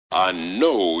I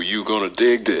know you're gonna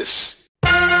dig this.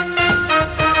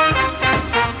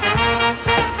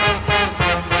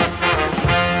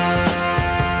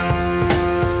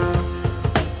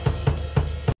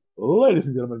 Ladies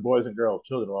and gentlemen, boys and girls,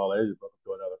 children of all ages, welcome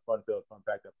to another fun-filled,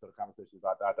 fun-packed episode of Conversations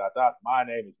about dot, dot, dot. My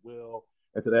name is Will,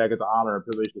 and today I get the honor and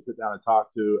privilege to sit down and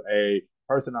talk to a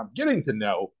person I'm getting to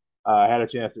know. I had a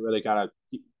chance to really kind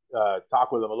of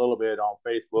talk with him a little bit on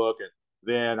Facebook, and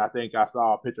then I think I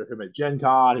saw a picture of him at Gen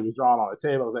Con. He was drawn on a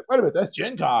table. I was like, wait a minute, that's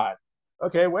Gen Con.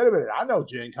 Okay, wait a minute, I know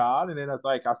Gen Con. And then it's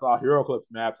like I saw Heroclix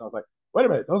maps, and I was like, wait a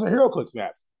minute, those are Heroclix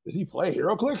maps. Does he play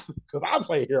Heroclix? Because I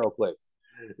play Heroclix,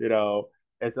 you know.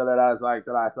 And so that I was like,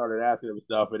 that I started asking him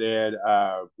stuff. And then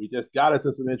we just got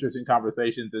into some interesting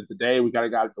conversations. And today we got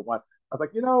into one. I was like,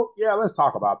 yeah, let's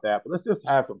talk about that, but let's just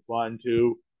have some fun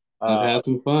too. Let's Uh, have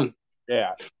some fun.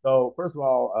 yeah. So first of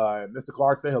all, Mr.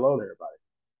 Clark, say hello to everybody.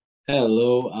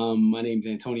 Hello, my name's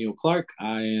Antonio Clark.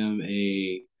 I am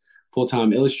a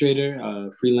full-time illustrator,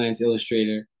 freelance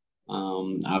illustrator.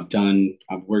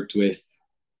 I've worked with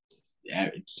uh,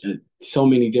 so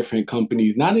many different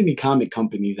companies, not any comic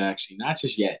companies actually, not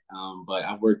just yet. But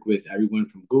I've worked with everyone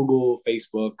from Google,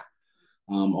 Facebook,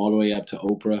 all the way up to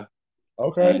Oprah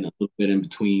Okay. and a little bit in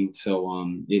between. So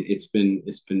it's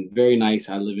been very nice.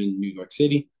 I live in New York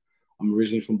City. I'm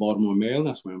originally from Baltimore, Maryland.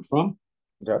 That's where I'm from.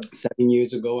 Okay. 7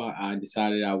 years ago, I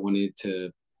decided I wanted to,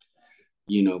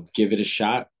 give it a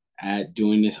shot at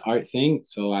doing this art thing.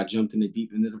 So I jumped in the deep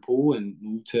end of the pool and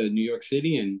moved to New York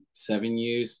City. And 7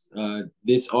 years,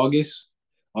 this August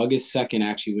 2nd,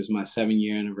 actually was my 7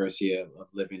 year anniversary of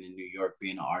living in New York,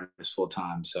 being an artist full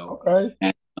time. So, Okay.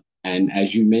 and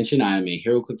as you mentioned, I am a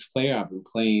Heroclix player. I've been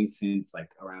playing since like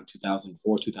around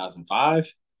 2004,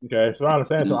 2005. Okay. So I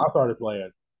understand. So And, I started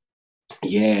playing.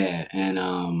 yeah, and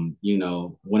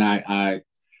when I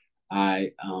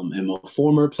am a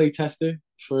former playtester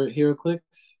for HeroClix,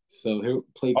 so here Oh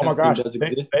my playtesting gosh, does they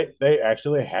exist. they, they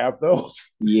actually have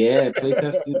those. Yeah,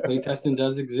 playtesting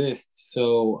does exist.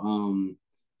 So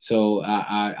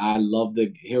I love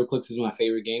the HeroClix is my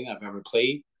favorite game that I've ever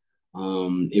played.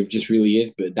 It just really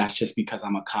is, but that's just because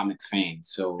I'm a comic fan. Yeah.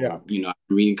 So I've been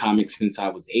reading comics since I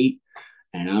was 8,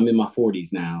 and I'm in my 40s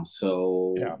now.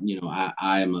 So Yeah.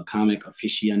 I am a comic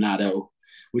aficionado,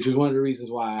 which was one of the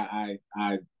reasons why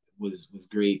I was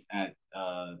great at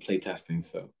playtesting.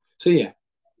 So yeah.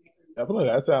 Definitely.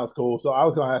 That sounds cool. So I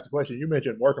was going to ask a question. You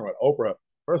mentioned working with Oprah.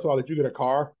 First of all, did you get a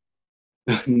car?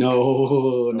 No,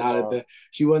 No not at car. the.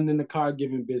 She wasn't in the car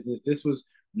giving business. This was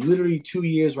literally 2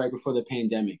 years right before the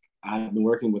pandemic. I've been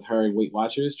working with her and Weight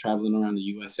Watchers, traveling around the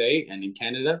USA and in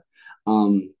Canada,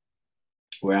 um,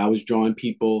 where I was drawing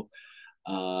people.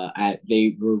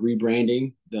 They were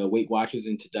rebranding the Weight Watchers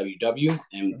into WW,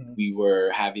 and Mm-hmm. we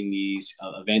were having these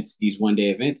events, these 1 day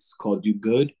events called Do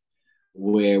Good,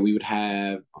 where we would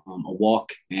have a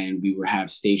walk and we would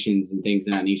have stations and things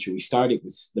of that nature. We started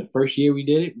was the first year we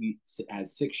did it. We had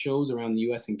 6 shows around the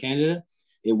U.S. and Canada.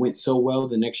 It went so well.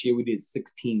 The next year we did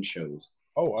 16 shows.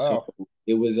 Oh So wow.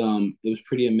 it was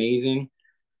pretty amazing,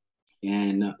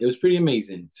 and it was pretty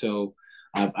amazing. So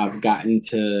I've gotten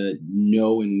to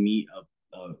know and meet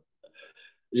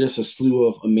just a slew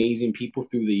of amazing people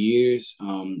through the years,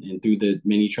 and through the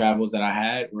many travels that I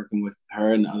had working with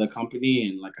her and the other company.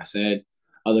 And like I said,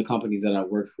 other companies that I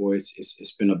worked for,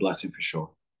 it's been a blessing for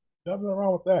sure. Nothing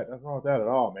wrong with that. Nothing wrong with that at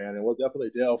all, man. And we'll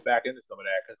definitely delve back into some of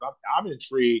that because I'm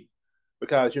intrigued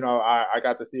because I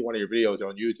got to see one of your videos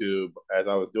on YouTube as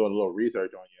I was doing a little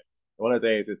research on you. One of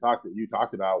the things that you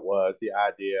talked about was the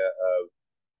idea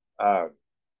of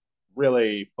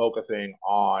really focusing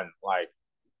on like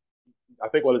I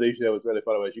think one of the things you said was really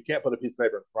funny was you can't put a piece of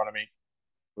paper in front of me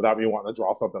without me wanting to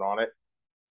draw something on it.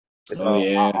 And Oh so I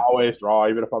yeah. always draw,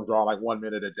 even if I'm drawing like 1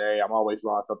 minute a day, I'm always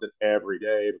drawing something every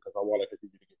day because I want to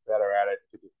continue to get better at it.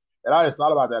 And I just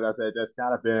thought about that. I said that's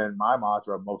kind of been my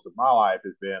mantra most of my life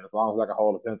has been as long as I can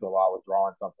hold a pencil, I was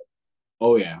drawing something.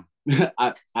 Oh yeah.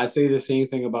 I say the same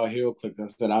thing about HeroClix. I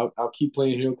said I'll keep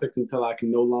playing HeroClix until I can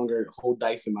no longer hold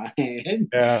dice in my hand.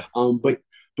 Yeah.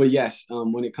 But yes,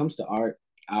 when it comes to art,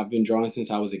 I've been drawing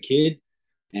since I was a kid,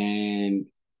 and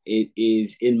it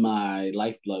is in my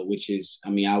lifeblood. Which is, I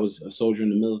mean, I was a soldier in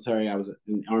the military. I was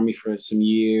in the army for some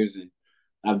years, and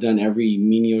I've done every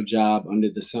menial job under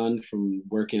the sun, from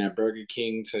working at Burger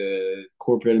King to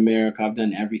corporate America. I've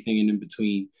done everything in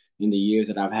between in the years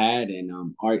that I've had,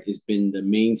 and art has been the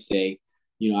mainstay.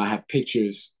 I have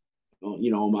pictures,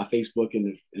 on my Facebook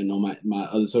and on my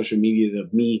other social medias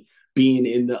of me being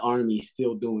in the army,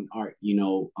 still doing art.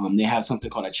 They have something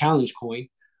called a challenge coin.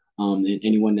 And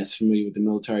anyone that's familiar with the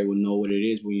military will know what it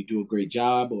is. When you do a great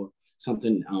job or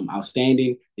something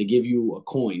outstanding, they give you a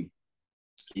coin,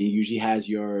 It usually has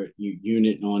your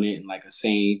unit on it and like a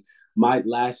saying. My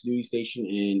last duty station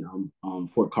in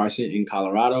Fort Carson in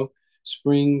Colorado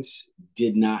Springs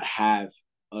did not have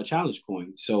a challenge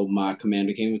coin. So my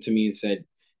commander came up to me and said,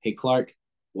 "Hey Clark,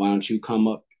 why don't you come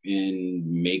up and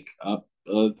make up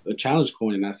a challenge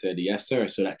coin?" And I said, "Yes, sir."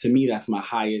 So that to me, that's my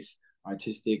highest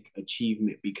artistic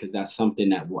achievement because that's something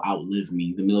that will outlive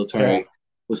me. The Yeah. military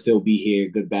will still be here,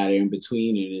 good, bad, or in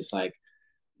between, and it's like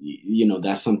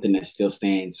that's something that still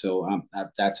stands. So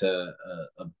that's a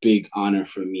big honor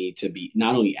for me to be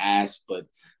not only asked, but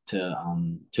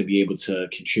to be able to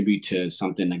contribute to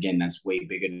something again that's way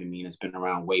bigger than me and it's been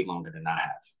around way longer than I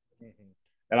have. Mm-hmm.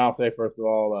 And I'll say first of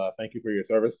all, thank you for your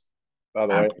service. By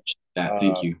the I way, appreciate that. uh,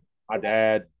 Thank you. my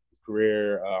dad,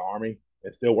 career Army,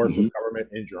 and still works with Mm-hmm. government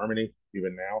in Germany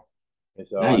even now. And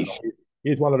so I know Nice.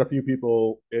 he's one of the few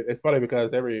people. It's funny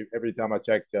because every time I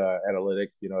check analytics,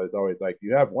 it's always like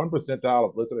you have 1%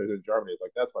 of listeners in Germany. It's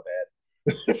like that's my dad.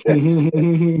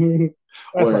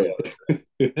 That's my Word. dad.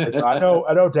 And so I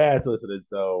know dad's listening.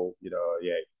 So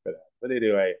yeah. But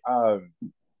anyway,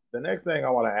 the next thing I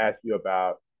want to ask you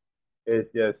about is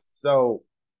just so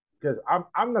because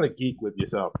I'm gonna geek with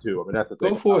yourself too. I mean that's the thing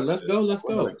Go for about it. Let's this. go. Let's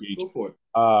We're gonna go. geek. Go for it.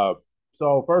 Uh,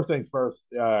 so first things first.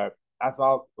 I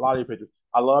saw a lot of your pictures.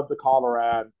 I love the call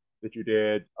around that you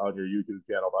did on your YouTube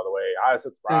channel. By the way, I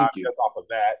subscribed Thank you. just off of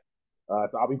that.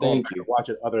 So I'll be going Thank back and you.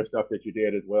 watching other stuff that you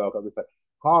did as well. Because it's like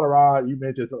Colorado, you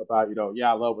mentioned something about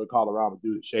yeah, I love when Colorado would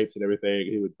do the shapes and everything.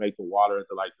 He would make the water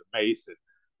into like the mace, and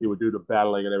he would do the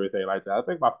battling and everything like that. I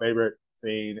think my favorite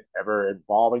scene ever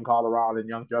involving Colorado and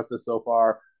Young Justice so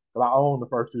far. Because I own the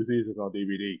first two seasons on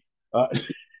DVD.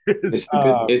 It's a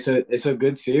good. uh, It's a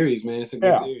good series, man. It's a good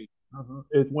yeah, series.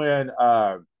 it's when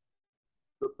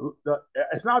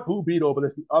it's not Blue Beetle, but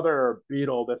it's the other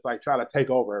Beetle that's like trying to take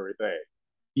over everything.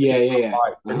 Yeah, yeah, yeah.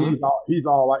 Like, and Uh-huh. he's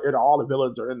all like, all the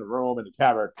villains are in the room in the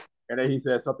cavern, and then he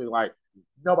says something like,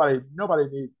 nobody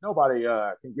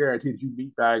can guarantee that you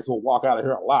meatbags will walk out of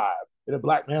here alive. And then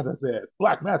Black Manta says,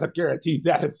 Black Manta guarantees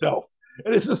that himself,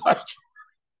 and it's just like,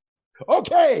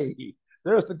 okay,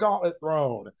 there's the gauntlet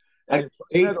thrown, Like and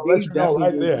they Manta they lets you know definitely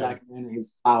right gave then. Black Manta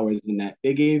his flowers in that.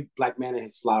 They gave Black Manta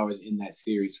his flowers in that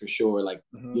series for sure. Like,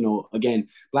 Mm-hmm. again,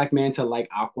 Black Manta, like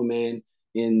Aquaman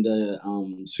in the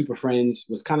Super Friends,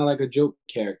 was kind of like a joke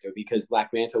character because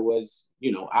Black Manta was,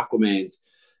 Aquaman's,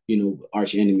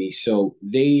 arch enemy. So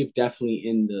they've definitely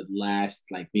in the last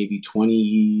like maybe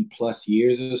 20 plus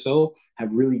years or so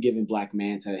have really given Black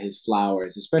Manta his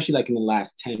flowers, especially like in the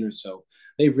last 10 or so.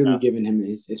 They've really Yeah. given him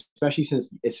his, especially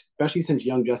since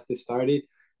Young Justice started.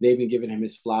 They've been giving him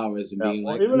his flowers and Yeah, being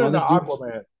well, like, even in the this dude's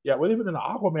Aquaman, yeah, well, even in the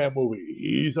Aquaman movie,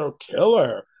 he's a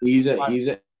killer. Like, he's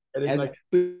a and it's as like,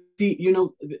 see,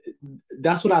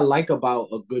 that's what I like about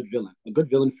a good villain. A good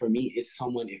villain for me is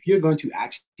someone if you're going to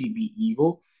actually be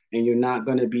evil and you're not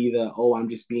going to be I'm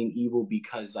just being evil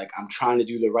because like I'm trying to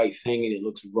do the right thing and it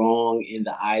looks wrong in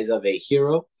the eyes of a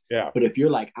hero. yeah, But if you're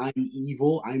like, I'm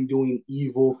evil, I'm doing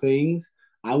evil things,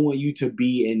 I want you to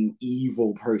be an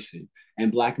evil person.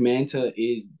 And Black Manta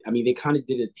is, I mean, they kind of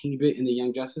did a teeny bit in the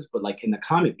Young Justice, but like in the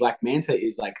comic, Black Manta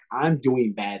is like, I'm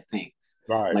doing bad things.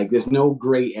 right, Like there's no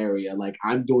gray area. Like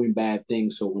I'm doing bad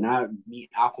things. So when I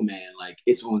meet Aquaman, like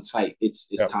it's on sight. It's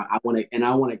yeah. time. I want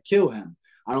to kill him.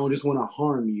 I don't just want to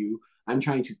harm you. I'm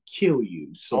trying to kill you.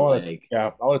 So like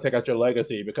I want to take out your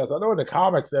legacy because I know in the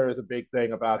comics there is a big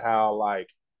thing about how like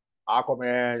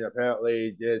Aquaman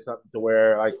apparently did something to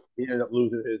where like he ended up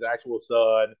losing his actual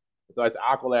son. So like the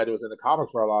Aqualad who was in the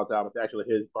comics for a long time, it's actually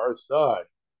his birth son.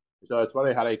 So it's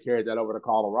funny how they carried that over to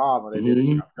Colorado when they did it in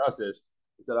mm-hmm. Young Justice.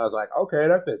 So I was like, okay,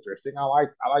 that's interesting. I like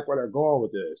where they're going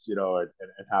with this, and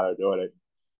how they're doing it.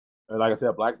 And like I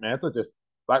said, Black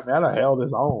Manta held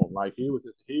his own. Like he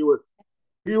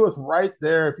was right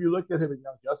there. If you looked at him in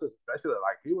Young Justice, especially,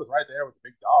 like he was right there with the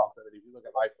big dogs. I mean, if you look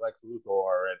at like Lex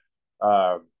Luthor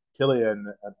and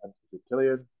Killian,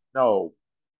 Killian, no,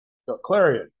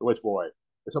 Clarion, the Witch Boy,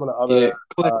 and some of the Yeah,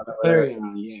 other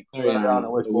Clarion. Yeah, Clarion, the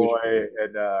Clarion. Witch The Witch Boy, Boy.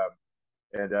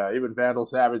 and even Vandal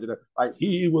Savage, and like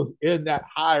he was in that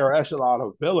higher echelon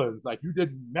of villains. Like you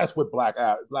didn't mess with Black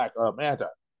Manta.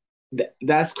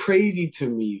 That's crazy to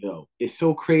me though. It's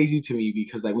so crazy to me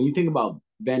because like when you think about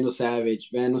Vandal Savage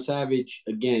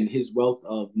again, his wealth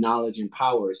of knowledge and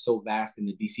power is so vast in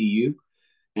the DCU.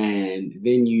 And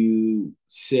then you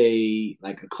say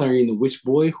like a Clarion the Witch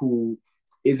Boy who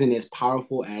isn't as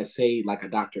powerful as say like a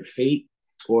Doctor Fate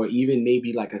or even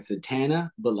maybe like a Satana,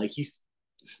 but like he's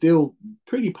still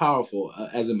pretty powerful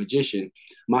as a magician.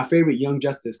 My favorite Young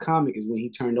Justice comic is when he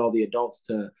turned all the adults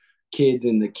to kids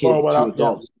and the kids World to without, yeah,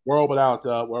 adults. world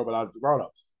without grown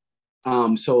ups.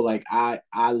 So like I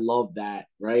love that,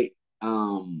 right?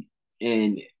 And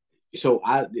so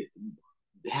I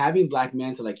having Black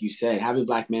Manta, like you said, having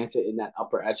Black Manta in that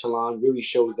upper echelon really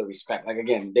shows the respect. Like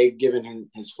again, they've given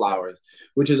him his flowers,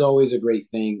 which is always a great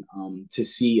thing to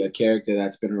see a character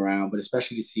that's been around, but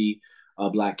especially to see a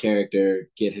Black character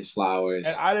get his And flowers.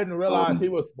 I didn't realize he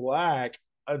was black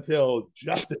until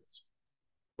Justice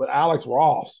with Alex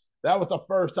Ross. That was the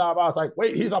first time I was like,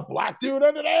 wait, he's a black dude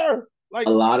under there? A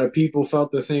lot of people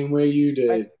felt the same way you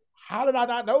Like, did. how did I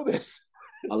not know this?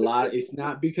 A lot. It's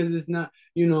not because it's not.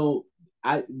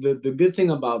 The good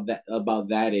thing about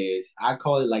that is I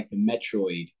call it like the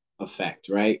Metroid effect,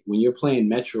 right? When you're playing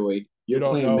Metroid, You you're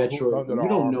don't playing know who's Metroid, under and the you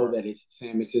don't know armor. that it's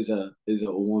Samus is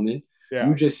a woman. Yeah,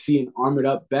 You just see an armored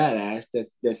up badass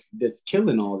that's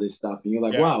killing all this stuff, and you're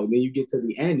like, yeah, wow. And then you get to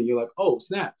the end, and you're like, oh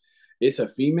snap, it's a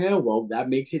female. Well, that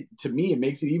makes it to me. It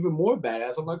makes it even more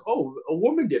badass. I'm like, oh, a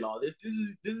woman did all this. This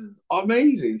is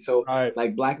amazing. So right.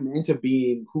 like Black Manta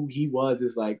being who he was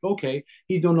is like, okay,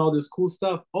 he's doing all this cool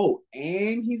stuff. Oh,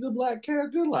 and he's a black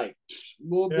character. Like,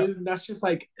 well, Yeah, that's just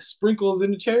like sprinkles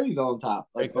and the cherries on top,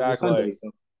 like of the exactly. Sunday.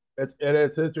 So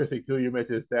It's interesting too. You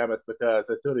mentioned Samus because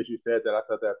as soon as you said that, I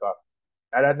thought that thought,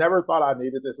 and I never thought I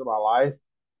needed this in my life,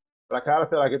 but I kind of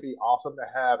feel like it'd be awesome to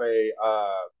have a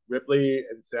Ripley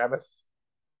and Samus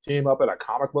team up in a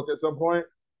comic book at some point.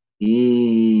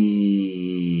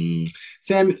 Mm.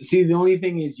 Sam, see, the only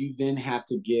thing is you then have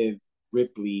to give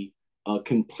Ripley a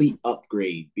complete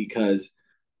upgrade because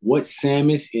what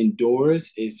Samus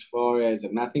endures as far as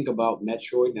when I think about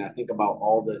Metroid and I think about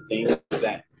all the things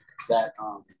that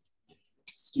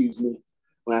excuse me,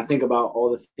 when I think about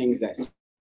all the things that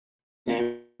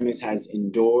Samus has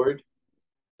endured,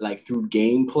 like through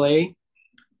gameplay,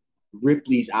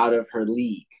 Ripley's out of her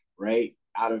league, right?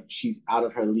 She's out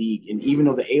of her league. And even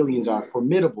though the aliens are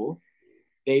formidable,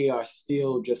 they are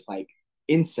still just like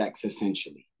insects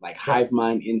essentially, like Yeah, hive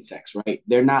mind insects, right?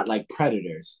 They're not like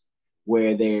predators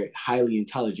where they're highly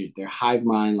intelligent. They're hive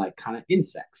mind like kind of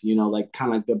insects, like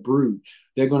kind of like the brood.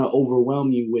 They're going to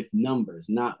overwhelm you with numbers,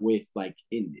 not with like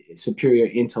superior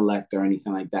intellect or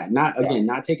anything like that. Not yeah. again,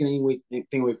 not taking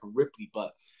anything away from Ripley,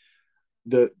 but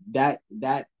that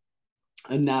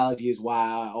analogy is why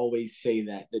I always say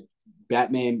that the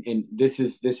Batman, and this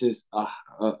is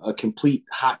a complete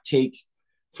hot take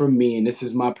from me, and this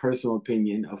is my personal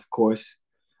opinion, of course.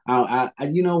 When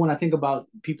I think about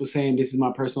people saying this is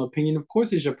my personal opinion, of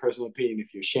course it's your personal opinion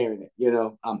if you're sharing it,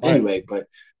 Right. Anyway, but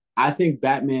I think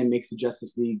Batman makes the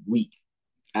Justice League weak.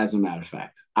 As a matter of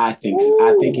fact, I think so.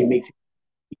 I think it Ooh, makes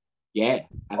yeah,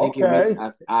 I think it makes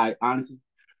okay. I honestly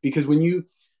because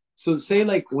so say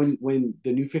like when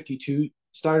the New 52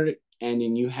 started and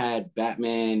then you had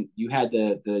Batman, you had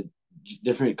the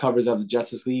different covers of the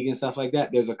Justice League and stuff like that.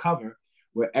 There's a cover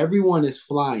where everyone is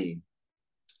flying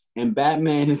and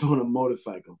Batman is on a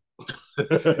motorcycle.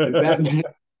 and Batman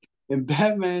and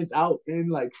Batman's out in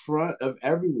like front of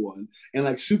everyone. And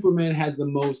like Superman has the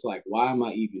most like, why am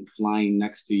I even flying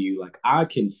next to you? Like I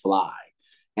can fly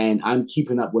and I'm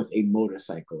keeping up with a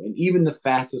motorcycle. And even the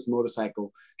fastest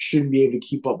motorcycle shouldn't be able to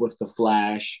keep up with the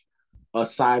Flash, a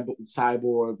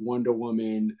cyborg, Wonder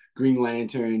Woman, Green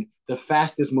Lantern. The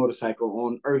fastest motorcycle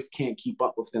on Earth can't keep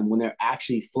up with them when they're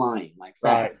actually flying like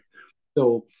Right. fast.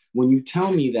 So when you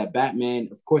tell me that Batman,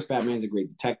 of course, Batman's a great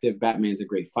detective, Batman's a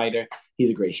great fighter, he's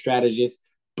a great strategist,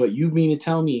 but you mean to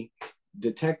tell me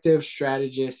detective,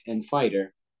 strategist, and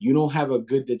fighter, you don't have a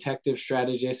good detective,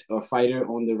 strategist, or fighter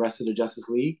on the rest of the Justice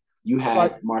League? You I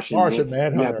like have Martian You have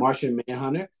Manhunter. Martian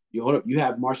Manhunter. You hold up. You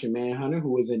have Martian Manhunter,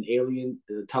 who is an alien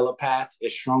telepath,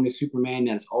 as strong as Superman,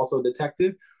 that's also a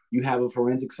detective. You have a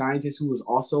forensic scientist who is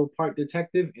also part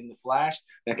detective in the Flash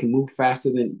that can move faster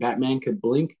than Batman could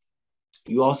blink.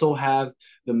 You also have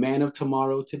the Man of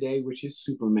Tomorrow today, which is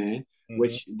Superman, Mm-hmm.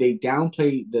 which they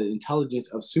downplay the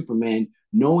intelligence of Superman,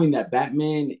 knowing that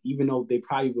Batman, even though they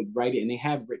probably would write it, and they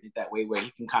have written it that way, where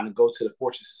he can kind of go to the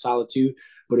Fortress of Solitude.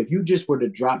 But if you just were to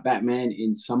drop Batman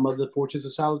in some of the Fortress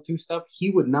of Solitude stuff, he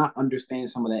would not understand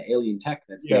some of that alien tech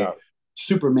that's there. Yeah,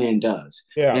 Superman does.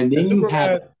 yeah. And And then you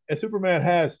have Superman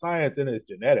has science in his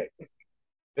genetics.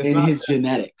 It's in not his just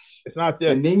genetics. it's not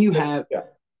just And then you it's, have yeah.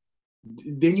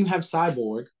 then you have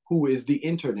Cyborg, who is the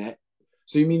internet.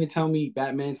 So you mean to tell me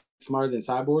Batman's smarter than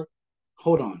Cyborg?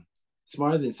 Hold on,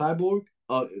 smarter than Cyborg?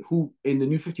 Who in the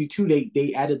New 52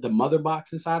 they added the mother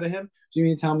box inside of him? So you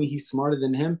mean to tell me he's smarter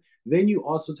than him? Then you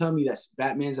also tell me that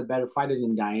Batman's a better fighter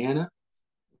than Diana?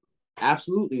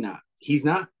 Absolutely not. He's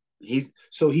not. He's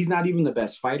not even the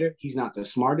best fighter. He's not the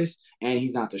smartest, and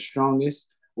he's not the strongest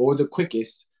or the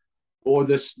quickest or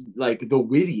the like the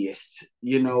wittiest,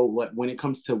 when it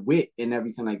comes to wit and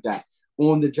everything like that.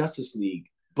 on the Justice League,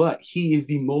 but he is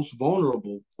the most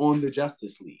vulnerable on the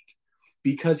Justice League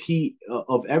because he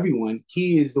of everyone,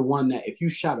 he is the one that if you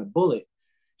shot a bullet,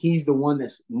 he's the one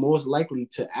that's most likely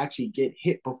to actually get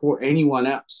hit before anyone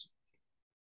else.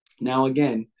 Now,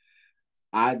 again,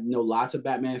 I know lots of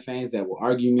Batman fans that will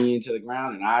argue me into the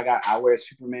ground, and I wear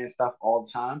Superman stuff all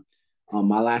the time.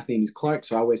 My last name is Clark,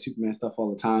 so I wear Superman stuff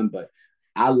all the time. But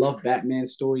I love Batman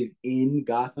stories in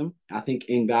Gotham. I think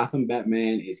in Gotham,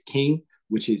 Batman is king,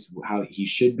 which is how he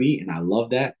should be, and I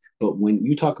love that. But when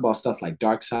you talk about stuff like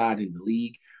Darkseid and the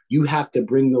League, you have to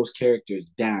bring those characters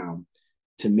down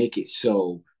to make it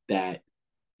so that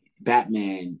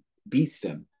Batman beats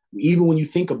them. Even when you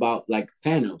think about like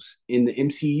Thanos in the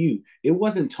MCU, it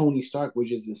wasn't Tony Stark,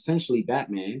 which is essentially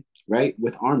Batman, right,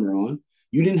 with armor on.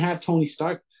 You didn't have Tony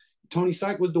Stark. Tony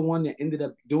Stark was the one that ended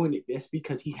up doing it. That's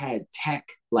because he had tech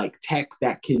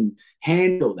that can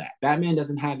handle that. Batman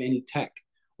doesn't have any tech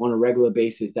on a regular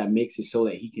basis that makes it so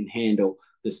that he can handle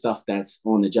the stuff that's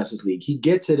on the Justice League. He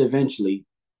gets it eventually.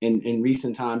 In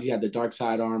recent times, he had the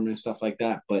Darkseid armor and stuff like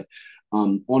that. But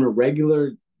on a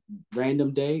regular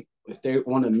random day, if they're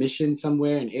on a mission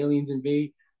somewhere and aliens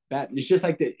invade, it's just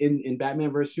like in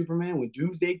Batman vs Superman when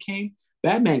Doomsday came.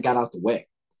 Batman got out the way.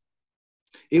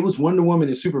 It was Wonder Woman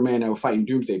and Superman that were fighting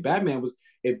Doomsday. Batman was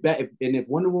if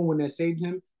Wonder Woman had saved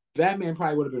him, Batman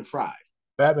probably would have been fried.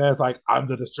 Batman's like, I'm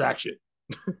the distraction.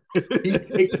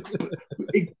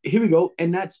 Here we go,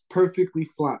 and that's perfectly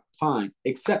fine,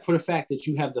 except for the fact that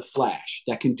you have the Flash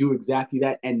that can do exactly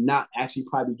that and not actually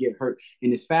probably get hurt,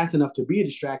 and is fast enough to be a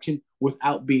distraction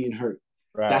without being hurt.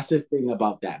 Right. That's the thing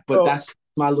about that. But that's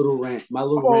my little rant.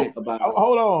 Rant about.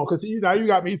 Hold on, because now you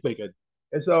got me thinking.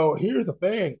 And so here's the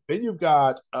thing. Then you've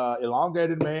got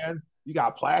Elongated Man. You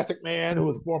got Plastic Man, who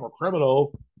is a former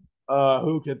criminal,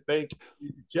 who can think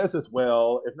just as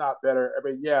well, if not better. I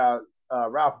mean, yeah.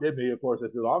 Ralph Dibny, of course,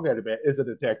 is the Elongated Man, is a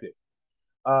detective.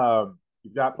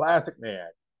 You've got Plastic Man.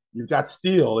 You've got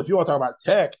Steel. If you want to talk about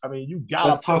tech, I mean, you got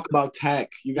Let's talk about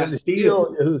tech. You got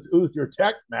Steel. Who's your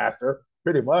tech master,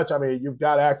 pretty much. I mean, you've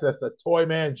got access to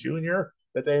Toyman Jr.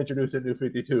 that they introduced in New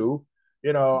 52.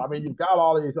 You know, I mean, you've got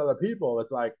all of these other people.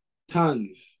 It's like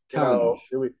tons. And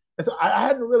so I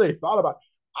hadn't really thought about it.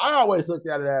 I always looked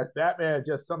at it as Batman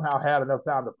just somehow had enough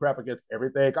time to prep against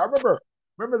everything. I remember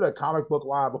the comic book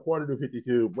line before the New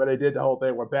 52 where they did the whole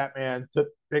thing where Batman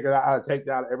figured out how to take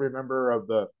down every member of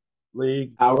the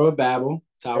League. Tower of Babel.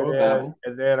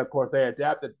 And then, of course, they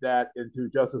adapted that into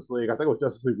Justice League. I think it was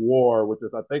Justice League War, which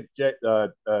is, I think,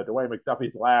 Dwayne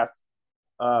McDuffie's last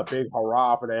big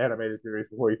hurrah for the animated series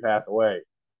before he passed away.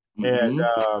 Mm-hmm.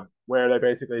 And where they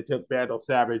basically took Vandal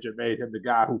Savage and made him the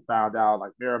guy who found out,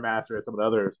 like Mirror Master and some of the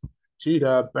others,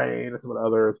 Cheetah, Bane, and some of the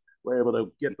others, were able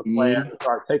to get the plan to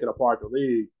start taking apart the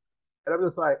League. And I'm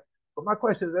just like, but my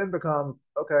question then becomes,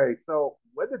 okay, so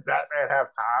when did Batman have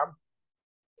time?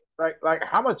 Like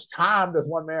how much time does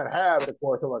one man have in the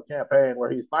course of a campaign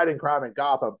where he's fighting crime in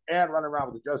Gotham and running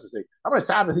around with the Justice League? How much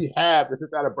time does he have to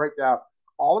sit down and break down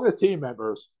all of his team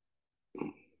members,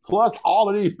 plus all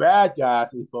of these bad guys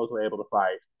he's supposedly able to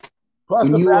fight, plus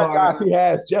the bad guys he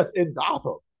has just in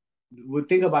Gotham? Well,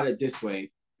 think about it this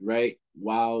way, right?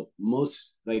 While most,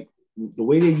 like, the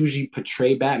way they usually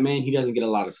portray Batman, he doesn't get a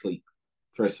lot of sleep,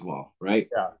 first of all, right?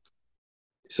 Yeah.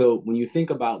 So when you think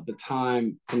about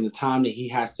from the time that he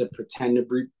has to pretend to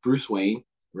be Bruce Wayne,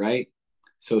 right?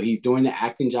 So he's doing the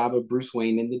acting job of Bruce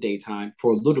Wayne in the daytime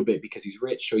for a little bit because he's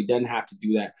rich, so he doesn't have to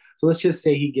do that. So let's just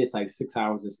say he gets like 6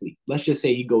 hours of sleep. Let's just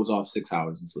say he goes off 6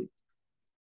 hours of sleep.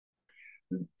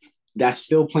 That's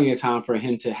still plenty of time for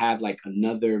him to have like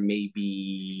another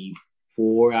maybe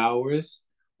 4 hours,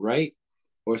 right?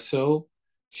 Or so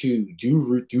to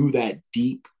do that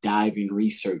deep diving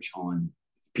research on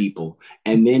people,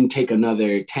 and then take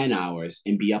another 10 hours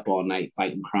and be up all night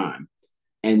fighting crime.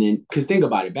 And then, because think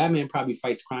about it, Batman probably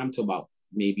fights crime till about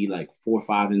maybe like 4 or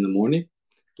 5 in the morning.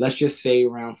 Let's just say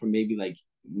around from maybe like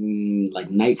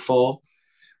nightfall,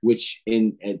 which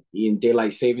in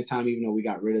daylight saving time, even though we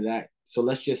got rid of that. So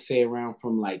let's just say around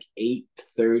from like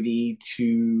 8:30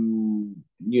 to,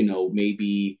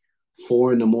 maybe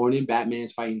 4 in the morning,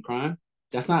 Batman's fighting crime.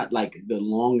 That's not like the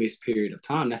longest period of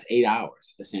time. That's 8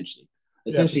 hours, essentially.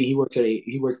 Essentially,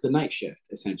 he works the night shift,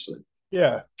 essentially.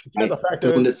 Yeah. Right? The fact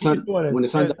that when the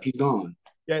sun's up, he's gone.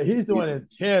 Yeah, he's doing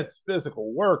intense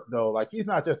physical work though. Like he's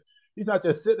not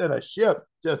just sitting in a ship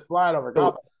just flying over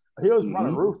Gotham. He was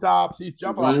running rooftops. He's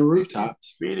jumping on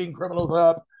rooftops, beating criminals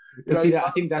up.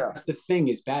 I think that's the thing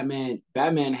is Batman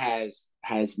has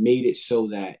made it so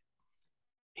that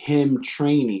him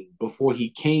training before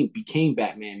he became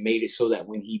Batman made it so that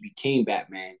when he became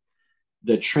Batman,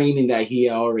 the training that he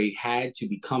already had to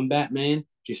become Batman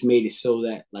just made it so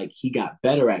that like he got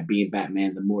better at being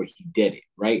Batman the more he did it,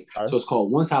 right? Right. So it's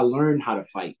called once I learned how to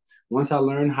fight, once I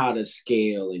learned how to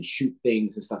scale and shoot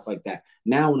things and stuff like that.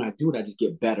 Now when I do it, I just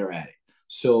get better at it.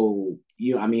 So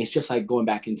I mean, it's just like going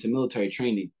back into military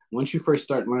training. Once you first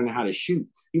start learning how to shoot,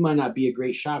 you might not be a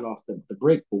great shot off the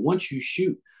break, but once you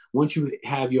shoot, once you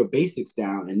have your basics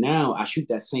down, and now I shoot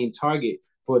that same target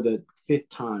for the fifth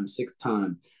time, sixth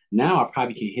time. Now I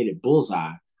probably can hit it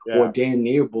bullseye or Yeah. damn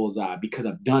near bullseye because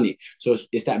I've done it. So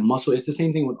it's that muscle. It's the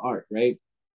same thing with art, right?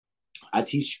 I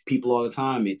teach people all the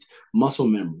time. It's muscle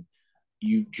memory.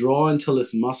 You draw until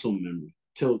it's muscle memory.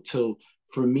 Till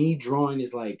for me, drawing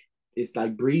is like it's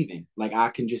like breathing. Like I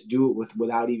can just do it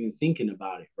without even thinking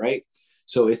about it, right?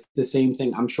 So it's the same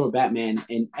thing. I'm sure Batman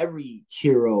and every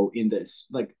hero in this,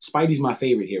 like Spidey's my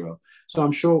favorite hero. So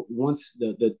I'm sure once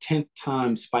the 10th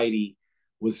time Spidey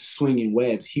was swinging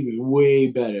webs, he was way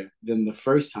better than the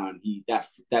first time.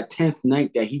 That 10th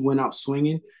night that he went out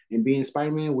swinging and being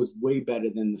Spider-Man was way better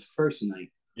than the first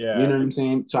night. You Yeah. know what I'm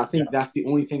saying? So I Yeah. think that's the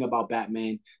only thing about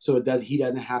Batman. So he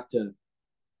doesn't have to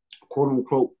quote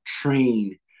unquote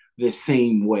train the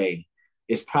same way.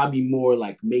 It's probably more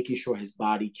like making sure his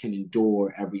body can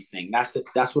endure everything. That's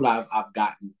what I've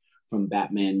gotten from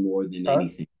Batman more than All right.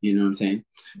 anything. You know what I'm saying?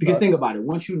 Because think about it.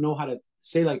 Once you know how to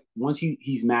say, like, once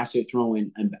he's mastered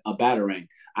throwing a batarang,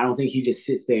 I don't think he just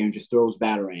sits there and just throws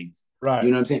batarangs. Right.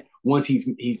 You know what I'm saying? Once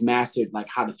he's mastered like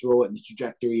how to throw it and the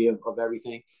trajectory of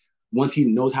everything. Once he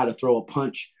knows how to throw a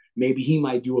punch, maybe he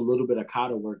might do a little bit of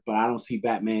kata work, but I don't see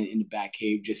Batman in the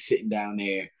Batcave just sitting down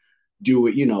there, do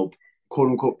it, quote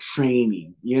unquote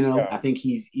training. Yeah. I think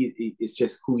it's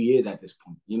just who he is at this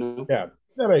point. Yeah,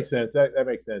 that makes sense. That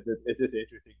makes sense. It's just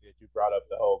interesting that you brought up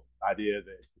the whole idea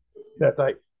that that's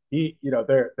like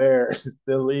they're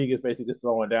the league is basically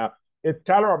slowing down. It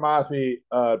kind of reminds me.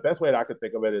 Best way that I could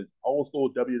think of it is old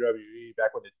school WWE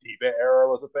back when the Diva era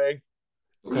was a thing.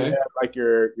 You Okay. had like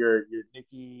your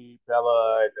Nikki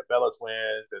Bella and the Bella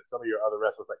Twins and some of your other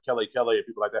wrestlers like Kelly and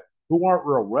people like that who weren't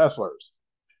real wrestlers.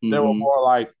 They were Mm-hmm. more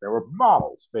like they were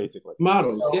models basically.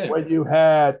 Models, So yeah. when you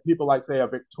had people like say a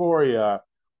Victoria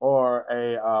or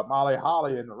a Molly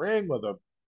Holly in the ring with them,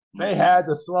 they Mm-hmm. had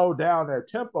to slow down their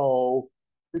tempo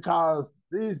because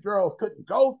these girls couldn't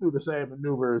go through the same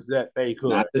maneuvers that they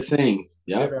could. Not the same.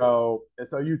 Yep. And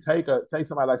so you take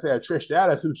somebody like say a Trish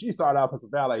Stratus, who she started off as a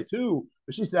ballet too,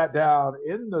 but she sat down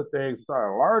in the things,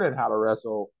 started learning how to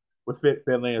wrestle with Fit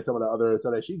Finlay and some of the others,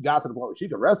 so that she got to the point where she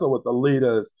could wrestle with the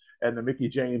Litas and the Mickey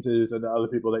Jameses and the other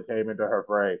people that came into her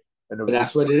fray. And But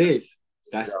that's what it is. you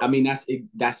That's know, I mean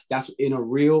that's in a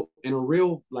real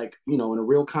like in a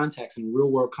real context, in a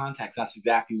real world context, that's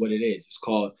exactly what it is. It's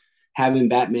called having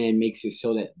Batman makes it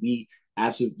so that we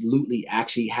absolutely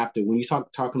actually have to, when you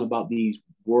talking about these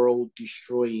world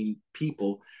destroying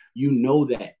people,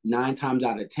 that 9 times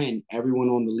out of 10 everyone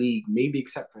on the league, maybe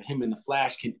except for him and the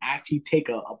Flash, can actually take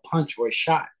a punch or a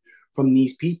shot from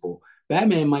these people.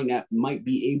 Batman might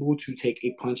be able to take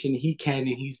a punch, and he can,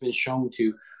 and he's been shown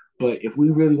to. But if we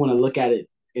really want to look at it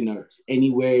in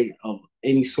anywhere of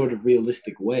any sort of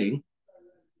realistic way,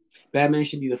 Batman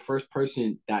should be the first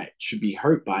person that should be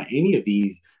hurt by any of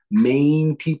these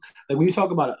main people. Like when you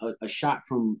talk about a shot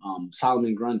from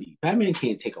Solomon Grundy, Batman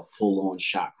can't take a full on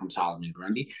shot from Solomon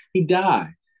Grundy. He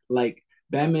died. Like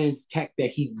Batman's tech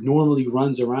that he normally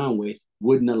runs around with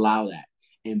wouldn't allow that.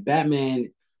 And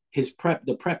Batman,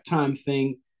 the prep time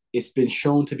thing, it's been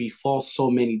shown to be false so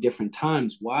many different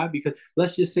times. Why? Because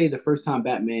let's just say the first time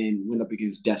Batman went up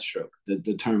against Deathstroke,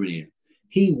 the Terminator,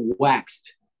 he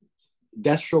waxed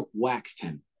Deathstroke waxed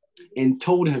him and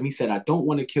told him, he said, I don't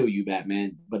want to kill you,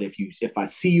 Batman, but if I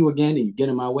see you again and you get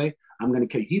in my way, I'm gonna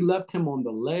kill you. He left him on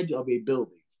the ledge of a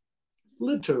building.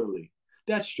 Literally.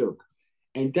 Deathstroke.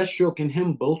 And Deathstroke and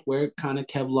him both wear kind of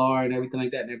Kevlar and everything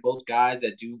like that. And they're both guys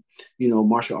that do,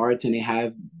 martial arts, and they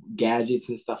have gadgets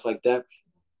and stuff like that.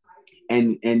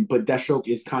 But Deathstroke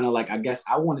is kind of like, I guess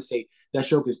I want to say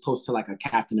Deathstroke is close to like a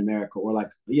Captain America, or like,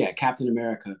 yeah, Captain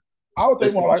America. I would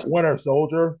think more like Winter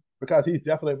Soldier, because he's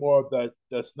definitely more of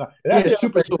the snipe. And that's the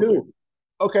super other thing too.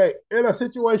 Okay, in a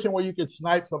situation where you could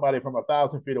snipe somebody from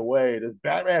 1,000 feet away, does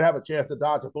Batman have a chance to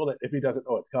dodge a bullet if he doesn't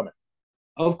know it's coming?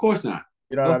 Of course not.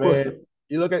 You know what I mean?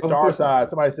 You look at Darkseid,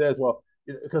 somebody says, well,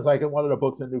 because like in one of the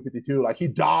books in New 52, like he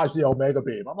dodged the Omega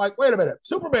Beam. I'm like, wait a minute,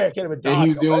 Superman can't even dodge. And he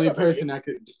was the only person that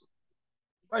could.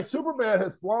 Like Superman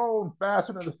has flown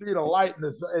faster than the speed of light,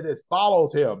 and it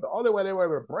follows him. The only way they were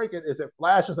able to break it is if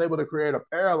Flash was able to create a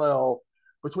parallel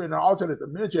between an alternate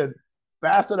dimension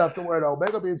fast enough to where the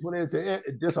Omega beams went into it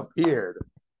and disappeared.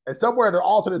 And somewhere in the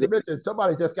alternate dimension,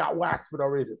 somebody just got waxed for no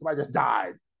reason. Somebody just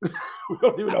died. We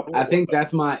don't even know who I it think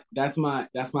was.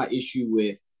 that's my issue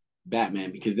with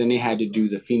Batman, because then they had to do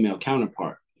the female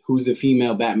counterpart. Who's the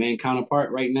female Batman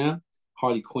counterpart right now?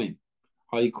 Harley Quinn.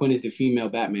 Harley Quinn is the female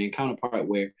Batman counterpart,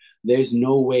 where there's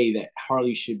no way that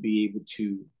Harley should be able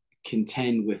to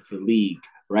contend with the League,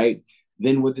 right?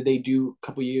 Then what did they do a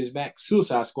couple years back?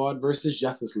 Suicide Squad versus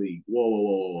Justice League. Whoa, whoa,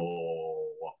 whoa, whoa,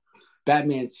 whoa.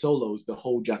 Batman solos the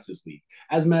whole Justice League.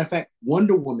 As a matter of fact,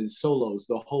 Wonder Woman solos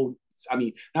the whole. I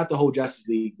mean, not the whole Justice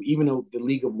League, even though the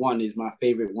League of One is my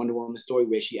favorite Wonder Woman story,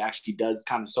 where she actually does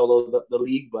kind of solo the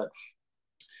League, but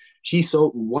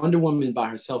Wonder Woman by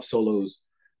herself solos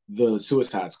the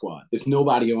Suicide Squad. There's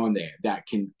nobody on there that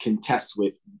can contest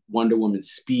with Wonder Woman's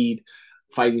speed,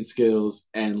 fighting skills,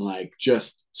 and like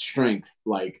just strength.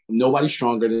 Like nobody's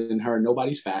stronger than her,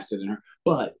 nobody's faster than her.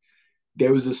 But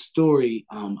there was a story,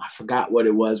 I forgot what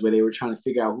it was, where they were trying to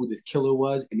figure out who this killer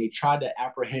was, and they tried to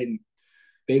apprehend.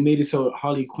 They made it so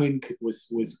Harley Quinn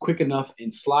was quick enough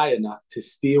and sly enough to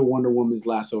steal Wonder Woman's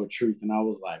lasso of truth, and I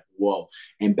was like, "Whoa!"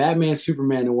 And Batman,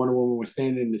 Superman, and Wonder Woman were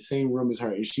standing in the same room as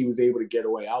her, and she was able to get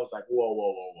away. I was like, "Whoa,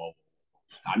 whoa, whoa, whoa!"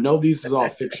 I know this is all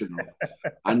fictional.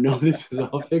 I know this is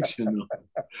all fictional,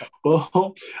 but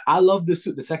I love the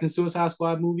second Suicide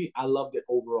Squad movie. I loved it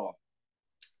overall.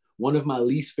 One of my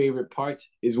least favorite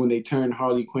parts is when they turn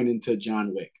Harley Quinn into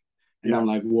John Wick. And I'm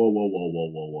like, whoa, whoa, whoa,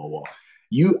 whoa, whoa, whoa, whoa.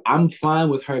 I'm fine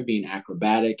with her being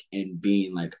acrobatic and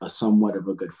being like a somewhat of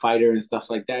a good fighter and stuff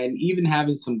like that, and even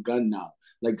having some gun now,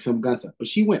 like some gun stuff. But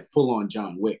she went full on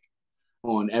John Wick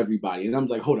on everybody, and I'm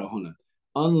like, hold on,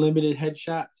 unlimited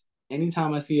headshots.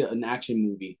 Anytime I see an action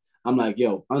movie, I'm like,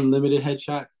 yo, unlimited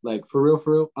headshots, like for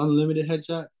real, unlimited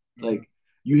headshots, like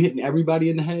you hitting everybody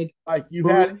in the head. Like you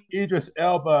For had real? Idris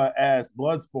Elba as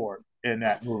Bloodsport in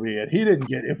that movie, and he didn't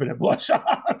get infinite blood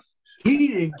shots. He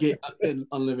didn't get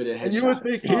unlimited And you would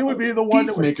headshots. think he would be the one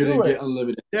that would Peacemaker do didn't it. get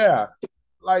unlimited Yeah. headshots.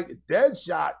 Like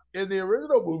Deadshot in the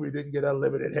original movie didn't get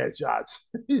unlimited headshots.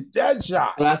 He's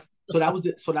Deadshot. So that was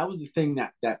the thing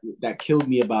that killed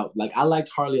me about, like, I liked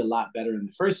Harley a lot better in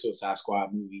the first Suicide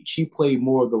Squad movie. She played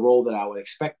more of the role that I would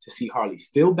expect to see Harley.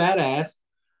 Still badass,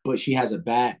 but she has a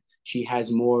bat. She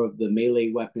has more of the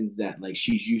melee weapons that like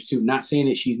she's used to. Not saying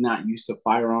that she's not used to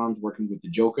firearms working with the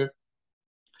Joker,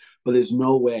 but there's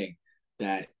no way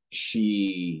that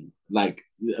she, like,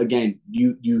 again,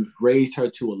 you've raised her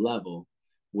to a level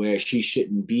where she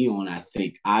shouldn't be on. I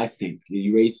think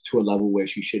you raised to a level where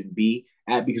she shouldn't be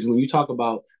at, because when you talk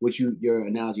about your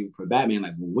analogy for Batman,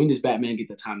 like, when does Batman get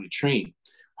the time to train?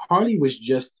 Harley was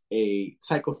just a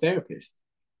psychotherapist.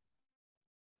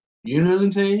 You know what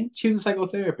I'm saying? She's a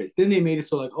psychotherapist. Then they made it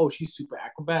so like, oh, she's super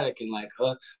acrobatic and like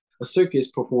a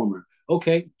circus performer.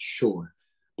 Okay, sure.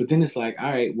 But then it's like, all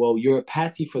right, well, you're a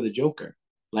patsy for the Joker.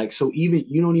 Like, so even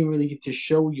you don't even really get to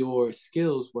show your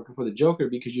skills working for the Joker,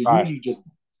 because you're Right. usually just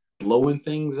blowing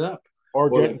things up Or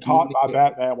getting like caught by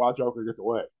Batman while Joker gets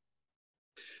away.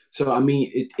 So I mean,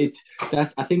 it's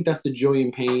that's I think that's the joy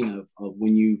and pain of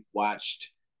when you've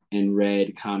watched and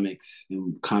read comics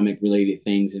and comic related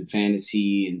things and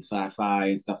fantasy and sci-fi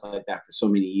and stuff like that for so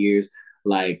many years.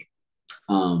 Like,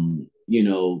 you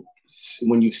know,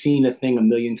 when you've seen a thing a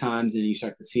million times and you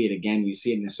start to see it again, you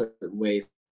see it in a certain way.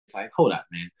 It's like, hold up,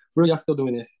 man, really, y'all still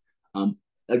doing this?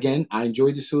 Again, I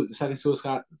enjoyed the second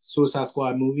Suicide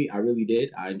Squad movie. I really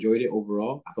did. I enjoyed it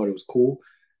overall. I thought it was cool.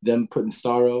 Them putting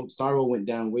Starro went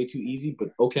down way too easy, but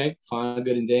okay, fine,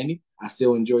 good and dandy. I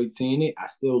still enjoyed seeing it. I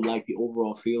still like the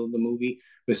overall feel of the movie.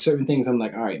 But certain things, I'm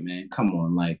like, all right, man, come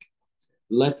on, like,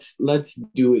 let's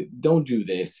do it. Don't do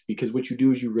this, because what you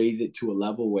do is you raise it to a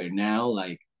level where now,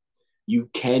 like, you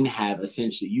can have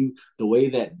essentially the way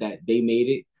that they made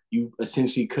it, you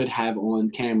essentially could have on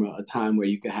camera a time where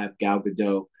you could have Gal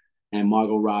Gadot and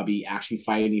Margot Robbie actually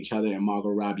fighting each other, and Margot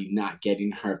Robbie not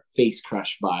getting her face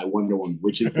crushed by Wonder Woman,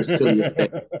 which is the silliest thing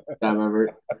I've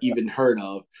ever even heard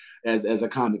of as a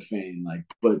comic fan. Like,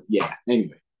 but yeah,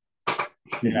 anyway.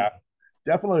 Yeah,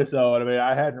 definitely so. And I mean,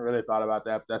 I hadn't really thought about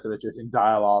that. But that's an interesting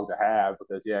dialogue to have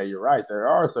because, yeah, you're right. There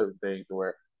are certain things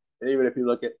where, and even if you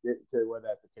look at it to where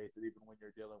that's the case, and even when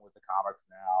you're dealing with the comics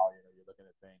now, you're looking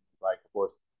at things like, of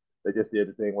course, they just did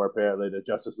the thing where apparently the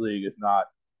Justice League is not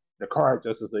the current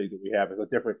Justice League that we have. It's a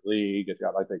different league. It's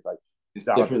got like things like It's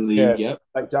Jonathan different league. Kidd, Yep.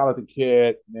 like Jonathan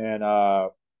Kidd, and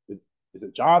is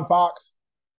it John Fox?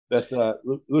 That's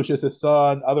Lucius's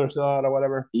son, other son, or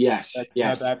whatever. Yes. That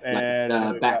Yes. Like Batman,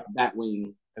 and then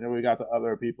Batwing. we got the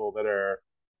other people that are,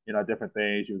 different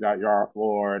things. You've got Yara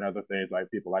Floor and other things like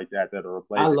people like that are I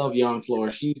replacing. love Young Floor.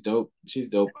 She's dope. She's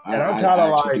dope. And I'm I kind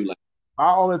of actually like, do like.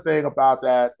 my only thing about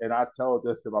that, and I told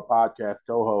this to my podcast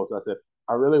co-host, I said,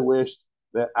 I really wish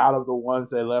that out of the ones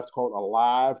they left quote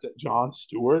alive, that Jon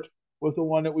Stewart was the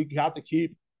one that we got to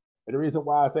keep. And the reason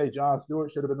why I say Jon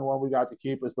Stewart should have been the one we got to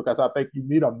keep is because I think you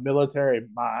need a military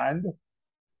mind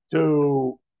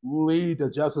to lead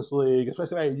the Justice League,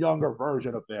 especially a younger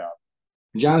version of them.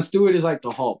 Jon Stewart is like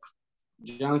the Hulk.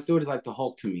 Jon Stewart is like the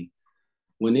Hulk to me.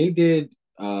 When they did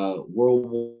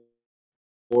World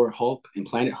War Hulk and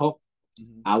Planet Hulk,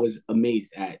 I was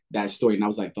amazed at that story. And I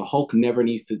was like, the Hulk never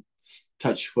needs to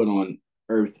touch foot on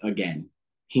Earth again.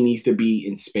 He needs to be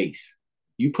in space.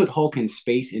 You put Hulk in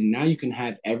space, and now you can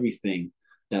have everything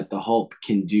that the Hulk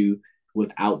can do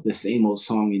without the same old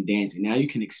song and dance. And now you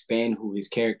can expand who his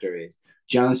character is.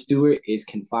 Jon Stewart is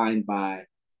confined by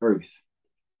Earth,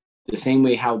 the same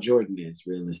way Hal Jordan is,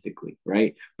 realistically,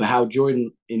 right? But Hal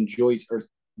Jordan enjoys Earth,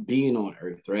 being on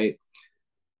Earth, right?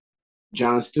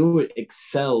 Jon Stewart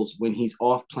excels when he's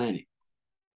off planet.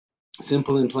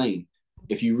 Simple and plain.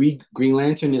 If you read Green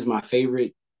Lantern is my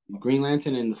favorite. Green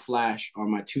Lantern and The Flash are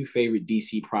my two favorite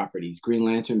DC properties. Green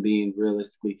Lantern being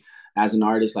realistically, as an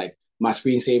artist, like my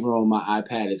screensaver on my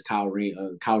iPad is Kyle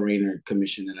Rayner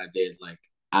commission that I did. Like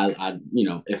I,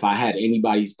 if I had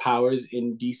anybody's powers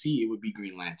in DC, it would be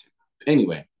Green Lantern.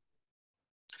 Anyway,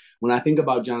 when I think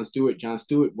about Jon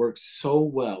Stewart works so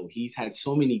well. He's had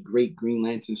so many great Green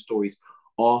Lantern stories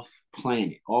off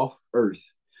planet, off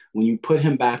Earth. When you put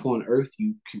him back on Earth,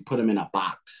 you can put him in a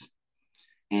box.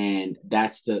 And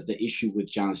that's the issue with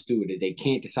Jon Stewart, is they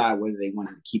can't decide whether they want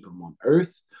to keep him on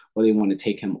Earth or they want to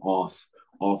take him off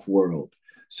world.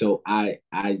 So I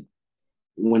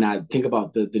when I think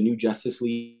about the new Justice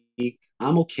League,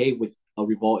 I'm okay with a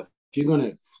revolt. If you're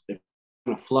gonna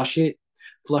flush it,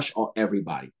 flush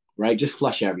everybody, right? Just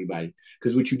flush everybody.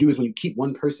 Because what you do is when you keep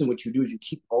one person, what you do is you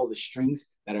keep all the strings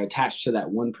that are attached to that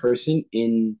one person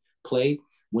in play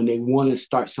when they want to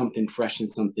start something fresh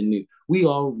and something new. We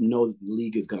all know the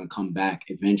league is going to come back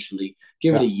eventually.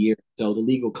 Give it a year. So the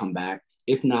league will come back,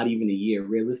 if not even a year,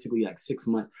 realistically, like 6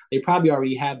 months. They probably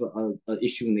already have a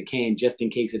issue in the can just in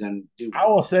case it doesn't do. I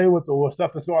will say with the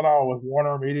stuff that's going on with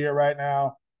Warner Media right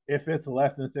now, if it's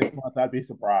less than 6 months, I'd be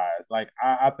surprised. Like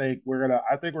I think we're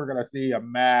gonna see a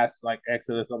mass like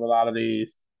exodus of a lot of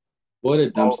these. What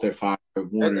a dumpster fire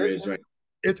Warner is right now.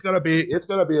 It's gonna be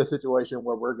a situation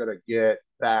where we're gonna get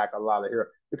back a lot of heroes,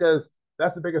 because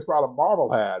that's the biggest problem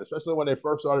Marvel had, especially when they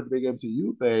first started the big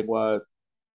MCU thing, was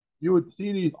you would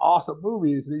see these awesome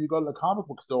movies, and then you go to the comic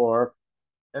book store,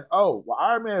 and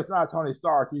Iron Man is not Tony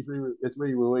Stark, it's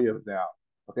Riri Williams now.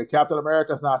 Okay, Captain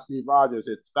America is not Steve Rogers,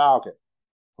 it's Falcon,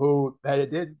 who they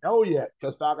didn't know yet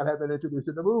because Falcon had been introduced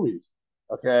in the movies.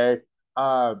 Okay,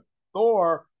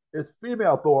 Thor is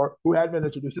female Thor who hadn't been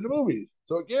introduced in the movies.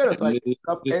 So again, it's like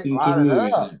stuff ain't lining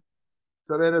up.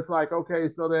 So then it's like, okay,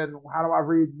 so then how do I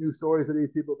read new stories of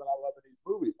these people that I love in these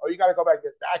movies? Oh, you got to go back and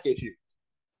get back issues.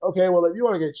 Okay, well, if you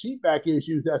want to get cheap back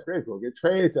issues, that's great. We'll get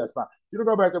trades, that's fine. You don't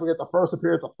go back and get the first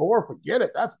appearance of Thor, forget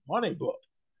it. That's money book.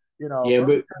 Yeah,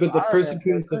 but the first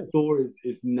appearance of Thor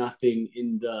is nothing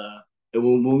in the.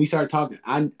 When we start talking,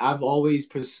 I've always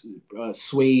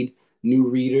swayed new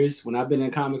readers. When I've been in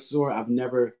a comic store, I've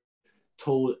never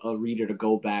told a reader to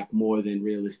go back more than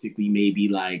realistically maybe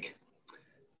like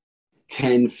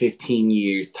 10, 15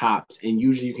 years tops. And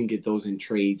usually you can get those in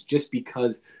trades, just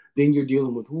because then you're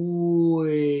dealing with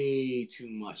way too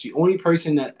much. The only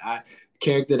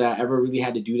character that I ever really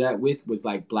had to do that with was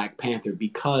like Black Panther,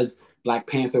 because Black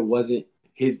Panther wasn't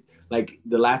his, like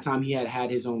the last time he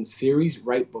had his own series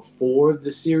right before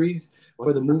the series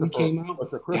for the movie came out,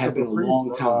 it had been a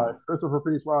long time. Christopher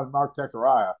Priest on Mark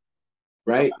Texariah.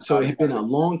 Right? So it had been a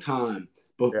long time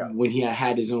when he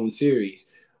had his own series.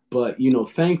 But,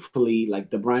 thankfully, like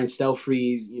the Brian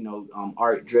Stelfreeze,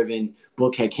 art-driven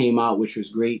book had came out, which was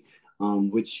great,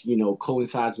 which,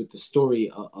 coincides with the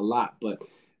story a lot. But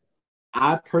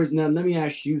now let me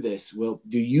ask you this. Well,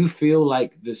 do you feel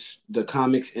like the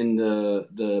comics and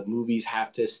the movies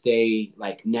have to stay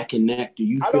like neck and neck? Do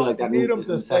you feel like that movie is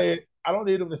necessary? I don't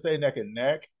need them to stay neck and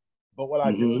neck. But what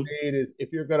I do need is, because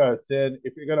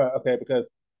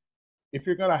if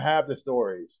you're gonna have the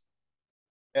stories,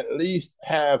 at least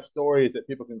have stories that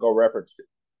people can go reference to.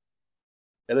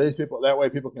 At least that way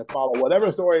people can follow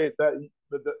whatever story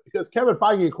because Kevin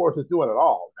Feige, of course, is doing it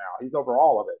all now. He's over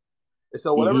all of it. And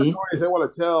so whatever stories they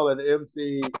want to tell in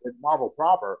MC and Marvel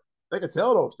proper, they can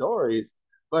tell those stories,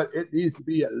 but it needs to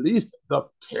be at least the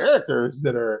characters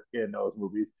that are in those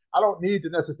movies. I don't need to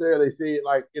necessarily see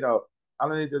I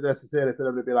don't need to necessarily for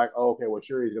them to be like, oh, okay, well,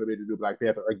 sure, he's going to be the new Black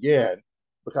Panther again,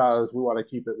 because we want to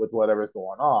keep it with whatever's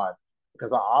going on.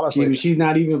 Because I honestly, she's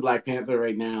not even Black Panther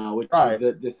right now, which is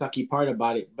the sucky part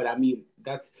about it. But I mean,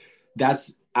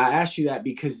 I asked you that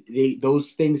because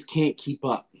those things can't keep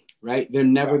up, right? They're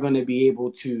never going to be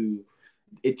able to.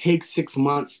 It takes 6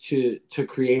 months to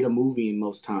create a movie in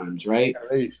most times, right?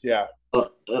 At least, yeah.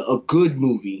 A good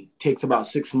movie takes about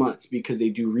 6 months because they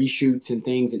do reshoots and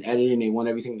things and editing. They want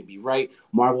everything to be right.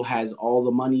 Marvel has all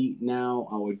the money now,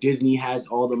 or Disney has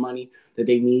all the money that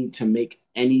they need to make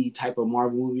any type of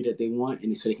Marvel movie that they want,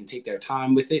 and so they can take their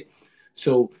time with it.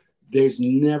 So there's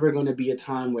never going to be a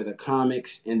time where the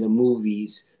comics and the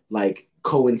movies like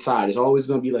coincide. It's always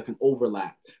going to be like an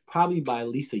overlap, probably by at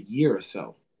least a year or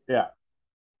so. Yeah.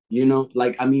 You know,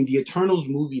 like I mean, the Eternals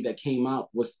movie that came out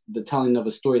was the telling of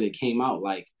a story that came out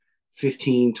like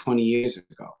 15, 20 years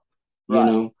ago. You Right.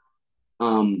 know,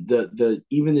 the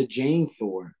even the Jane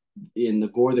Thor in the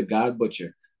Gore the God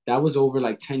Butcher, that was over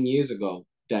like 10 years ago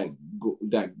that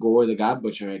that Gore the God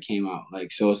Butcher came out.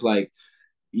 Like, so it's like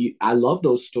I love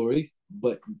those stories,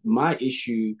 but my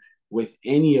issue with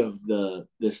any of the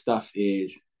stuff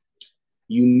is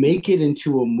you make it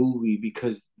into a movie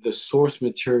because the source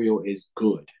material is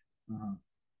good. Mm-hmm.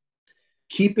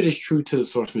 Keep it as true to the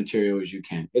source material as you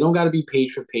can. It don't got to be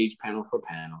page for page, panel for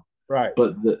panel. Right.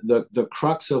 But the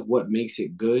crux of what makes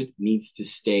it good needs to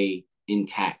stay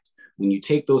intact. When you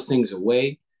take those things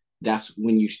away, that's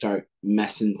when you start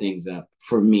messing things up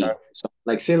for me. Okay. So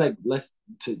like say like let's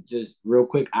to just real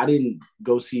quick, I didn't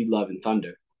go see Love and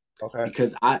Thunder Okay.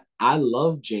 because I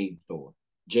love Jane Thor.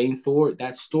 Jane Thor,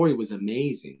 that story was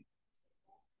amazing.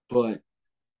 But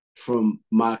from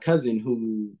my cousin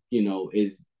who, you know,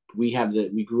 is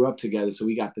we grew up together, so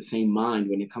we got the same mind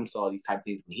when it comes to all these type of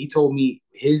things. When he told me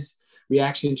his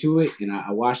reaction to it, and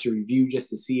I watched a review just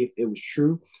to see if it was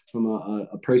true from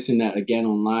a person that again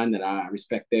online that I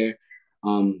respect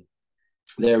um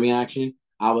their reaction.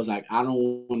 I was like, I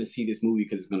don't want to see this movie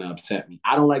because it's gonna upset me.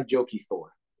 I don't like jokey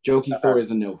Thor. Jokey Thor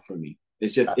is a no for me.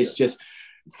 It's just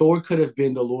Thor could have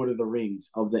been the Lord of the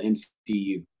Rings of the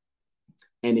MCU,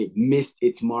 and it missed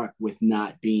its mark with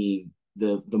not being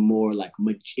the more like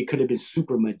it could have been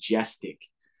super majestic,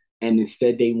 and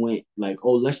instead they went like,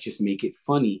 oh, let's just make it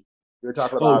funny. You're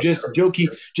talking Oh, about just jokey,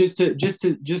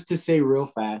 just to say real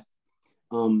fast,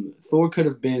 Thor could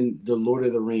have been the Lord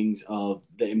of the Rings of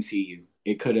the MCU.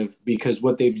 It could have, because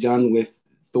what they've done with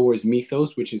Thor's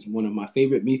mythos, which is one of my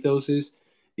favorite mythoses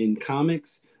in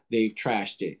comics, they've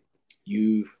trashed it.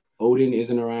 Odin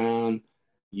isn't around.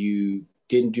 You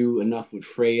didn't do enough with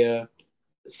Freya.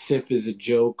 Sif is a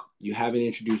joke. You haven't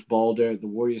introduced Balder. The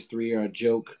Warriors 3 are a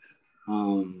joke.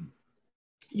 Um,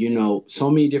 you know, so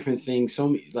many different things. So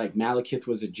many, like Malekith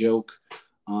was a joke.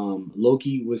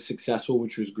 Loki was successful,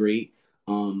 which was great.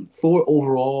 Thor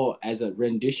overall, as a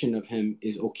rendition of him,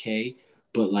 is okay,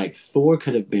 but like Thor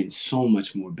could have been so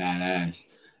much more badass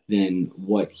than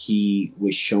what he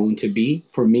was shown to be.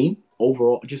 For me,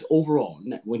 overall, just overall,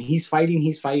 when he's fighting,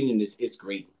 and it's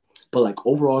great. But like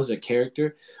overall as a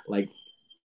character, like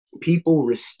people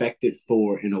respected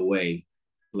Thor in a way,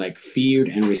 like feared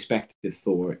and respected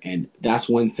Thor, and that's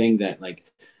one thing that like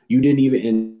you didn't even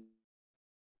in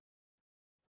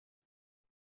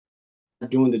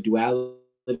doing the duality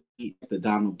the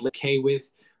Donald Blake with,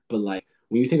 but like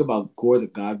when you think about Gore the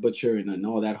God Butcher and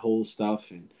all that whole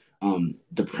stuff, and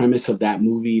the premise of that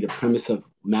movie, the premise of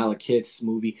Malekith's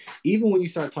movie, even when you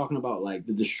start talking about like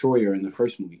the Destroyer in the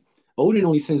first movie, Odin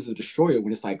only sends the Destroyer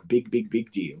when it's like big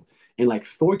deal, and like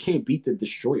Thor can't beat the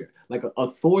Destroyer. Like a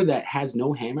Thor that has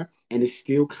no hammer and is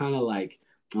still kind of like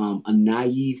a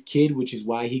naive kid, which is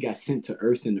why he got sent to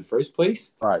Earth in the first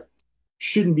place, right.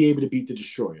 shouldn't be able to beat the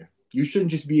Destroyer. You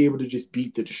shouldn't just be able to just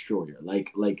beat the Destroyer.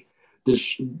 Like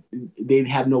the they'd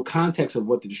have no context of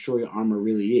what the Destroyer armor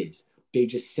really is. They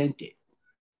just sent it.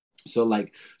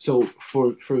 So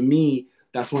for me,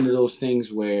 that's one of those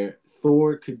things where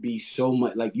Thor could be so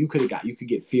much like you could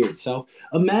get Fear Itself.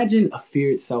 Imagine a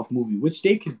Fear Itself movie, which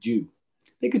they could do.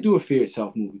 They could do a Fear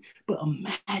Itself movie, but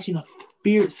imagine a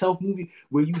Fear Itself movie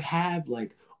where you have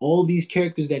like all these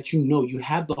characters that you know. You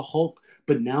have the Hulk,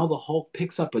 but now the Hulk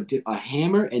picks up a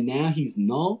hammer and now he's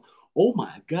null. Oh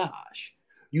my gosh.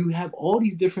 You have all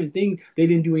these different things. They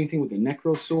didn't do anything with the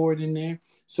Necro Sword in there.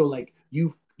 So like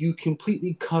you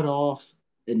completely cut off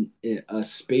a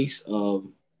space of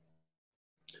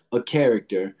a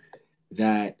character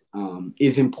that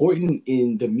is important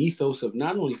in the mythos of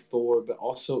not only Thor but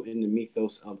also in the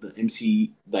mythos of the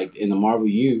MC, like in the Marvel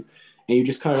U, and you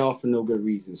just cut it off for no good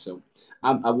reason. So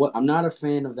I'm not a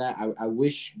fan of that. I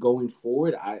wish going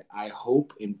forward, I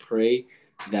hope and pray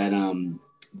that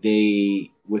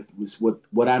they with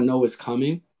what I know is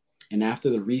coming, and after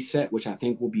the reset, which I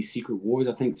think will be Secret Wars.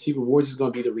 I think Secret Wars is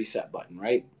going to be the reset button,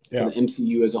 right, for Yeah. the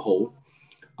MCU as a whole.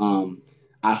 Um,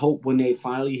 I hope when they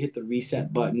finally hit the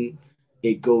reset button,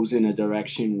 it goes in a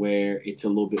direction where it's a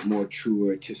little bit more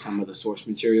truer to some of the source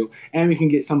material, and we can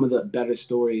get some of the better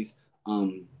stories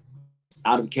um,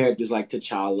 out of characters like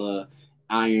T'Challa,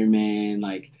 Iron Man.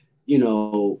 Like, you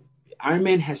know, Iron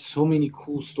Man has so many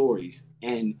cool stories,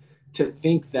 and to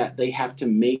think that they have to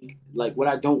make, like, what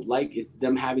I don't like is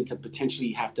them having to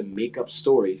potentially have to make up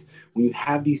stories when you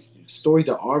have these stories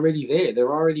are already there,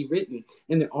 they're already written,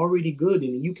 and they're already good,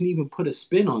 and you can even put a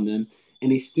spin on them,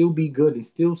 and they still be good and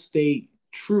still stay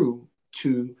true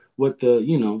to what the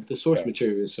source Yeah.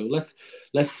 material is. So let's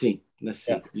Yeah. see,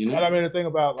 you And know. I mean, the thing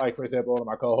about, like, for example, one of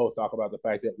my co-hosts talk about the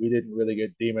fact that we didn't really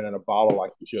get Demon in a Bottle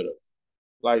like we should have.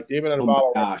 Like, Demon in a Oh my Bottle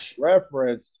was gosh.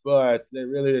 referenced, but they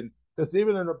really didn't. Because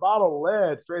Demon in a Bottle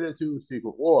led straight into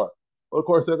Secret War. Well, of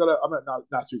course, they're going to, I mean,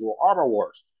 not Secret War, Armor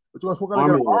Wars. Which was, we're going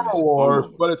to get Armor Armor Wars. Armor Wars,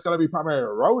 Wars. but it's going to be primarily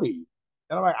Rhodey.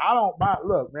 And I'm like, I don't mind.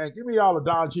 Look, man, give me all the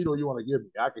Don Cheadle you want to give me.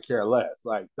 I could care less.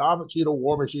 Like, Don Cheadle,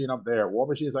 War Machine, I'm there. War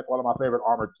Machine is like one of my favorite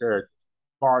armored characters,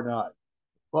 bar none.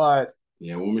 But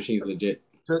Yeah, War Machine's legit.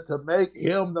 to make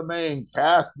him the main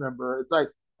cast member, it's like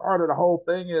part of the whole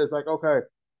thing is like, okay,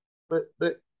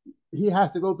 but he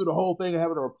has to go through the whole thing and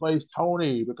having to replace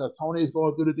Tony because Tony's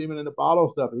going through the Demon in the Bottle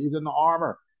stuff and he's in the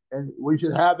armor. And we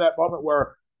should have that moment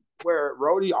where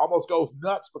Rhodey almost goes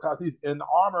nuts because he's in the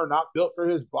armor, not built for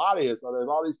his body. And so there's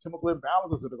all these chemical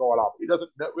imbalances that are going on. He doesn't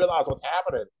realize what's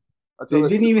happening They until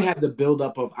it's didn't even have the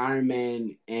buildup of Iron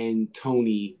Man and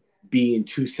Tony being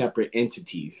two separate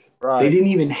entities. They right. didn't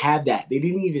even have that. They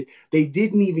didn't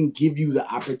even give you the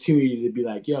opportunity to be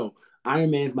like, yo,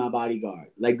 Iron Man's my bodyguard.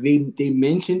 Like they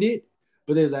mentioned it,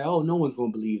 but there's like, oh, no one's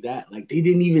gonna believe that. Like they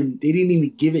didn't even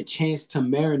give it chance to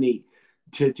marinate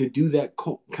to do that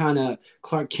kind of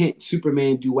Clark Kent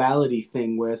Superman duality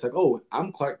thing where it's like, oh,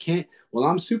 I'm Clark Kent, well,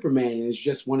 I'm Superman, and it's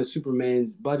just one of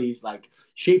Superman's buddies like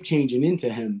shape changing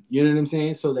into him. You know what I'm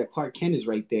saying? So that Clark Kent is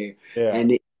right there, Yeah.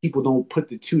 and people don't put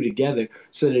the two together.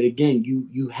 So that again,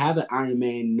 you have an Iron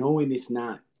Man knowing it's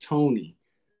not Tony.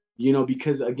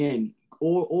 Because again,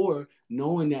 or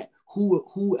knowing that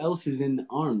who else is in the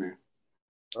armor.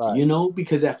 Right.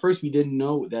 Because at first we didn't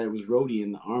know that it was Rhodey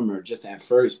in the armor just at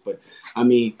first. But I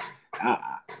mean,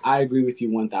 I agree with you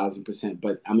 1000%.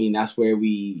 But I mean, that's where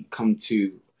we come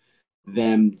to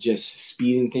them just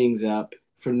speeding things up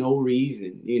for no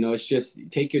reason. It's just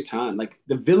take your time. Like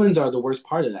the villains are the worst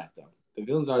part of that, though. The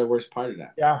villains are the worst part of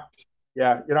that. Yeah.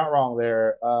 Yeah. You're not wrong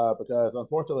there because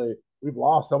unfortunately we've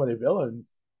lost so many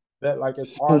villains that like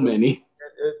So many.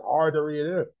 it's hard to read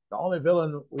it. The only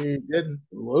villain we didn't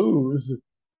lose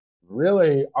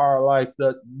really are like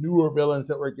the newer villains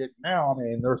that we're getting now. I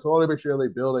mean, they're slowly but surely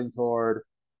building toward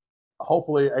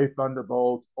hopefully a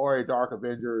Thunderbolt or a Dark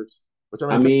Avengers, which I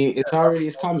I mean, mean,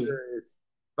 it's coming.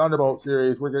 Thunderbolt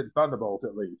series, we're getting Thunderbolts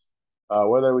at least.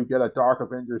 Whether we get a Dark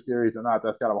Avengers series or not,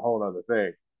 that's kind of a whole other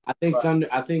thing. I think But Thunder.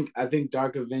 I think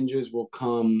Dark Avengers will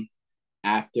come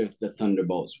after the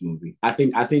Thunderbolts movie. I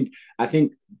think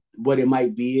what it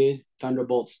might be is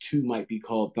Thunderbolts 2 might be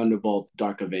called Thunderbolts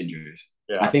Dark Avengers.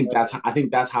 I yeah, think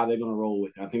that's how they're gonna roll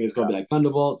with it. I think it's gonna yeah, be like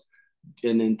Thunderbolts,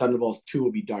 and then Thunderbolts 2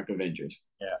 will be Dark Avengers.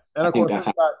 yeah. And I of think course that's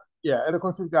we've how. got and of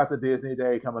course we've got the Disney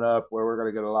Day coming up where we're going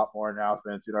to get a lot more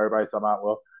announcements. Everybody's talking about,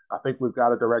 well, I think we've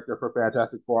got a director for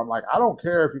Fantastic Four. I'm like, I don't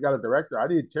care if you got a director. I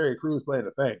need Terry Crews playing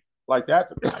the thing like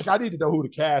that. Like, I need to know who the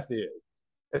cast is.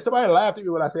 If somebody laughed at me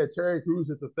when I said Terry Crews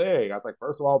is a thing, I was like,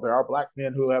 first of all, there are black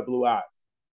men who have blue eyes.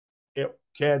 It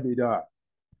can be done.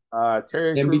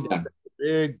 Terry Can Crews, be done.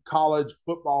 big college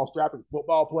football strapping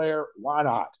football player. Why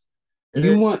not? And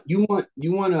You then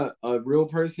want a real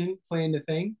person playing the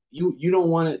thing. You don't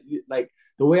want to like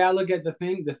the way I look at the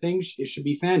thing. It should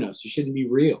be Thanos. It shouldn't be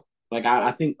real. Like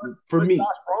I think for me, Josh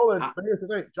Brolin. I, But here's the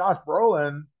thing: Josh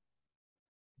Brolin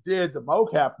did the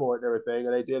mocap for it and everything,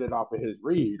 and they did it off of his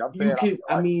read. I'm saying, you I can. feel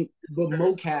I like mean, but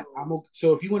mocap.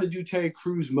 So if you want to do Terry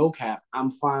Crews mocap,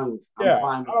 I'm fine with. I'm yeah,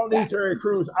 fine I with don't need that. Terry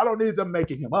Crews. I don't need them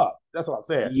making him up. That's what I'm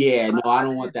saying. Yeah, no, I I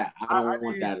don't need, want that. I don't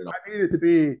want that at all. I need it to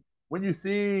be when you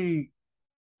see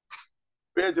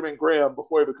Benjamin Graham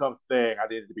before he becomes Thing. I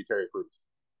need it to be Terry Crews,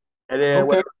 and then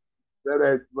Okay.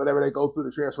 whenever they go through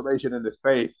the transformation into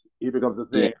space, he becomes a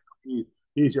Yeah. Thing.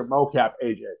 He's your mocap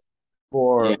agent Yeah.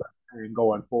 for and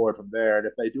going forward from there. And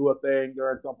if they do a thing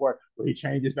during some point where he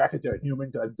changes back into a human,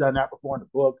 because I've done that before in the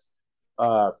books,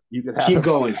 you could have Keep him,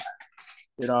 going.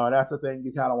 and that's the thing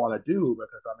you kind of want to do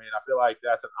because I mean, I feel like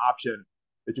that's an option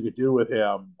that you could do with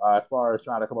him as far as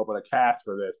trying to come up with a cast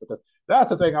for this because that's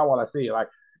the thing I want to see. Like,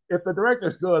 if the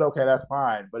director's good, okay, that's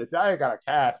fine. But if I ain't got a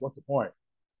cast, what's the point?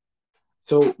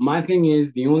 So my thing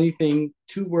is the only thing.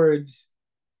 Two words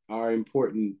are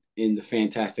important in the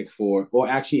Fantastic Four, or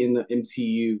actually in the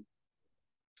MCU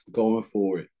going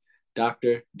forward.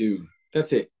 Doctor Doom.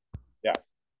 That's it. Yeah.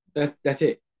 That's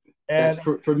it. And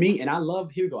That's for me. And I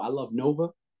love, here we go. I love Nova.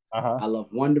 uh-huh. I love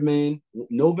Wonder Man.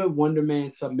 Nova, Wonder Man,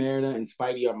 Submariner, and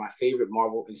Spidey are my favorite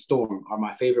Marvel, and Storm are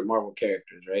my favorite Marvel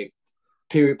characters, right?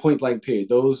 Period, point blank, period.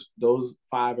 Those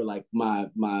five are like my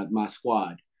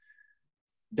squad.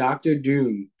 Doctor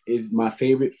Doom is my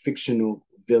favorite fictional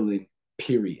villain,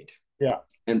 period. Yeah.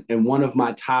 And one of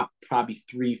my top probably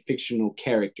 3 fictional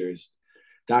characters.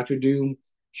 Dr. Doom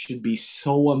should be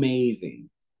so amazing.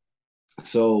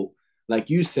 So, like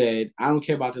you said, I don't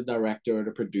care about the director or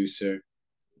the producer.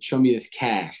 Show me this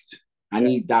cast. I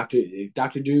need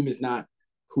Dr. Doom is not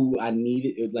who I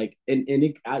needed. Like,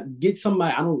 I get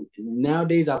somebody. I don't.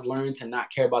 Nowadays, I've learned to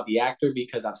not care about the actor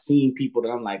because I've seen people that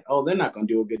I'm like, oh, they're not going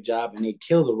to do a good job, and they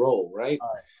kill the role, right?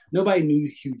 Nobody knew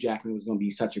Hugh Jackman was going to be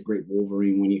such a great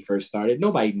Wolverine when he first started.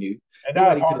 Nobody knew. And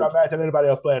now it's hard to imagine anybody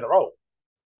else playing the role.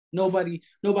 Nobody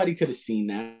could have seen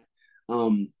that.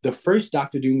 The first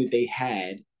Doctor Doom that they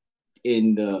had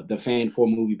in the Fan 4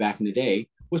 movie back in the day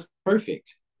was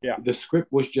perfect. Yeah. The script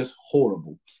was just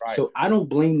horrible. Right. So I don't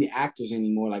blame the actors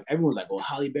anymore. Like, everyone's like, well,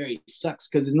 Halle Berry sucks.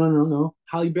 Because no.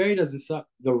 Halle Berry doesn't suck.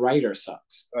 The writer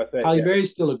sucks. Halle Berry is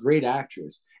still a great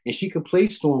actress. And she could play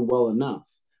Storm well enough,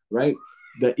 right?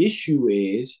 The issue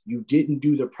is you didn't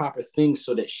do the proper thing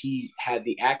so that she had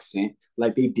the accent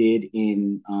like they did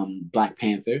in Black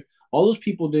Panther. All those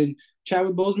people didn't.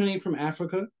 Chadwick Boseman ain't from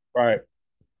Africa. Right.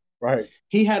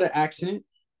 He had an accent.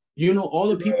 You know, all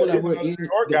the people that were in New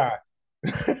York guy.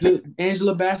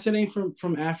 Angela Bassett ain't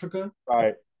from Africa.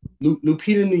 Right.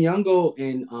 Lupita Nyong'o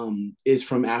is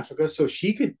from Africa, so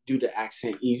she could do the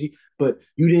accent easy. But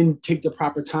you didn't take the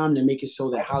proper time to make it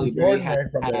so that Halle Berry had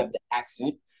to have the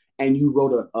accent, and you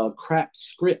wrote a crap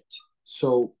script.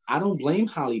 So I don't blame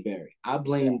Halle Berry. I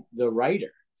blame the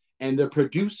writer and the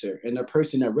producer and the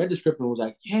person that read the script and was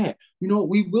like, yeah, you know,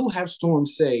 we will have Storm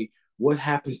say, what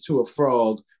happens to a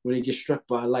frog when it gets struck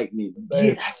by lightning?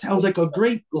 Yeah, that sounds like a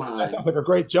great line. That sounds like a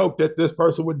great joke that this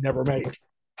person would never make.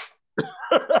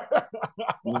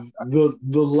 the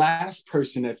last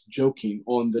person that's joking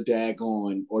on the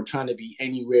daggone or trying to be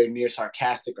anywhere near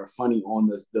sarcastic or funny on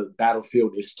the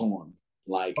battlefield is Storm.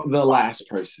 Like, the last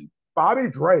person. Bobby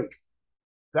Drake.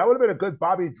 That would have been a good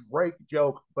Bobby Drake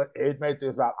joke, but it made this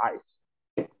about ice.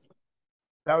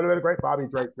 That would have been a great Bobby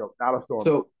Drake joke, not a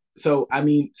Storm. So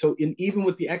even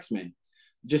with the X-Men,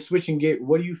 just switching gear,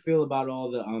 what do you feel about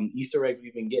all the Easter eggs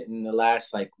we've been getting in the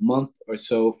last like month or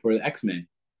so for the X-Men?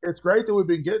 It's great that we've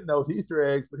been getting those Easter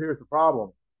eggs, but here's the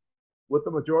problem. With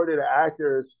the majority of the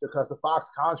actors, because the Fox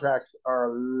contracts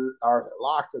are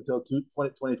locked until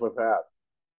 2025.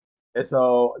 And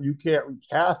so you can't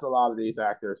recast a lot of these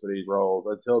actors for these roles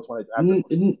until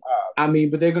 2025. I mean,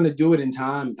 but they're going to do it in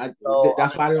time.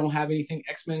 That's why they don't have anything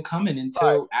X-Men coming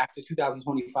until after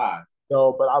 2025.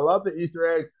 So, but I love the Easter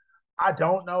eggs. I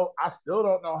don't know. I still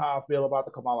don't know how I feel about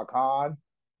the Kamala Khan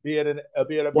being a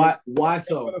why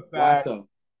so? Why so?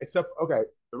 Except, okay,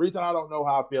 the reason I don't know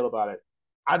how I feel about it,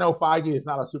 I know Feige is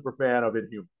not a super fan of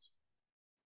Inhumans.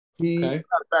 In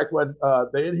fact, when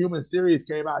the Inhuman series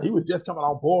came out, he was just coming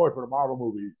on board for the Marvel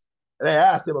movies. And they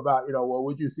asked him about, well,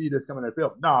 would you see this coming in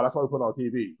film? No, that's why we put it on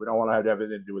TV. We don't want to have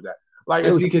anything to do with that. Like,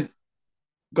 it's because.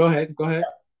 Go ahead.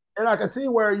 And I can see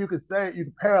where you could say you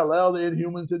could parallel the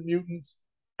Inhumans and mutants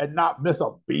and not miss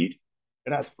a beat,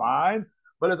 and that's fine.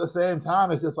 But at the same time,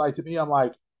 it's just like, to me, I'm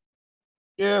like,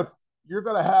 if you're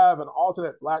going to have an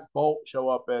alternate Black Bolt show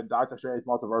up in Doctor Strange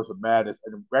Multiverse of Madness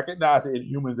and recognize the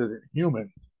Inhumans as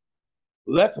Inhumans,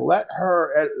 let's let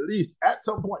her at least at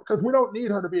some point, because we don't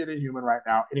need her to be an Inhuman right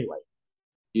now anyway.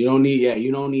 You don't need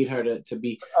her to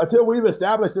be. Until we've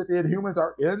established that the Inhumans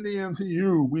are in the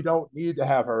MCU, we don't need to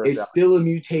have her. It's still a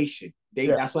mutation.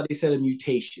 That's why they said a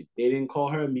mutation. They didn't call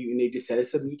her a mutant. They just said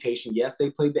it's a mutation. Yes,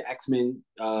 they played the X-Men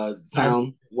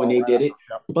sound when they did it,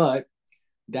 but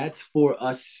that's for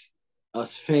us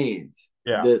fans.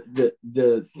 Yeah.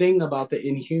 The thing about the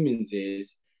Inhumans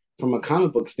is, from a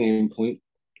comic book standpoint,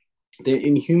 the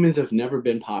Inhumans have never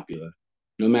been popular.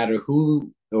 No matter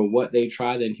who or what they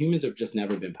try, the Inhumans have just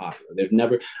never been popular. They're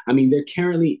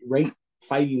currently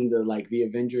fighting the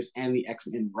Avengers and the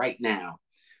X-Men right now.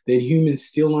 The Inhumans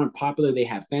still aren't popular. They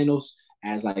have Thanos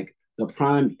as like the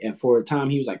prime, and for a time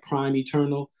he was like Prime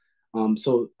Eternal. I'm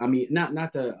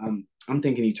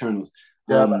thinking Eternals.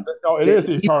 It is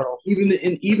the Eternals. Even the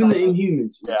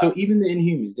Inhumans. Yeah. So even the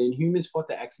Inhumans fought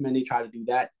the X-Men. They tried to do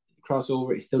that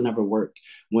crossover. It still never worked.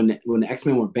 When the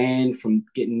X-Men were banned from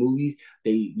getting movies,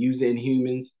 they used the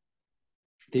Inhumans.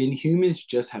 The Inhumans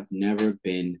just have never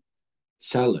been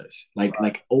sellers.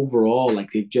 Like overall,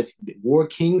 like they've just War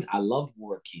Kings. I loved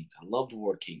War Kings. I loved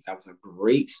War Kings. That was a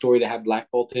great story to have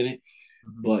Black Bolt in it.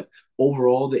 Mhm. But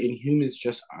overall, the Inhumans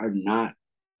just are not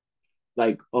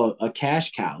like a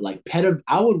cash cow. Like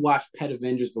I would watch Pet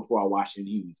Avengers before I watch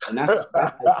Inhumans, and that's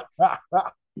like,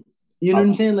 you know what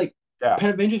I'm saying? Like Yeah.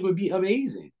 Pet Avengers would be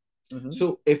amazing. Mhm.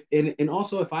 So if and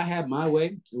also if I had my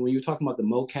way, when you're talking about the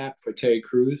mocap for Terry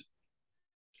Crews,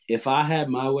 if I had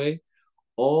my way,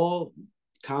 all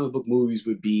comic book movies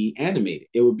would be animated.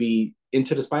 It would be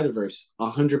Into the Spider Verse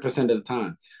 100% of the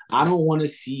time. I don't want to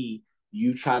see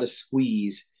you try to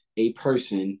squeeze a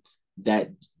person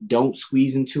that don't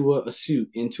squeeze into a suit.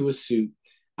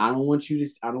 I don't want you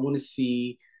to. I don't want to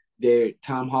see their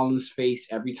Tom Holland's face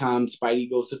every time Spidey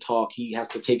goes to talk. He has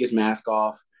to take his mask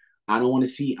off. I don't want to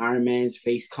see Iron Man's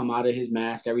face come out of his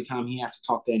mask every time he has to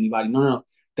talk to anybody. No, no, no.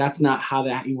 That's not how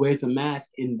that he wears the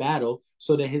mask in battle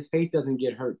so that his face doesn't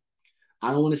get hurt.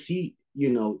 I don't want to see,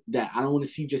 that I don't want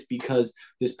to see just because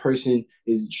this person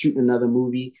is shooting another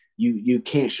movie, you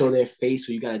can't show their face,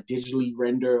 so you got to digitally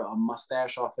render a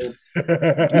mustache off it.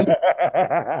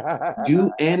 Do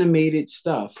do animated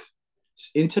stuff.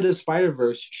 Into the Spider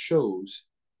Verse shows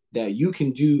that you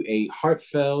can do a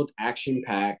heartfelt, action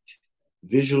packed,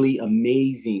 visually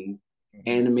amazing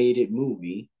animated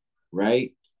movie,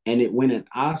 right? And it win an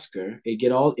Oscar. They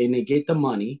get the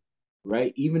money,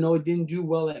 right? Even though it didn't do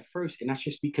well at first, and that's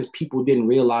just because people didn't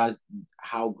realize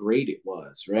how great it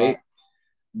was, Right. right?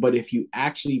 But if you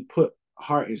actually put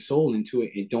heart and soul into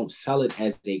it and don't sell it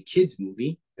as a kids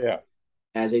movie, Yeah.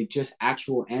 as a just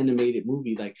actual animated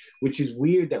movie, like, which is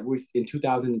weird that we're in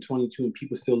 2022 and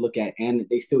people still look at and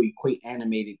they still equate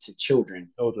animated to children.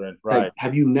 Children. Like, Right.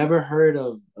 have you never heard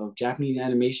of Japanese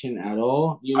animation at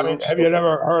all? I mean, have So you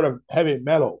never heard of heavy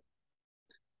metal?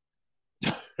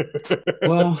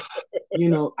 well,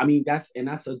 I mean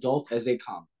that's adult as they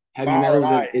come. Heavy Fire and metal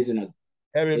Ice, isn't a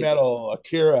heavy is metal,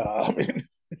 Akira. I mean,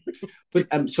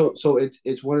 but so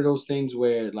it's one of those things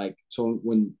where like so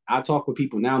when I talk with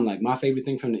people now, I'm like my favorite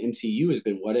thing from the MCU has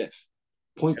been What If,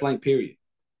 point blank period.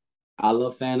 I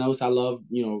love Thanos. I love,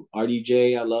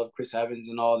 RDJ. I love Chris Evans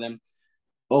and all of them.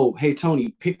 Oh, hey, Tony,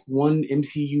 pick one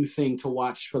MCU thing to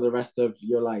watch for the rest of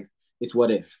your life. It's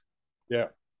What If. yeah,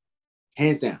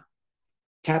 Hands down.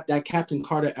 That Captain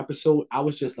Carter episode, I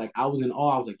was just like, I was in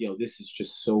awe. I was like, yo, this is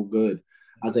just so good.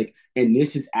 I was like, and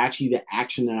this is actually the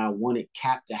action that I wanted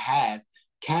Cap to have.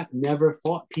 Cap never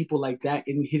fought people like that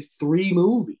in his 3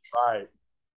 movies. right.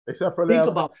 Except for Think that,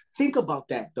 about think about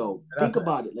that though. Think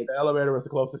about it. Like the elevator was the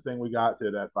closest thing we got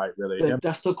to that fight, really. Him,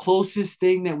 that's the closest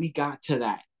thing that we got to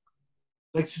that.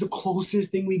 Like it's the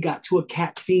closest thing we got to a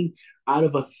Cap scene out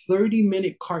of a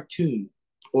 30-minute cartoon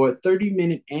or a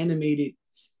 30-minute animated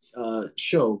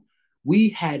show. We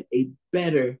had a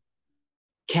better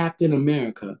Captain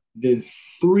America than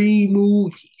 3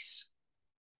 movies.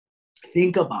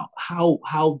 Think about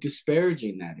how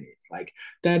disparaging that is. Like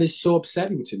that is so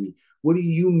upsetting to me. What do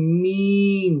you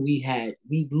mean we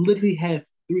literally had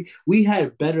three we had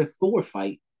a better Thor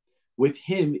fight with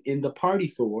him in the party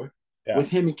Thor, yeah,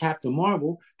 with him and Captain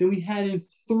Marvel than we had in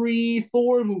 3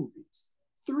 Thor movies.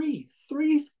 Three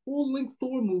full-length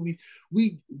Thor movies.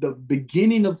 The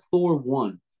beginning of Thor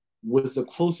 1 was the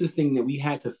closest thing that we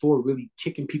had to Thor really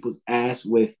kicking people's ass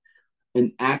with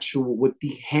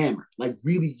the hammer, like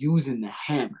really using the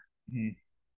hammer mm-hmm.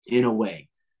 in a way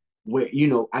where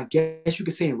I guess you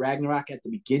could say in Ragnarok at the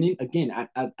beginning. Again, I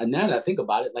now that I think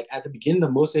about it, like at the beginning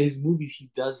of most of his movies, he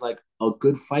does like a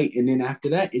good fight, and then after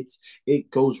that,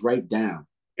 it goes right down.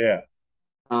 Yeah.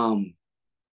 Um,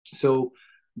 so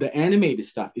the animated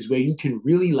stuff is where you can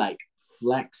really like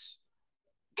flex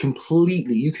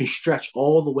completely. You can stretch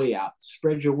all the way out,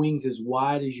 spread your wings as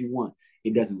wide as you want.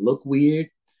 It doesn't look weird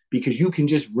because you can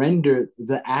just render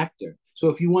the actor. So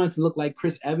if you wanted to look like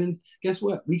Chris Evans, guess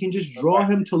what? We can just draw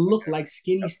him to look like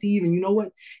Skinny Steve. And you know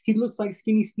what? He looks like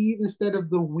Skinny Steve instead of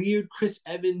the weird Chris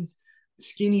Evans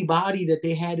skinny body that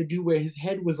they had to do where his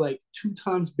head was like 2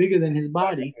 times bigger than his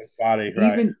body. His body,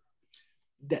 right. Even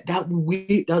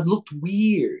that looked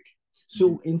weird.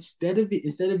 So instead of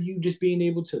you just being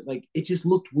able to like, it just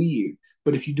looked weird.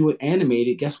 But if you do it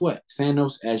animated, guess what?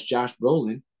 Thanos as Josh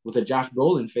Brolin with a Josh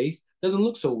Brolin face doesn't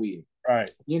look so weird.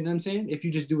 Right. You know what I'm saying? If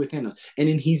you just do it Thanos, and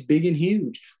then he's big and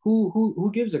huge.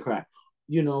 Who gives a crap?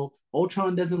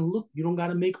 Ultron doesn't look. You don't got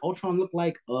to make Ultron look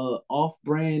like a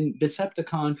off-brand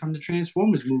Decepticon from the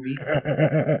Transformers movie.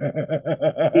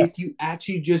 If you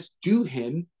actually just do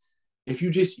him, if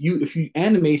you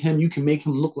animate him, you can make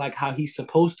him look like how he's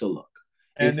supposed to look.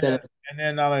 And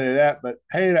then not only that, but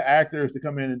pay the actors to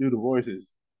come in and do the voices.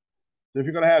 So if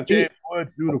you're gonna have And, James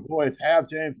Woods do the voice, have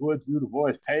James Woods do the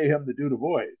voice. Pay him to do the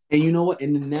voice. and you know what?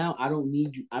 And now I don't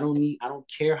need you. I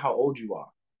don't care how old you are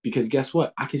because guess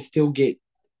what? I can still get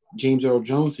James Earl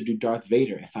Jones to do Darth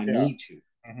Vader if I Yeah. need to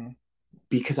Mm-hmm.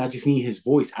 because I just need his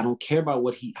voice. I don't care about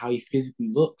how he physically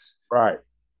looks. Right.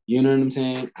 You know what I'm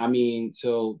saying? I mean,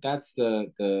 so that's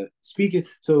the speaking.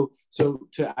 So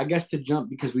to I guess to jump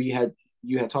because you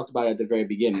had talked about it at the very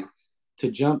beginning.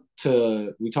 To jump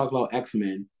to we talked about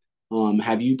X-Men.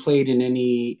 Have you played in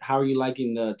any? How are you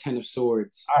liking the Ten of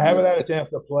Swords? I haven't had a chance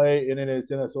to play any of the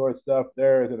tennis sword stuff.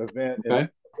 There is an event in Okay.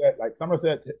 Somerset, like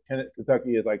Somerset,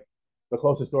 Kentucky is like the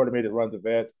closest store to me that runs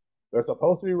events. They're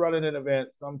supposed to be running an event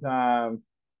sometime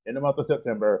in the month of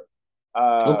September.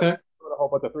 Okay. A whole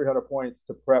bunch of 300 points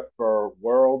to prep for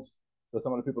Worlds. So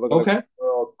some of the people are going to go Okay. to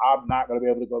Worlds. I'm not going to be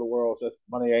able to go to Worlds. Just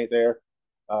money ain't there.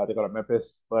 They go to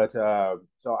Memphis, but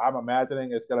so I'm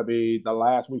imagining it's going to be the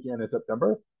last weekend in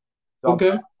September. So I'm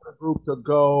trying Okay. to get a group to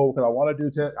go because I want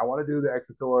to do the X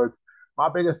Swords. My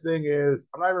biggest thing is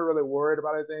I'm not even really worried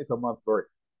about anything until month 3.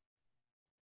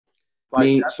 I Like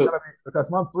mean, that's so gonna be because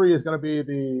month 3 is gonna be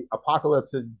the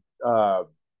apocalypse and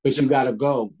but you gotta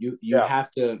go. You yeah, have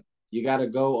to you gotta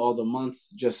go all the months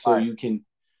just so right, you can,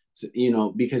 you know,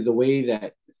 because the way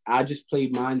that I just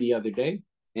played mine the other day,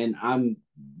 and I'm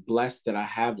blessed that I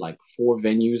have like 4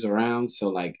 venues around. So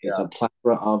like it's yeah, a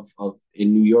plethora of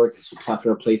in New York. It's a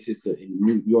plethora of places to in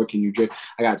New York and New Jersey.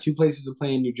 I got 2 places to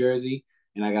play in New Jersey,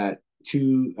 and I got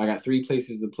 3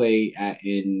 places to play at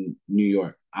in New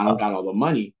York. I don't got all the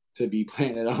money to be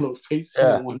playing at all those places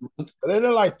yeah. in one month. But then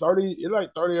they're like 30, it's like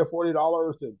 $30 or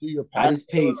 $40 to do your I pack. just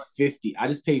paid 50. I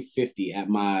just paid 50 at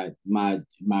my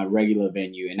regular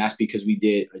venue, and that's because we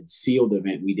did a sealed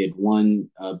event. We did one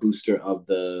booster of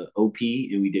the OP,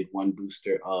 and we did one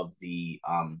booster of the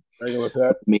Regular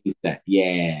set. main set.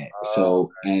 Yeah.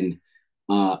 So Okay. and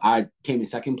I came in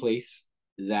second place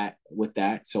that with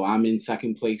that. So I'm in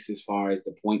second place as far as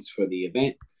the points for the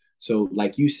event. So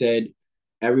like you said,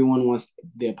 everyone wants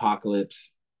the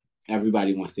apocalypse.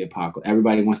 Everybody wants the apocalypse.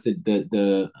 Everybody wants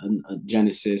the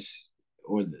Genesis,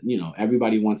 or you know,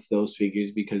 everybody wants those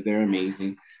figures because they're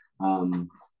amazing. Um,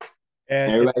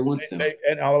 And everybody wants them.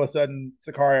 and all of a sudden,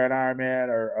 Sicario and Iron Man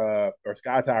or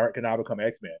Sky Tyrant can now become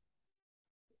X-Men.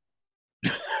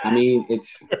 I mean,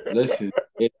 it's listen.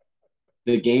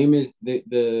 The game is the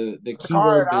Sicario and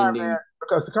keyword Iron Man bending.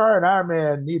 because Sicario and Iron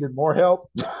Man needed more help.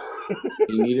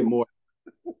 He needed more.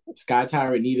 Sky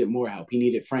Tyrant needed more help. He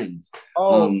needed friends.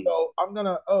 Oh, Um, so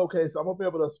okay, so I'm gonna be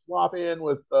able to swap in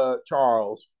with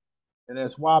Charles and then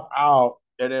swap out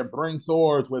and then bring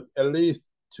swords with at least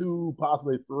 2,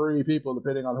 possibly 3 people,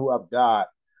 depending on who I've got.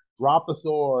 Drop the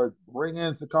swords, bring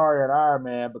in Sakari and Iron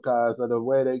Man because of the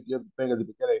way they give the thing at the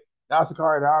beginning. Now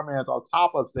Sakari and Iron Man's on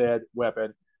top of said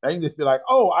weapon. They can just be like,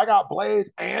 oh, I got blades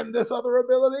and this other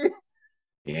ability.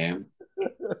 yeah,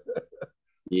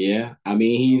 yeah. I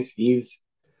mean, he's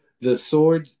the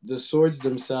swords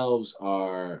themselves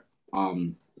are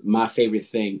my favorite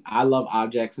thing. I love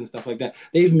objects and stuff like that.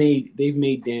 They've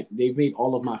made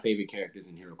all of my favorite characters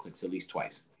in Heroclix at least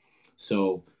twice.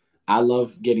 So I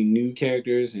love getting new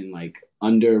characters and like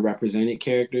underrepresented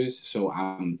characters. So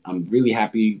I'm really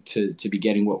happy to be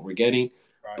getting what we're getting.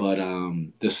 Right.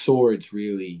 But the swords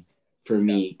really for Yeah.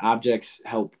 me, objects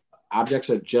are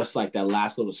just like that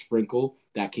last little sprinkle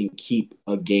that can keep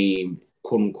a game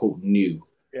quote unquote new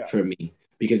Yeah. for me.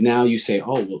 Because now you say,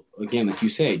 oh, well, again, like you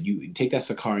said, you take that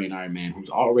Sakarian Iron Man who's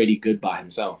already good by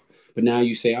himself. But now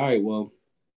you say, all right, well,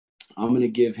 I'm going to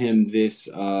give him this,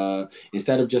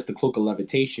 instead of just the cloak of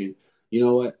levitation, you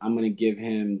know what? I'm going to give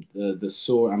him the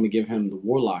sword. I'm going to give him the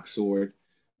warlock sword,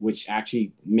 which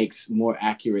actually makes more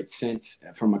accurate sense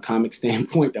from a comic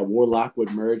standpoint that warlock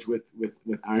would merge with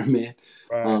Iron Man.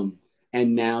 Right. Um,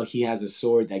 and now he has a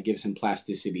sword that gives him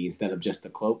plasticity instead of just the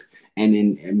cloak.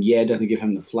 And yeah, it doesn't give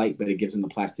him the flight, but it gives him the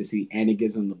plasticity and it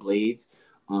gives him the blades.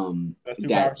 That's 2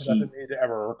 That powers he he doesn't need to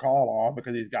ever recall on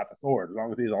because he's got the sword. As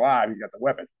long as he's alive, he's got the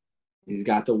weapon. He's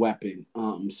got the weapon.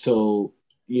 So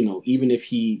you know, even if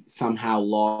he somehow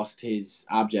lost his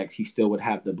objects, he still would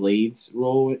have the blades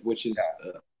roll, which is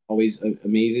Yeah. always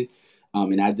amazing.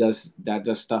 And that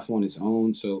does stuff on its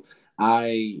own. So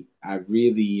I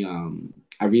really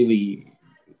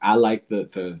I like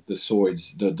the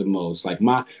swords the most. Like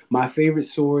my favorite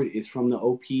sword is from the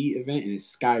OP event, and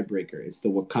it's Skybreaker. It's the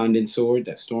Wakandan sword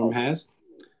that Storm Oh, has.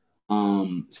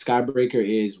 Skybreaker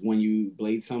is when you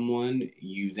blade someone,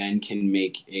 you then can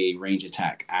make a range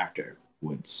attack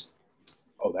afterwards.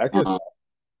 oh, that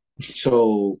gets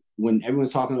So when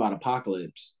everyone's talking about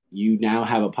Apocalypse, you now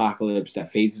have Apocalypse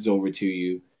that phases over to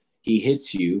you. He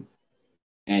hits you,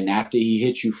 and after he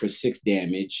hits you for 6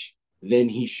 damage, then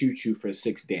he shoots you for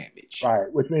 6 damage.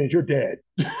 Right, which means you're dead.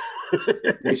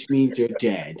 Which means you're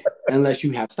dead. Unless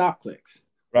you have stop clicks,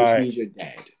 which Right. means you're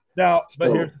dead. Now, but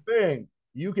So here's the thing.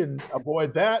 You can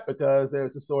avoid that because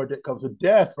there's a sword that comes with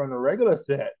death from the regular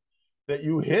set that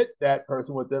you hit that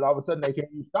person with it, all of a sudden they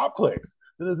can't use stop clicks.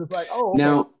 So this is like, oh, okay.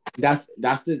 now that's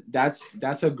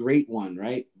a great one,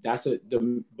 right?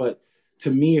 But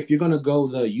to me, if you're gonna go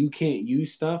the you can't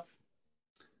use stuff,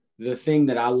 the thing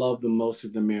that I love the most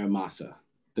is the Miramasa.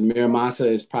 The Miramasa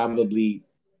is probably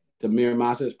the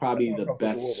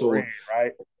best Wolverine, sword.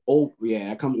 right? Oh yeah,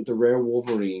 that comes with the rare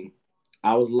Wolverine.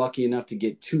 I was lucky enough to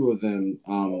get 2 of them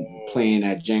playing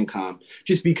at Gen Con,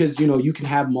 just because you can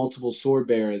have multiple sword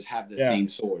bearers have the Yeah, same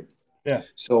sword. yeah.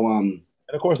 So And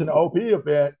of course, in the OP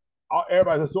event,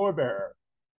 everybody's a sword bearer.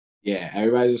 yeah,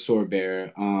 everybody's a sword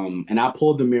bearer. And I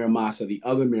pulled the Miramasa, the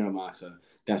other Miramasa.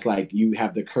 That's like you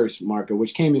have the curse marker,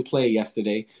 which came in play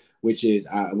yesterday. Which is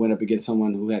I went up against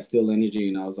someone who had still energy,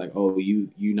 and I was like, "Oh,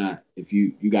 you not if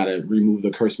you got to remove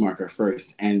the curse marker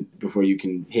first, and before you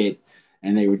can hit."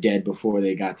 And they were dead before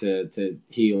they got to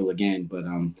heal again. But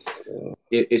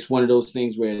it's one of those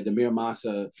things where the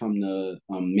Miramasa from the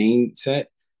main set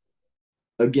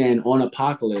again on an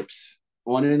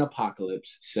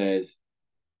apocalypse says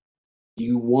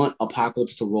you want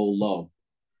Apocalypse to roll low,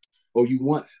 or you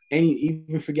want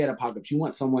even forget Apocalypse. You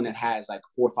want someone that has like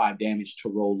 4 or 5 damage to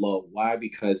roll low. Why?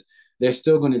 Because they're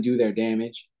still going to do their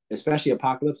damage, especially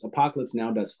Apocalypse. Apocalypse now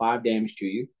does 5 damage to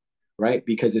you, right?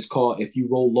 Because it's called if you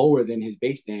roll lower than his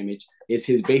base damage, it's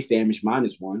his base damage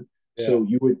 -1. Yeah. So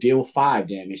you would deal 5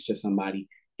 damage to somebody,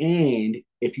 and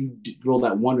if you roll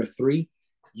that 1 or 3,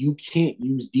 you can't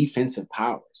use defensive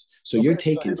powers. So Okay, you're so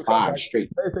taking 5 like, straight.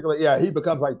 basically, yeah, he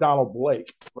becomes like Donald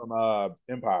Blake from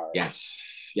Empire.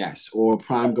 Yes, or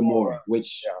Prime Gamora,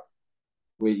 which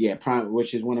yeah. yeah, Prime,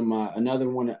 which is one of my another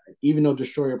one. Even though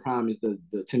Destroyer Prime is the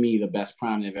to me the best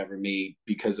Prime they've ever made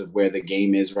because of where the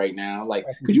game is right now. Like,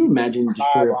 could you imagine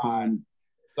Destroyer Prime?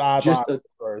 Sideline Just a,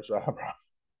 Destroyer Prime.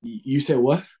 you said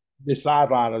what? The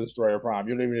sideline of Destroyer Prime.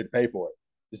 You don't even need to pay for it.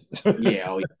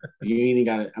 Yeah, you ain't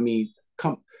got to. I mean,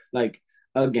 come like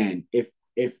again, if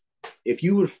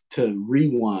you were to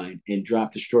rewind and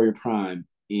drop Destroyer Prime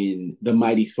in the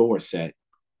Mighty Thor set,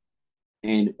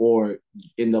 and or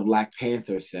in the Black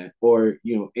Panther set, or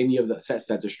any of the sets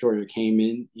that Destroyer came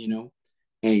in,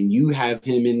 and you have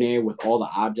him in there with all the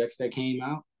objects that came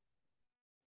out,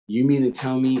 you mean to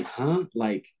tell me, huh?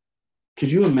 Like,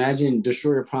 could you imagine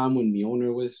Destroyer Prime when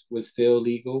Mjolnir was still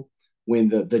legal, when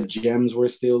the gems were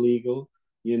still legal,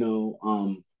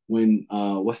 when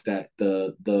what's that,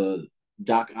 the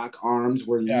Doc Ock arms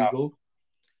were yeah. legal.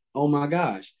 Oh my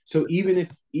gosh! So even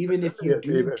if you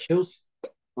do kill,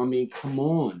 I mean, come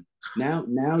on.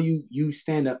 Now you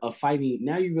stand a fighting.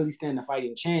 Now you really stand a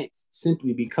fighting chance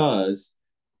simply because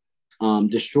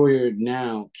Destroyer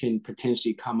now can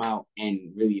potentially come out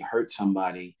and really hurt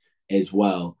somebody as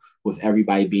well, with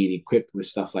everybody being equipped with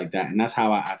stuff like that. And that's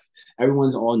how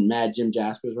everyone's on Mad Jim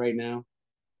Jaspers right now.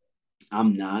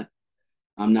 I'm not.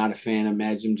 I'm not a fan of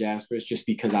Mad Jim Jaspers just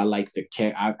because I like the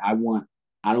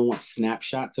I don't want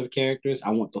snapshots of characters.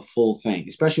 I want the full thing,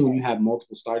 especially when you have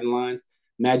multiple starting lines.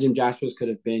 Mad Jim Jaspers could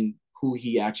have been who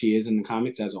he actually is in the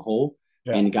comics as a whole,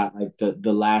 and got like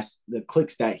the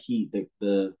clicks that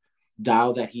the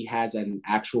dial that he has at an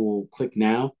actual click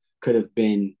now could have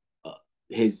been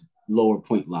his lower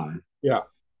point line. Yeah,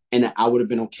 and I would have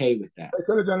been okay with that. They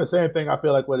could have done the same thing. I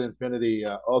feel like with Infinity,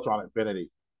 Ultron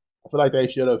Infinity. I feel like they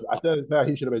should have. I think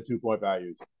he should have been 2-point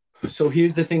values. So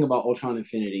here's the thing about Ultron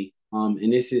Infinity,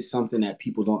 and this is something that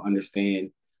people don't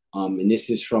understand, and this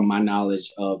is from my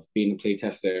knowledge of being a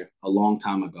playtester a long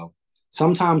time ago.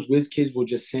 Sometimes WizKids will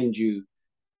just send you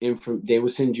they will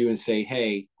send you and say,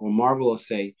 hey, or Marvel will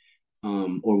say,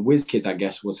 or WizKids, I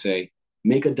guess, will say,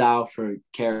 make a dial for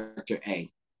character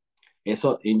A.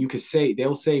 And you could say,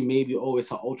 they'll say maybe, oh,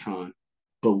 it's an Ultron,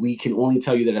 but we can only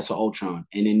tell you that it's an Ultron.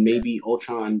 And then maybe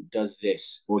Ultron does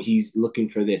this, or he's looking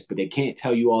for this, but they can't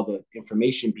tell you all the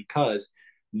information because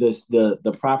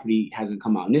the property hasn't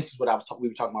come out. And this is what we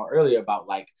were talking about earlier about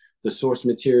like the source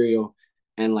material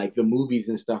and like the movies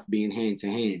and stuff being hand to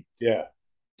hand. Yeah.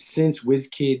 Since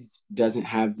WizKids doesn't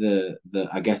have the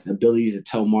I guess the ability to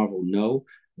tell Marvel no,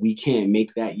 we can't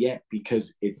make that yet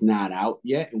because it's not out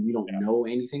yet and we don't know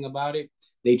anything about it.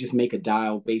 They just make a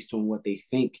dial based on what they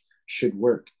think should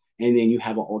work. And then you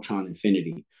have an Ultron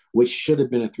Infinity, which should have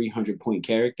been a 300-point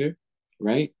character,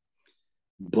 right?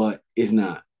 But is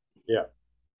not. Yeah.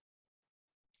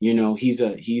 He's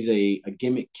a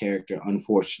gimmick character,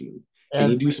 unfortunately. Can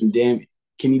he do some damage?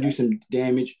 Can he do some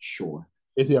damage? Sure.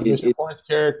 Is he a Is mission points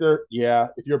character? Yeah.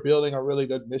 If you're building a really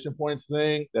good mission points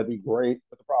thing, that'd be great.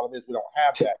 But the problem is we don't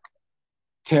have that.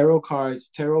 tarot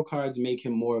cards make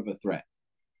him more of a threat.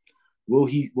 Will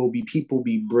people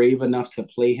be brave enough to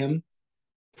play him?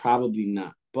 Probably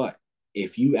not. But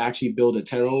if you actually build a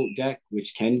tarot deck,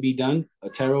 which can be done, a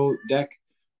tarot deck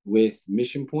with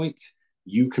mission points,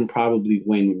 you can probably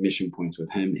win with mission points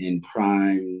with him in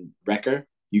Prime Wrecker.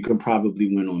 You can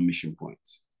probably win on mission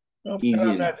points. And Easy I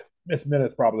bet enough. Miss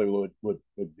Minutes probably would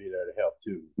be there to help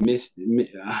too. Miss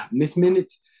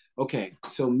Minutes. Okay,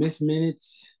 so Miss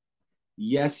Minutes,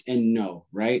 yes and no,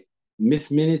 right?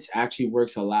 Miss Minutes actually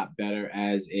works a lot better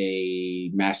as a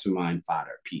mastermind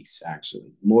fodder piece,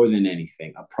 actually, more than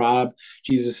anything. A prob,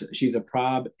 she's a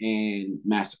prob and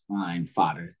mastermind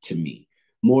fodder to me,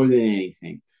 more than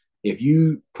anything. If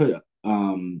you put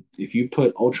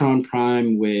Ultron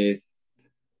Prime with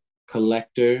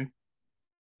Collector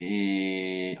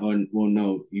and or well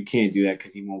no you can't do that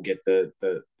because he won't get the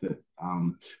but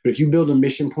if you build a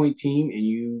mission point team and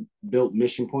you build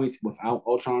mission points without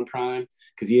Ultron Prime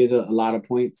because he has a lot of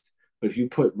points, but if you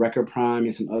put Wrecker Prime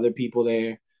and some other people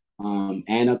there,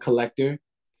 and a collector,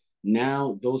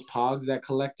 now those pogs that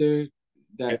collector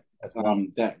Yeah, that that's right.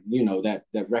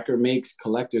 that Wrecker makes,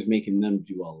 collectors making them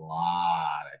do a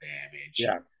lot of damage,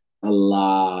 Yeah. a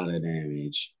lot of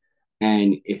damage.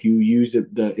 And if you use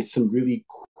it's some really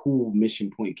cool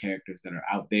mission point characters that are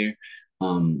out there.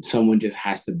 Someone just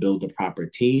has to build the proper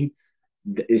team.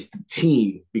 It's the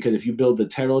team, because if you build the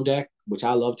tarot deck, which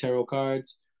I love tarot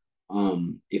cards,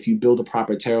 if you build a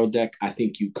proper tarot deck, I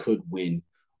think you could win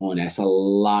on. That's a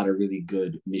lot of really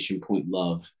good mission point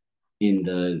love in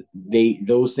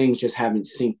those things just haven't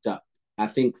synced up. I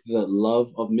think the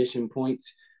love of mission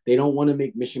points, they don't want to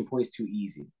make mission points too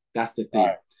easy. That's the thing.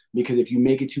 Right. Because if you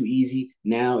make it too easy,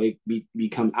 now it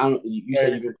becomes, I don't, you Yeah,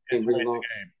 said you've been it playing really swings the long.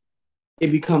 game.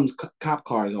 It becomes cop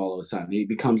cars all of a sudden. It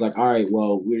becomes like, all right,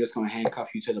 well, we're just gonna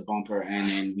handcuff you to the bumper and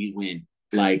then we win.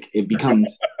 Like it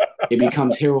becomes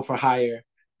Hero for Hire,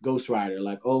 Ghost Rider.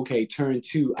 Like, okay, turn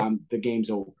two, the game's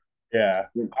over. Yeah,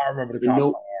 And I remember the cop car.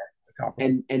 no, The cop car.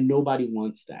 and nobody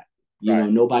wants that. Right.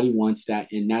 Nobody wants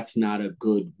that, and that's not a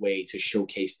good way to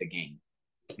showcase the game.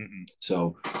 Mm-mm.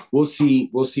 So we'll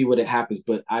see. We'll see what it happens.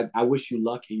 But I wish you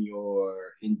luck in your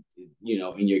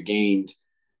games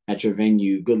at your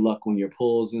venue. Good luck on your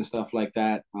pulls and stuff like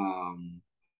that.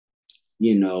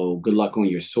 Good luck on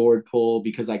your sword pull,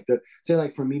 because like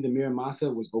for me, the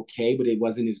Miramasa was okay, but it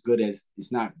wasn't as good as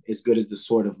it's not as good as the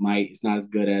Sword of Might. It's not as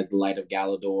good as the Light of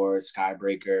Galador,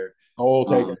 Skybreaker. Oh,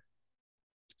 take Um, it.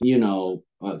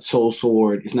 Soul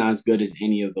Sword. It's not as good as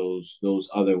any of those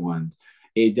other ones.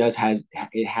 It has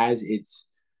its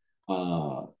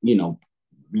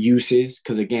uses,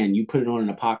 because again, you put it on an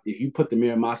apocalypse. If you put the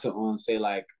Miramasa on, say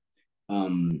like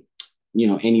um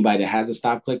anybody that has a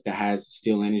stop click that has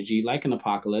steel energy like an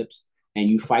apocalypse, and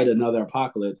you fight another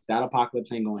apocalypse, that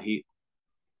apocalypse ain't gonna hit.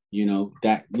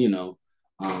 But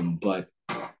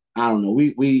I don't know.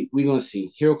 We gonna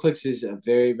see. Heroclix is a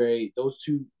very, very, those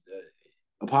two,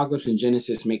 Apocalypse and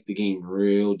Genesis, make the game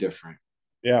real different.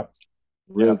 Yeah. Yeah.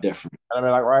 Real different. And I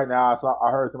mean, like right now,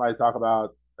 I heard somebody talk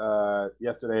about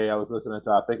yesterday. I was listening to,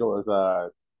 I think it was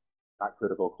not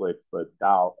Critical Clicks, but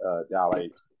Dow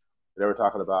H. They were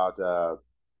talking about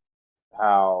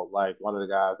how like one of the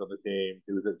guys on the team,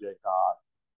 he was at Gen Con,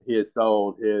 he had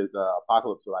sold his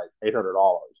Apocalypse for like $800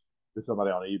 to somebody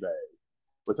on eBay,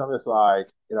 which I'm just like,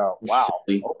 wow,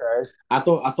 Silly. okay. I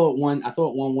thought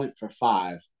one went for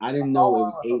 5. I I didn't saw know it one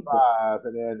was went for 8, but 5,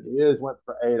 and then his went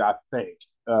for 8, I think.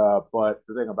 But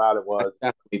the thing about it was,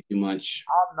 that's way too much.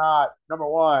 I'm not, number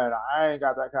one, I ain't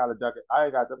got that kind of ducket. I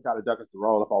ain't got them kind of ducats to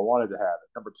roll if I wanted to have it.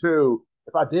 Number two,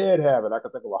 if I did have it, I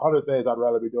could think of 100 things I'd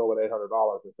rather be doing with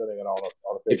 $800 than sitting it on a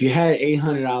If fixed. you had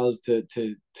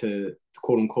 $800 to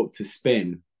quote unquote to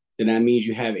spend, then that means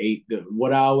you have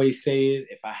what I always say is,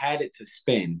 if I had it to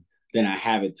spend, then I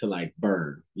have it to like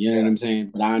burn. You know Yeah, what I'm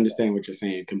saying? But I understand what you're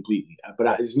saying completely. But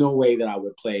yeah, there's no way that I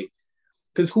would play,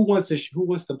 because who wants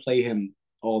to play him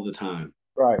all the time?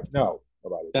 right. No,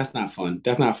 nobody. That's not fun.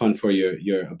 That's not fun for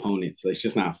your opponents. It's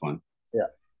just not fun. Yeah.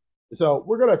 So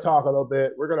we're gonna talk a little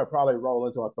bit. We're gonna probably roll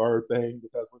into a third thing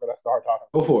because we're gonna start talking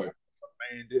Go about for it.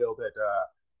 the main deal that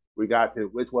we got to,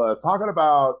 which was talking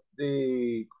about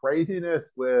the craziness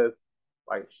with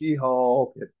like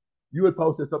She-Hulk. And you had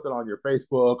posted something on your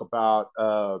Facebook about,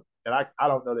 and I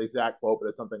don't know the exact quote, but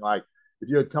it's something like, if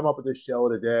you had come up with this show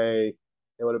today,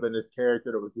 it would have been this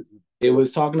character that was just, It it was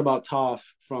was talking about Toph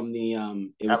from the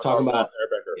Avatar: The Last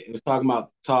Airbender. it was talking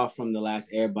about Toph from the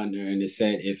Last Airbender, and it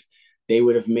said if you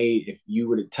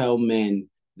were to tell men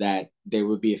that there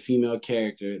would be a female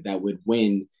character that would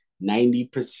win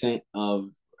 90% of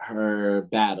her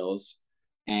battles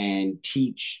and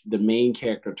teach the main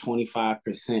character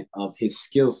 25% of his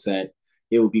skill set,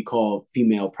 it would be called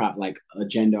female like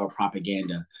agenda or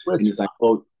propaganda. Which, and it's like,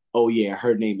 oh yeah,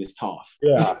 her name is Toph.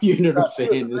 yeah. You know what I'm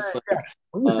saying? It's like, Yeah.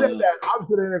 When you said that, I'm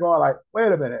sitting there going like,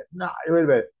 wait a minute. Nah, wait a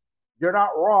minute. You're not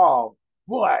wrong.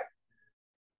 But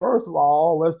first of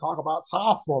all, let's talk about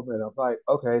Toph for a minute. I'm like,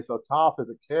 okay, so Toph is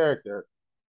a character.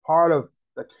 Part of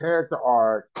the character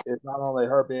arc is not only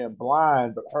her being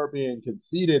blind, but her being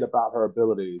conceited about her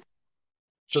abilities.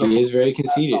 To the she point is very where she has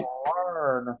conceited. to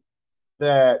learn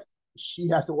that she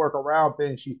has to work around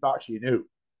things she thought she knew.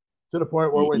 To the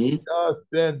point where when she Mm-hmm. does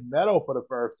bend metal for the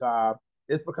first time,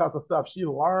 it's because of stuff she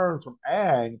learns from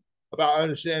Aang about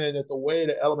understanding that the way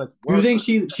the elements You work. think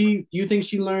you think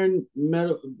she learned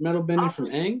metal bending from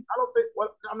Aang? I don't think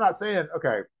what I'm not saying.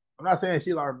 Okay, I'm not saying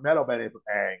she learned metal bending from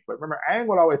Aang, but remember, Aang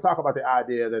would always talk about the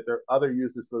idea that there are other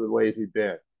uses for the ways he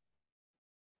bent.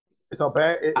 So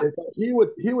he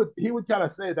would kind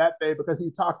of say that thing because he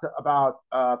talked about,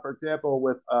 for example,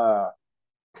 with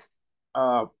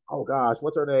oh gosh,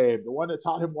 what's her name? The one that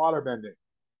taught him waterbending.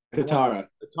 The one, Katara,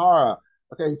 Tara.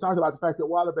 Okay, he talked about the fact that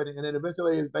waterbending, and then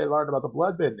eventually they learned about the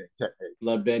bloodbending technique.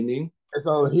 blood bending. And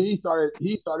so he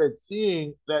started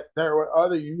seeing that there were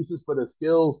other uses for the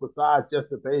skills besides just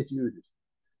the base uses.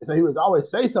 And so he would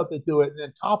always say something to it, and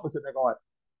then Toph was sitting there going,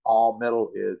 "All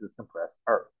metal is compressed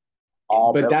earth.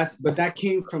 All But metal." that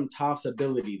came from Toph's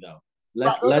ability though. Right,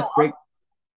 Let's no, no, let's break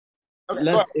okay, go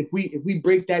let's ahead. if we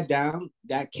break that down,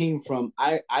 that came from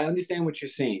I understand what you're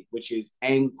saying, which is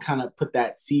Aang kind of put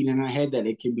that seed in her head that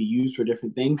it can be used for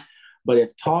different things. But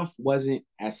if Toph wasn't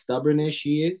as stubborn as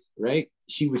she is, right?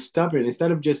 She was stubborn.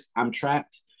 Instead of just I'm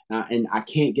trapped and I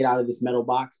can't get out of this metal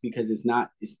box because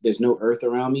there's no earth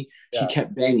around me. She Yeah,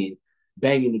 kept banging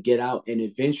to get out, and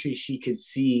eventually she could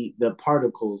see the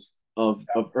particles of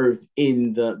earth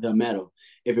in the metal.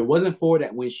 If it wasn't for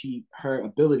that, when her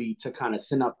ability to kind of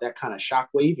send up that kind of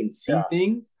shockwave and see yeah,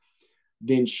 things,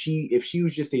 then if she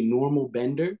was just a normal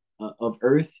bender of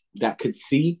earth that could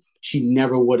see, she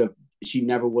never would have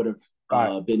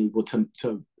right, been able to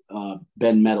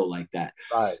bend metal like that.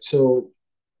 right, So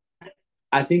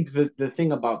I think the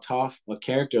thing about Toph, a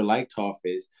character like Toph,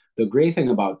 is the great thing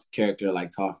about a character like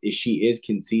Toph is she is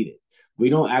conceited. We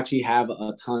don't actually have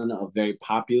a ton of very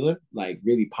popular, like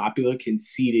really popular,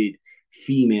 conceited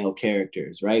female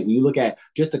characters, right? When you look at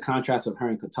just the contrast of her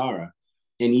and Katara,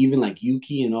 and even like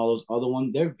Yuki and all those other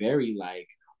ones, they're very like,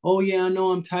 oh yeah, I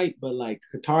know I'm tight, but like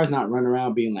Katara's not running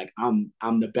around being like, I'm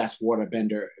the best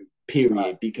waterbender, right,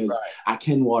 period, because right. I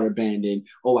can waterbend and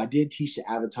oh, I did teach the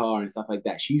Avatar and stuff like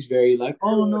that. She's very like,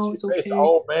 oh Even when no, she it's faced the okay.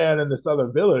 old man in the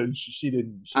southern village, she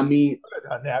didn't. I She mean, could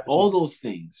have done that, but she. all those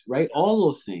things, right? All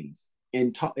those things.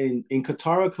 And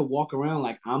Katara could walk around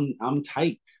like I'm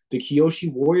tight. The Kyoshi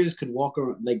warriors could walk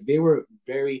around like they weren't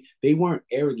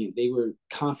arrogant. They were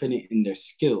confident in their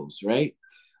skills, right?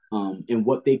 And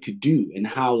what they could do and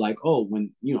how like, oh,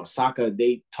 when Sokka,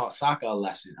 they taught Sokka a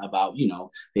lesson about,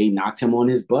 they knocked him on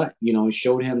his butt, and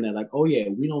showed him that like, oh yeah,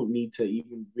 we don't need to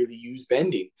even really use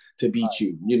bending to beat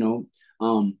you.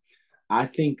 I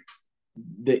think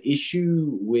the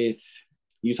issue with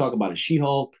you talk about a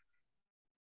She-Hulk,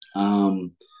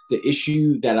 the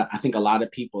issue that I think a lot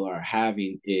of people are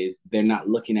having is they're not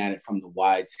looking at it from the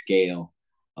wide scale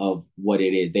of what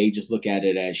it is. They just look at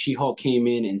it as She-Hulk came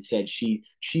in and said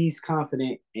she's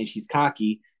confident and she's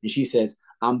cocky and she says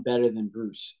I'm better than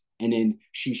Bruce. And then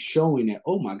she's showing that,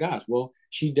 oh my gosh, well,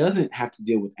 she doesn't have to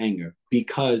deal with anger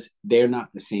because they're not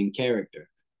the same character.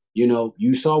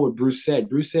 You saw what Bruce said.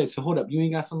 Bruce said, so hold up, you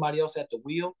ain't got somebody else at the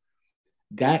wheel?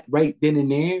 That right then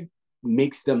and there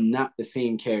makes them not the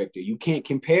same character. You can't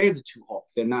compare the two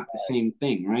Hulks. They're not the same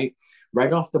thing, right?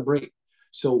 Right off the break.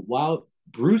 So while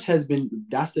Bruce has been,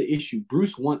 that's the issue.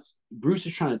 Bruce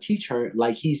is trying to teach her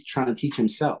like he's trying to teach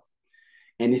himself.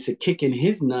 And it's a kick in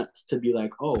his nuts to be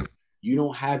like, oh, you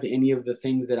don't have any of the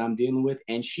things that I'm dealing with.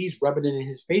 And she's rubbing it in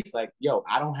his face like, yo,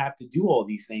 I don't have to do all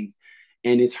these things.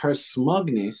 And it's her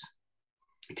smugness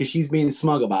because she's being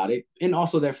smug about it, and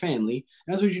also their family.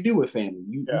 That's what you do with family.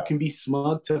 You Yeah, can be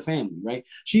smug to family, right?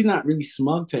 She's not really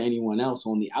smug to anyone else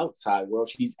on the outside world.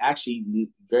 She's actually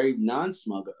very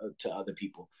non-smug to other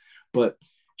people, but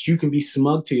you can be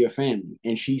smug to your family,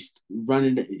 and she's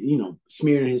running,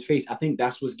 smearing in his face. I think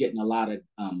that's what's getting a lot of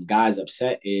guys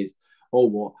upset. Is oh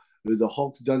well, the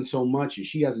Hulk's done so much and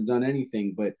she hasn't done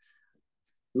anything, but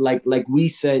like we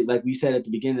said at the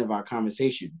beginning of our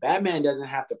conversation, Batman doesn't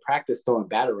have to practice throwing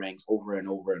batarangs over and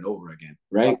over and over again,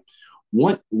 right?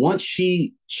 Once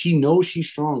she knows she's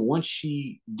strong, once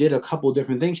she did a couple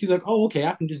different things, she's like, oh, okay,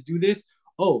 I can just do this.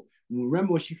 Oh,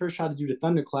 remember when she first tried to do the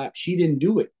thunderclap, she didn't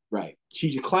do it right. She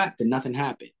just clapped and nothing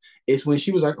happened. It's when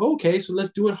she was like, okay, so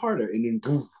let's do it harder. And then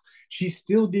poof, she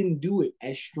still didn't do it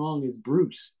as strong as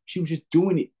Bruce. She was just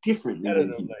doing it differently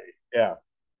than him. Yeah.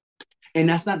 And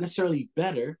that's not necessarily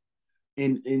better.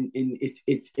 And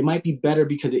it might be better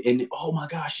because oh my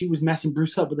gosh, she was messing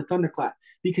Bruce up with a thunderclap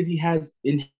because he has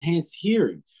enhanced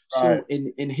hearing. So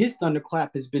and his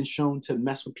thunderclap has been shown to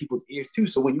mess with people's ears too.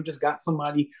 So when you just got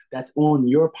somebody that's on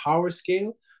your power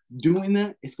scale doing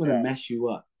that, it's going to mess you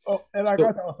up. Oh, and like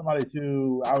I told somebody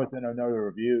too, I was in another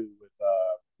review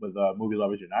with Movie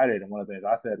Lovers United, and one of the things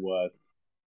I said was,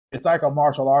 it's like a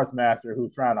martial arts master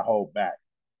who's trying to hold back.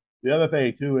 The other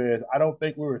thing too is I don't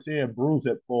think we were seeing Bruce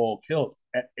at full kilt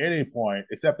at any point,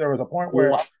 except there was a point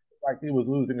where like he was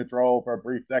losing control for a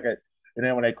brief second, and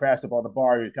then when they crashed up on the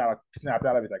bar, he kind of snapped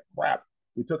out of it. He's like, "Crap,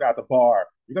 we took out the bar.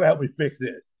 You're gonna help me fix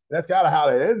this." That's kind of how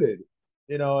it ended,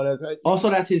 you know. And it's like,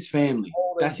 also, that's his family.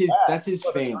 That's his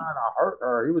family. Trying to hurt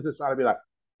her. He was just trying to be like,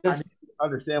 I need to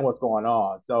understand what's going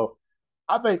on. So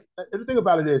I think the thing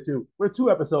about it is too, we're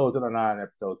 2 episodes in a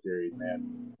 9-episode series,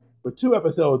 man. We're 2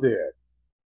 episodes in.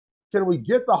 Can we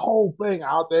get the whole thing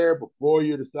out there before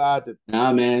you decide to?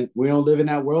 Nah, man, we don't live in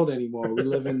that world anymore. We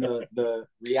live in the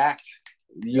react.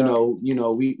 You know,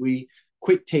 we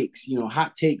quick takes.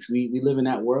 Hot takes. We live in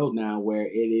that world now where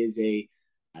it is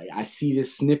I see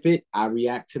this snippet, I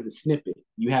react to the snippet.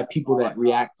 You have people that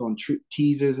react on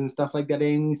teasers and stuff like that. They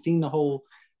ain't even seen the whole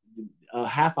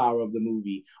half hour of the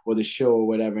movie or the show or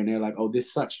whatever, and they're like, "Oh,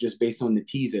 this sucks," just based on the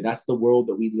teaser. That's the world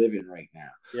that we live in right now.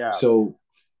 Yeah. So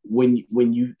when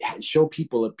you show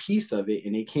people a piece of it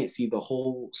and they can't see the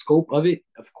whole scope of it,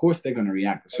 of course they're going to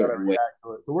react a certain way.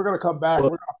 So we're going to come back. We're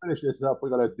going to finish this up.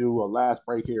 We're going to do a last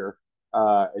break here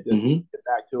and just get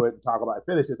back to it and talk about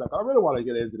finish this up. I really want to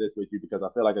get into this with you because I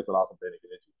feel like it's an awesome thing to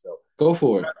get into. So go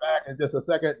for it. Back in just a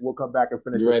second. We'll come back and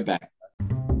finish. Be right back.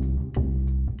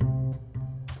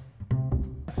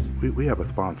 We have a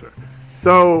sponsor.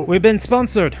 So we've been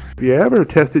sponsored. Have you ever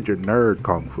tested your nerd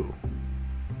kung fu?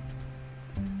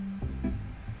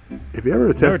 If you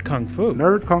ever Nerd Kung Fu.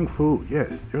 Nerd Kung Fu,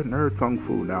 yes, you're Nerd Kung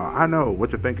Fu. Now, I know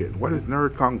what you're thinking. What is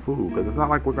Nerd Kung Fu? Because it's not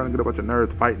like we're going to get a bunch of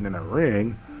nerds fighting in a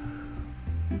ring.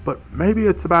 But maybe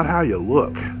it's about how you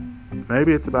look.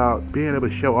 Maybe it's about being able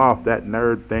to show off that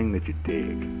nerd thing that you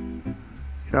dig. You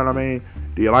know what I mean?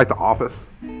 Do you like The Office?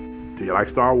 Do you like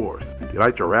Star Wars? Do you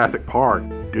like Jurassic Park?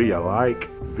 Do you like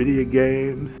video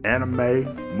games,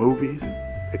 anime, movies,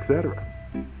 etc.?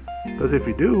 Because if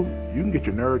you do, you can get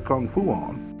your Nerd Kung Fu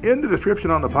on. In the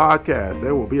description on the podcast,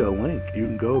 there will be a link. You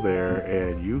can go there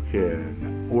and you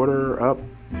can order up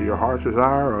to your heart's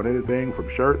desire on anything from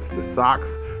shirts to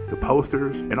socks to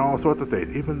posters and all sorts of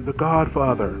things, even The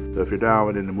Godfather. So if you're down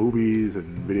with into movies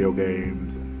and video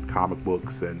games and comic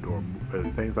books and or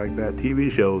things like that, TV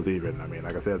shows even. I mean,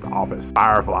 like I said, The Office,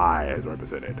 Firefly is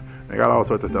represented. They got all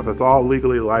sorts of stuff. It's all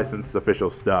legally licensed official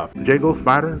stuff. Jago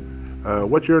Spider,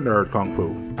 what's your Nerd Kung Fu?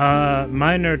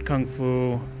 My Nerd Kung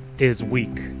Fu is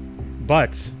weak,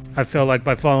 but I feel like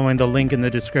by following the link in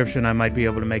the description, I might be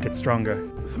able to make it stronger.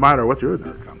 Smider, what's your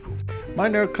Nerd Kung Fu? My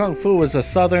Nerd Kung Fu is a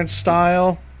Southern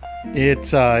style.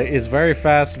 It is very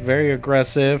fast, very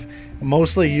aggressive.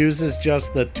 Mostly uses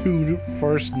just the 2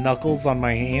 first knuckles on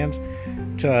my hand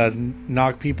to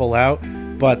knock people out,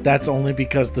 but that's only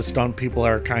because the stunt people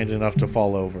are kind enough to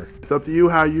fall over. It's up to you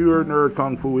how your Nerd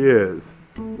Kung Fu is.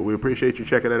 But we appreciate you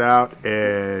checking it out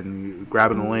and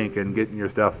grabbing the link and getting your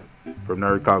stuff from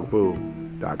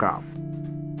nerdkungfu.com.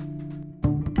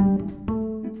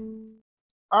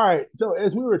 All right, so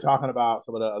as we were talking about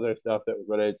some of the other stuff that was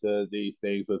related to these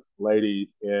things with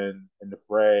ladies in the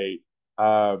fray,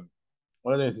 one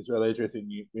of the things that's really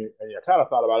interesting, and I kind of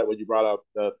thought about it when you brought up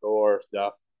the Thor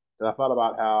stuff, and I thought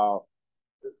about how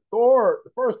the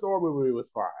first Thor movie was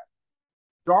fine.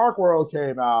 Dark World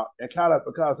came out, and kind of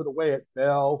because of the way it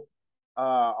fell, a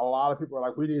lot of people are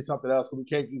like, we need something else because we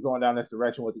can't keep going down this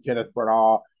direction with the Kenneth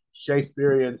Branagh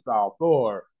Shakespearean style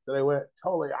Thor. So they went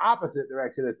totally opposite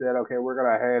direction and said, okay, we're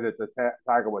going to hand it to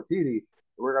Taika Waititi.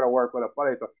 We're going to work with a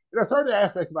funny Thor. There are certain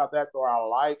aspects about that Thor I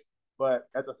like, but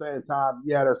at the same time,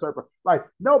 yeah, there's certain, like,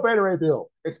 no Beta Ray Bill.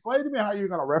 Explain to me how you're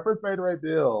going to reference Beta Ray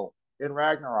Bill in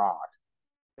Ragnarok.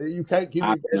 You can't give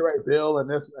me Beta Ray Bill in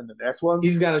this and the next one.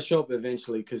 He's got to show up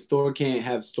eventually because Thor can't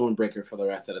have Stormbreaker for the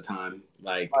rest of the time.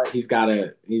 Like he's got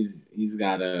to.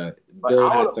 Bill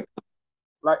has to.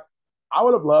 Like I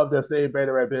would have loved to have seen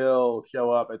Beta Ray Bill show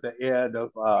up at the end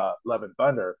of Love and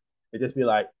Thunder and just be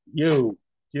like, "You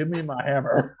give me my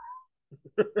hammer."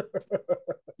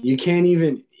 You can't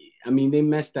even. I mean, they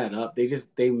messed that up.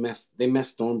 They messed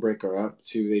Stormbreaker up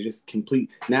too. They just complete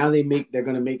now they're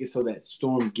gonna make it so that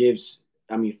Thor gives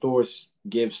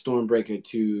Stormbreaker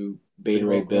to Beta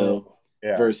Ray Bill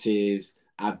Yeah. versus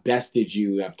I've bested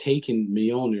you, I've taken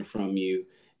Mjolnir from you,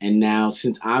 and now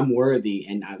since I'm worthy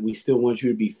and we still want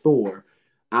you to be Thor,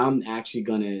 I'm actually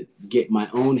gonna get my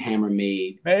own hammer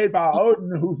made. Made by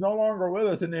Odin, who's no longer with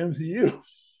us in the MCU.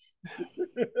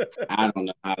 I don't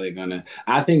know how they're gonna.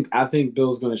 I think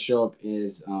Bill's gonna show up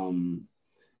as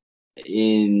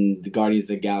in the Guardians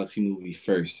of the Galaxy movie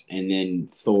first, and then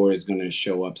Thor is gonna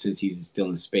show up since he's still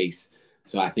in space.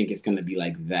 So I think it's gonna be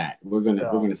like that. We're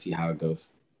gonna see how it goes.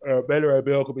 Beta Ray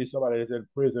Bill could be somebody that's in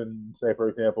prison, say for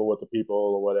example, with the people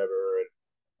or whatever.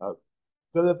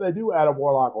 Because if they do Adam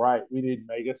Warlock right, we need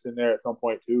Magus in there at some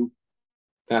point too.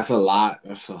 That's a lot.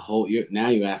 That's a whole. You're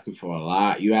asking for a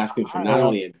lot. You're asking for not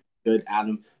only a good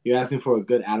Adam. You're asking for a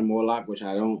good Adam Warlock, which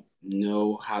I don't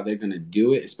know how they're gonna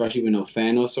do it, especially with no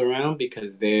Thanos around,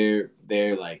 because they're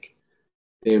like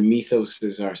their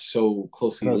mythoses are so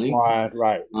closely linked.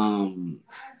 Right.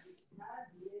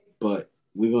 But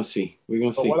we're gonna see.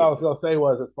 But what I was gonna say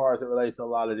was, as far as it relates to a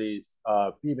lot of these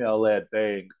female-led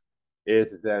things,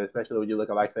 is that especially when you look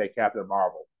at, like, say, Captain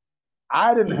Marvel.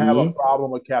 I didn't have a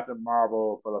problem with Captain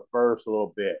Marvel for the first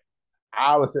little bit.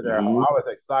 I was sitting there, I was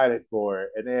excited for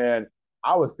it, and then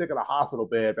I was sick in a hospital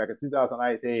bed back in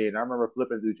 2019. I remember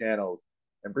flipping through channels,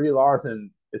 and Brie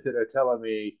Larson is sitting there telling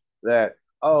me that,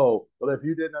 oh, well, if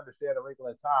you didn't understand A Wrinkle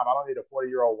in Time, I don't need a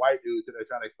 40-year-old white dude sitting there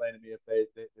trying to explain to me if A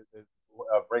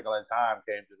Wrinkle in Time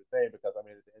came to the same, because, I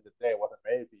mean, at the end of the day, it wasn't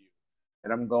made for you.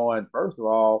 And I'm going, first of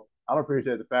all, I don't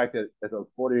appreciate the fact that as a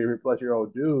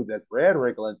 40-plus-year-old dude that's read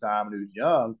Wrinkle in Time and who's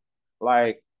young,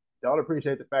 like, don't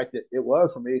appreciate the fact that it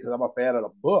was for me because I'm a fan of the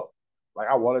book. Like,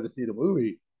 I wanted to see the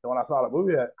movie. So when I saw the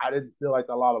movie, I didn't feel like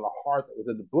a lot of the heart that was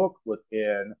in the book was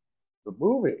in the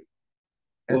movie.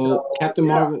 And well, so, Captain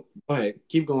Marvel, go ahead.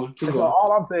 Keep going. So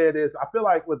all I'm saying is I feel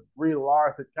like with Brie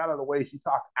Larson, kind of the way she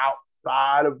talks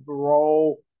outside of the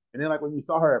role, and then like when you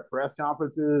saw her at press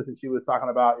conferences and she was talking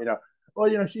about,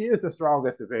 well, she is the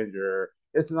strongest Avenger.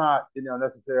 It's not,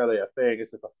 necessarily a thing.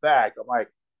 It's just a fact. I'm like,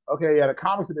 okay, yeah, the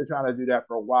comics have been trying to do that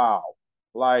for a while.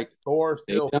 Like Thor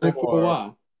still They've done it for a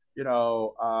while.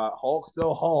 Hulk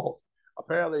still Hulk.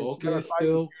 Apparently, Hulk is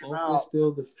still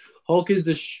the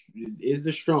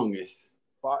strongest.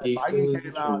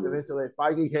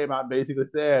 Feige came out and basically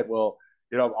said, well,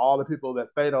 all the people that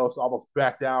Thanos almost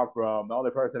backed down from, the only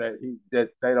person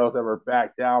that Thanos ever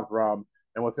backed down from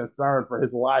and was concerned for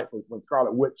his life was when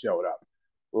Scarlet Witch showed up.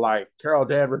 Like, Carol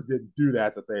Danvers didn't do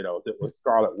that to Thanos. It was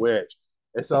Scarlet Witch.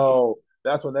 And so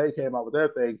that's when they came up with their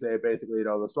thing, saying basically,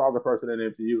 the stronger person in the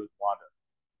MCU is Wanda.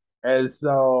 And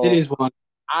so it is Wanda.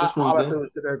 I honestly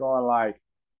was sitting there going like,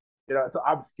 so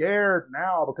I'm scared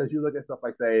now because you look at stuff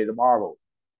like, say, the Marvels.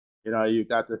 You've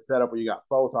got this setup where you got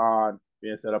Photon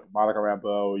being set up with Monica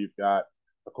Rambeau. You've got,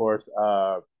 of course,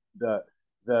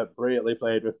 the brilliantly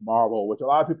played Miss Marvel, which a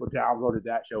lot of people downloaded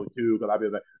that show too, because I'd be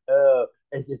like,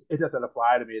 it doesn't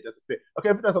apply to me. It doesn't fit.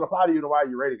 Okay, if it doesn't apply to you, then why are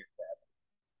you rating it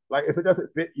that? Like, if it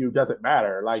doesn't fit you, doesn't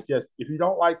matter. Like, just if you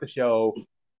don't like the show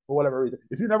for whatever reason,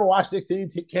 if you never watched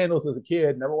 16 Candles as a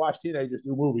kid, never watched teenagers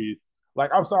do movies, like,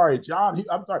 I'm sorry,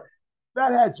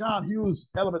 that had John Hughes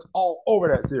elements all over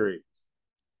that series.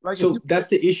 Like, so that's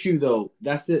the issue, though.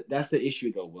 That's the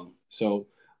issue, though, Will. So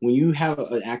when you have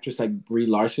an actress like Brie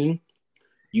Larson,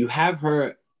 you have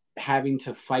her having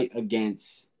to fight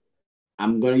against,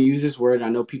 I'm going to use this word, I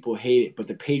know people hate it, but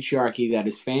the patriarchy that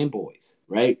is fanboys,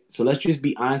 right? So let's just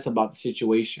be honest about the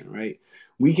situation, right?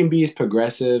 We can be as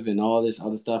progressive and all this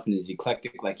other stuff and as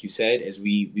eclectic, like you said, as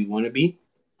we want to be.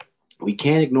 We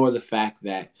can't ignore the fact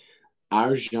that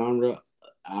our genre,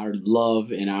 our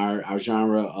love and our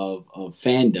genre of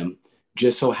fandom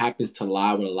just so happens to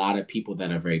lie with a lot of people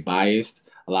that are very biased,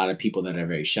 a lot of people that are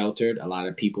very sheltered, a lot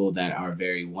of people that are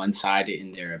very one-sided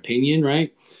in their opinion,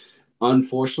 right?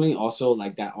 Unfortunately, also,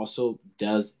 like, that also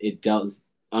does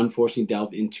unfortunately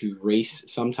delve into race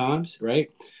sometimes,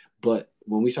 right? But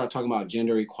when we start talking about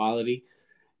gender equality,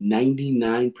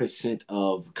 99%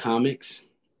 of comics,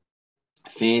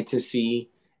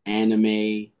 fantasy,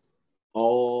 anime,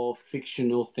 all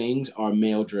fictional things are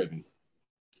male driven.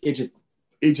 It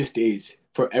just is.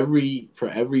 For every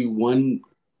one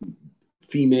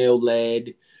female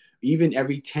led, even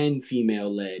every 10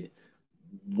 female led,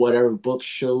 whatever books,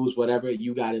 shows, whatever,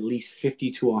 you got at least 50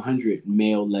 to 100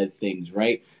 male led things,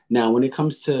 right? Now, when it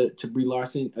comes to Brie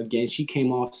Larson, again, she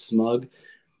came off smug.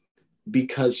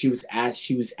 because she was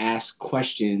asked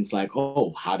questions like,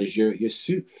 oh, how does your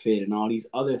suit fit and all these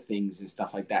other things and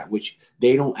stuff like that, which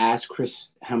they don't ask Chris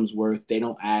Hemsworth, they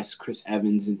don't ask Chris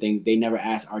Evans and things. They never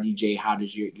ask RDJ, how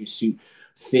does your suit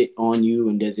fit on you,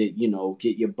 and does it,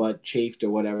 get your butt chafed or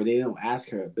whatever. They don't ask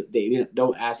her, but they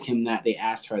don't ask him that. They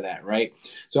asked her that, right?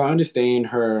 So I understand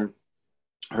her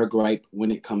gripe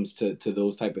when it comes to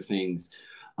those type of things.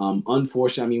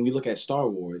 Unfortunately, I mean, we look at Star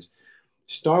Wars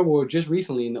just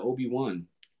recently in the Obi-Wan,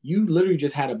 you literally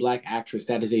just had a black actress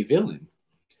that is a villain.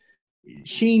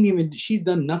 She's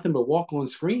done nothing but walk on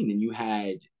screen, and you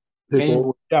had People,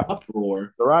 fanboy yeah,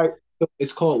 uproar. right. So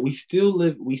it's called, we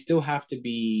still have to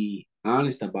be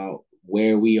honest about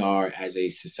where we are as a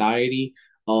society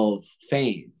of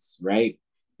fans, right?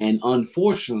 And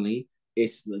unfortunately,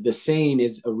 it's the saying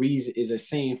is a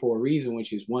saying for a reason,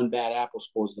 which is one bad apple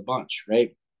spoils the bunch,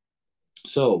 right?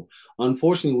 So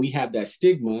unfortunately, we have that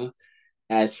stigma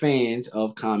as fans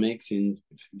of comics and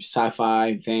sci-fi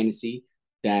and fantasy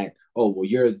that, oh, well,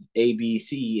 you're A, B,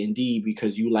 C, and D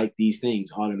because you like these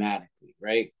things automatically,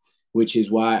 right? Which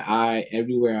is why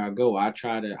everywhere I go, I'm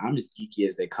as geeky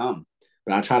as they come,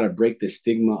 but I try to break the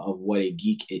stigma of what a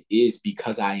geek it is,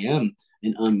 because I am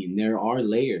an onion. There are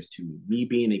layers to me. Me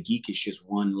being a geek is just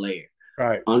one layer.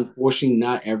 Right. Unfortunately,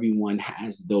 not everyone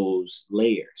has those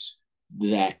layers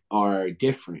that are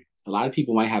different. A lot of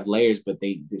people might have layers, but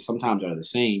they sometimes are the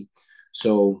same.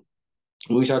 So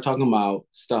when we start talking about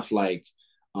stuff like,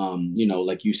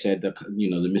 like you said,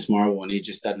 the Miss Marvel, and it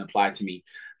just doesn't apply to me.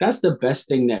 That's the best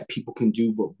thing that people can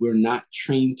do, but we're not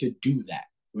trained to do that.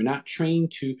 We're not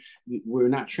trained to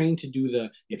do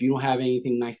the, if you don't have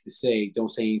anything nice to say, don't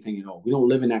say anything at all. We don't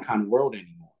live in that kind of world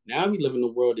anymore. Now we live in the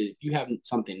world that if you have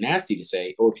something nasty to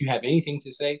say, or if you have anything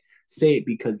to say it,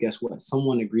 because guess what?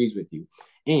 Someone agrees with you.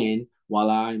 And while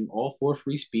I'm all for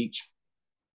free speech,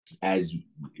 as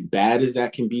bad as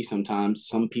that can be sometimes,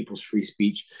 some people's free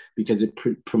speech, because it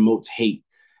promotes hate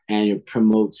and it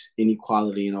promotes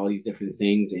inequality and all these different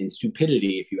things and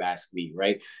stupidity, if you ask me,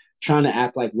 right? Trying to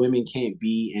act like women can't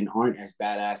be and aren't as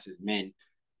badass as men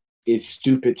is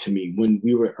stupid to me. When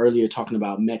we were earlier talking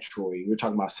about Metroid, we were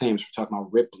talking about Samus, we're talking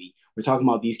about Ripley, we're talking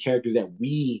about these characters that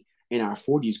we in our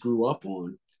 40s grew up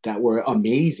on, that were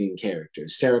amazing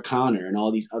characters, Sarah Connor and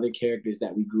all these other characters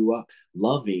that we grew up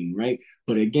loving, right?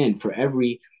 But again,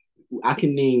 I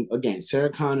can name, again,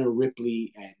 Sarah Connor,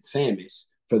 Ripley, and Samus.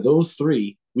 For those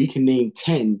three, we can name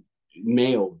 10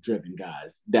 male driven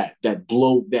guys that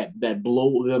blow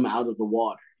them out of the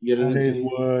water. You know what I'm saying?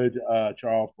 Eastwood,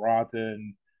 Charles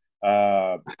Bronson,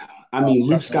 uh, I mean,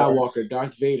 Luke Chuck Norris. Skywalker,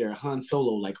 Darth Vader, Han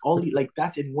Solo, like all the, like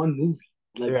that's in one movie.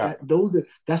 Like Yeah.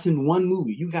 that's in one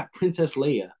movie. You got Princess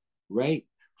Leia, right?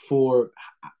 For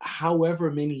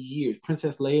however many years,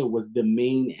 Princess Leia was the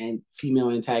main and female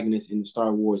antagonist in the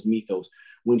Star Wars mythos,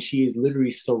 when she is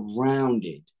literally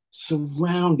surrounded,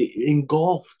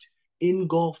 engulfed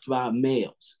by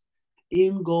males,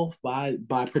 engulfed by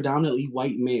predominantly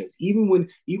white males.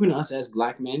 Even us as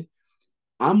black men,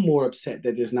 I'm more upset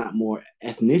that there's not more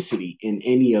ethnicity in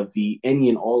any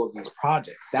and all of these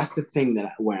projects. That's the thing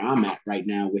where I'm at right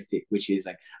now with it, which is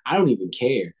like, I don't even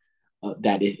care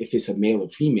that if it's a male or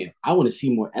female. I want to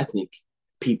see more ethnic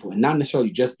people, and not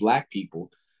necessarily just black people.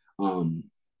 When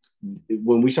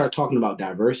we start talking about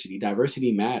diversity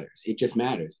matters. It just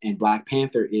matters, and Black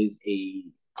Panther is a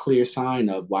clear sign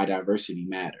of why diversity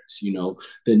matters.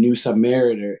 The new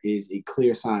Submariner is a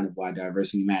clear sign of why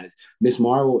diversity matters. Miss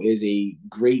Marvel is a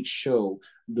great show.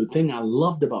 The thing I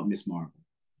loved about Miss Marvel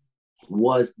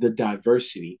was the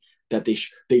diversity that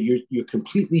you're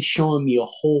completely showing me a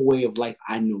whole way of life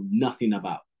I know nothing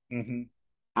about. Mm-hmm.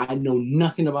 I know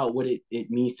nothing about what it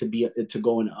means to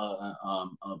go in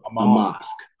a mosque.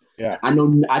 Yeah.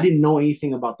 I didn't know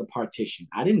anything about the partition.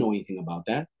 I didn't know anything about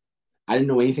that.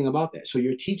 So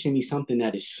you're teaching me something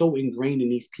that is so ingrained in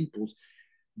these people's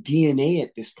DNA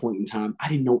at this point in time. I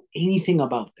didn't know anything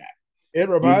about that. It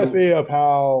reminds me of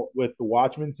how with the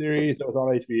Watchmen series that was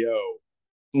on HBO,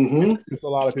 there's a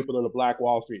lot of people in the Black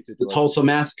Wall Street situation. The Tulsa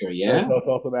Massacre, yeah. The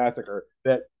Tulsa Massacre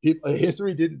that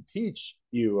history didn't teach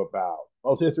you about.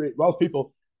 Most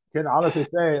people can honestly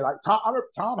say, like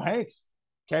Tom Hanks.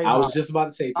 I was just about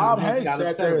to say Tom Hanks got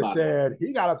upset about it.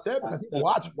 He got upset because he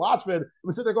watched Watchmen. He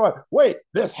was sitting there going, "Wait,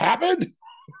 this happened."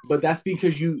 But that's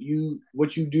because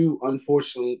what you do,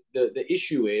 unfortunately, the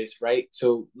issue is, right?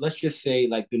 So let's just say,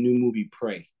 like, the new movie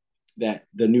Prey, that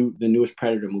the newest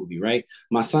Predator movie, right?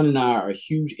 My son and I are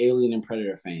huge Alien and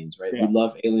Predator fans, right? Yeah. We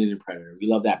love Alien and Predator. We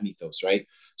love that mythos, right?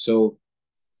 So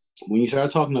when you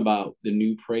start talking about the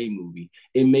new Prey movie,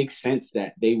 it makes sense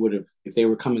that they would have, if they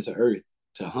were coming to Earth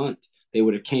to hunt, They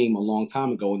would have came a long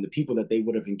time ago, and the people that they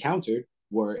would have encountered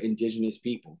were indigenous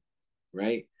people,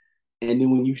 right? And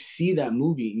then when you see that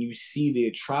movie and you see the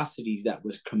atrocities that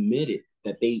was committed,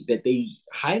 that they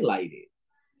highlighted,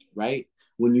 right?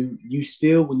 When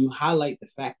you highlight the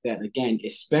fact that, again,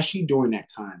 especially during that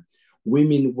time,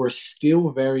 women were still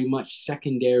very much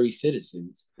secondary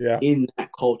citizens in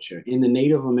that culture. In the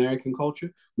Native American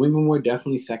culture, women were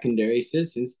definitely secondary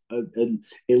citizens, at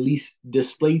least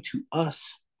displayed to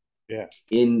us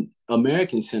in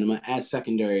American cinema as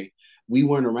secondary. We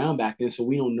weren't around back then, so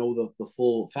we don't know the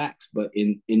full facts. But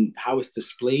in how it's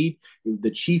displayed,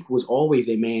 the chief was always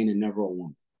a man and never a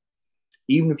woman.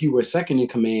 Even if you were second in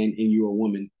command and you were a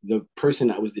woman, the person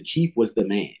that was the chief was the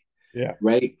man. Yeah.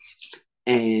 Right.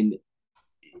 And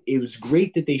it was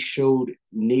great that they showed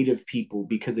Native people,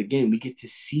 because again, we get to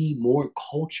see more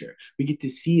culture. We get to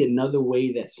see another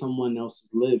way that someone else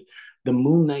has lived. The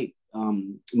Moon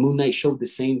Knight showed the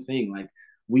same thing. Like,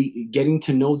 we getting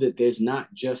to know that there's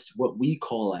not just what we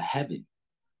call a heaven.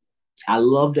 I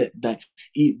love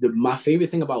my favorite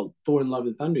thing about Thor and Love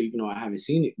and Thunder, even though I haven't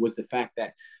seen it, was the fact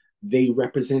that they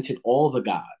represented all the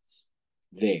gods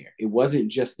there. It wasn't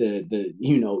just the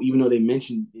even though they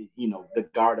mentioned the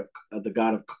god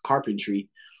of carpentry,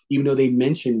 even though they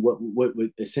mentioned what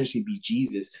would essentially be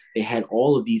Jesus, they had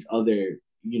all of these other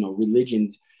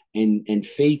religions and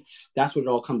faiths. That's what it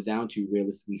all comes down to,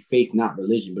 realistically. Faith, not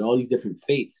religion, but all these different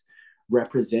faiths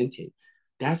represented.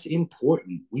 That's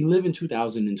important. We live in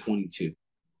 2022.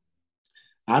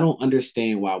 I don't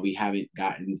understand why we haven't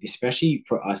gotten, especially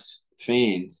for us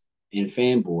fans and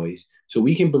fanboys, so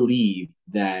we can believe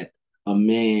that a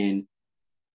man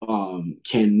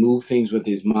can move things with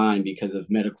his mind because of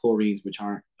metachlorines, which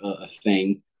aren't a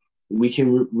thing. We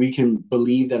can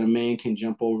believe that a man can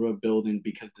jump over a building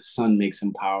because the sun makes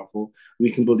him powerful.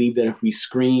 We can believe that if we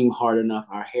scream hard enough,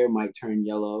 our hair might turn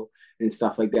yellow and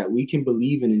stuff like that. We can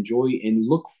believe and enjoy and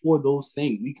look for those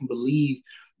things. We can believe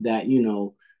that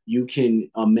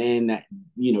a man that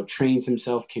trains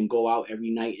himself can go out every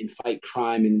night and fight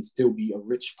crime and still be a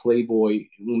rich playboy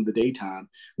in the daytime.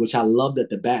 Which I love that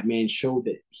the Batman showed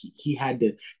that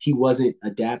he wasn't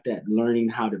adept at learning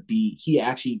how to be. He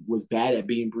actually was bad at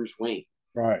being Bruce Wayne.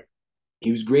 Right.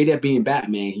 He was great at being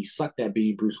Batman. He sucked at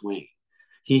being Bruce Wayne.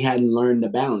 He hadn't learned the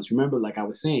balance. Remember, like I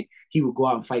was saying, he would go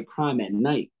out and fight crime at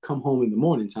night, come home in the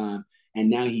morning time, and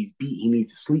now he's beat. He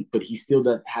needs to sleep, but he still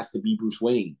has to be Bruce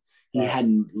Wayne. He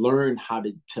hadn't learned how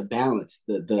to balance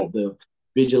the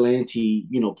vigilante,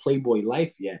 playboy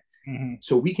life yet. Mm-hmm.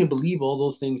 So we can believe all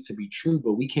those things to be true,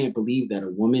 but we can't believe that a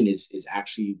woman is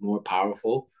actually more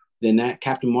powerful than that.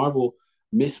 Captain Marvel,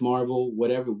 Miss Marvel,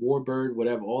 whatever, Warbird,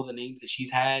 whatever, all the names that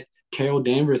she's had. Carol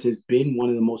Danvers has been one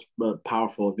of the most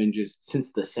powerful Avengers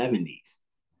since the 70s,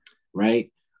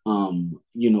 right?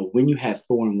 When you had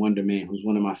Thor and Wonder Man, who's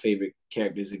one of my favorite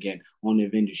characters again on the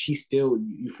Avengers,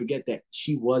 you forget that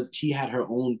she had her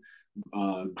own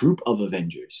group of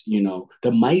Avengers,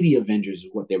 the Mighty Avengers is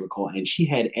what they were called. And she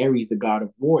had Ares, the god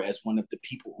of war, as one of the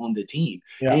people on the team.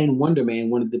 Yeah. And Wonder Man,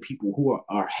 one of the people who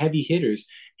are heavy hitters.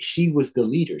 She was the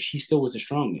leader. She still was the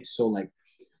strongest. So like,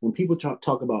 when people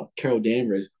talk about Carol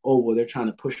Danvers, oh, well, they're trying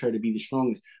to push her to be the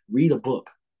strongest. Read a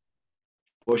book,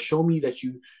 or show me that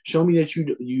you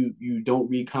don't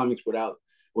read comics without,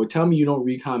 or tell me you don't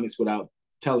read comics without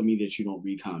telling me that you don't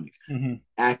read comics. Mm-hmm.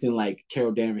 Acting like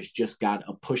Carol Danvers just got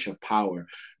a push of power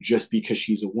just because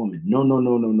she's a woman. No.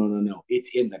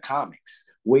 It's in the comics.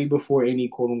 Way before any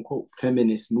quote unquote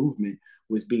feminist movement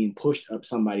was being pushed up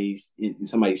in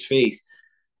somebody's face,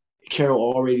 Carol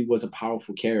already was a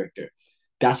powerful character.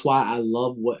 That's why I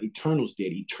love what Eternals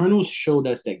did. Eternals showed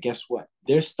us that, guess what?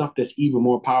 There's stuff that's even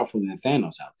more powerful than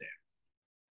Thanos out there.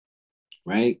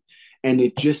 Right? And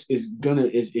it just is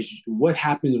what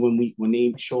happens when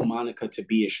they show Monica to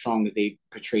be as strong as they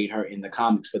portrayed her in the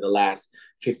comics for the last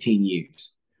 15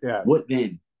 years. Yeah. What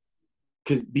then?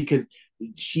 Because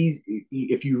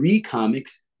if you read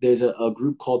comics, there's a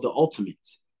group called the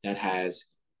Ultimates that has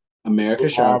America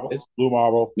Chavez,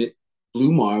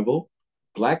 Blue Marvel,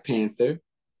 Black Panther,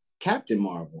 Captain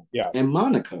Marvel, and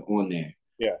Monica on there.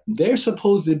 Yeah. They're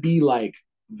supposed to be like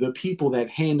the people that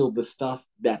handle the stuff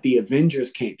that the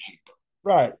Avengers can't handle.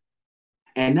 Right.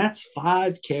 And that's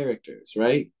 5 characters,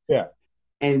 right? Yeah.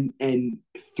 And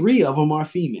 3 of them are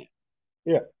female.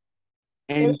 Yeah.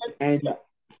 And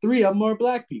 3 of them are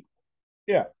Black people.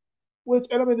 Yeah.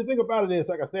 The thing about it is,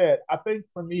 like I said, I think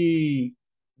for me,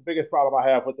 the biggest problem I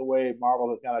have with the way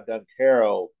Marvel has kind of done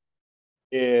Carol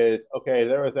is, okay,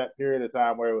 there was that period of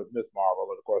time where it was Miss Marvel,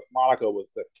 and of course Monica was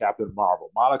the Captain Marvel.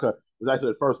 Monica was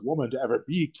actually the first woman to ever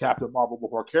be Captain Marvel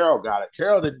before Carol got it.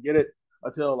 Carol didn't get it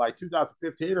until like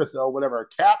 2015 or so, whenever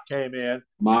Cap came in.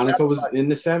 Monica was in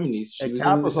the 70s. She was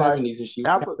in the 70s, and she was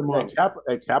Captain Marvel.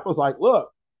 Cap was like,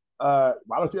 look, why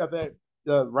don't you have that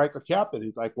rank of captain?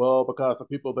 He's like, well, because the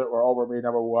people that were over me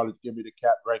never wanted to give me the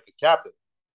rank of captain.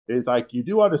 He's like, you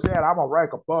do understand I'm a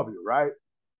rank above you, right?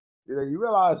 You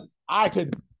realize I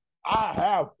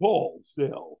have pull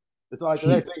still. It's like the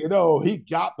next thing you know, he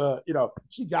got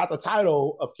she got the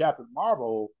title of Captain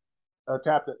Marvel,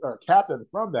 Captain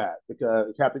from that,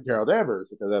 because Captain Carol Danvers,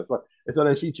 because that's what. And so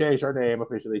then she changed her name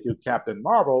officially to Captain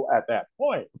Marvel at that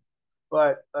point.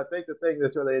 But I think the thing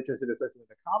that's really interesting, especially in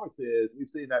the comics, is we've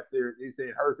seen that series, we've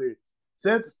seen her series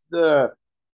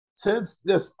since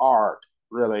this arc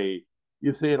really.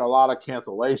 You've seen a lot of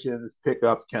cancellations,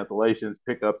 pickups, cancellations,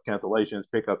 pickups, cancellations,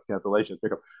 pickups, cancellations,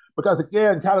 pickups. Because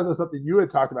again, kind of something you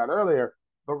had talked about earlier,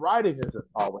 the writing isn't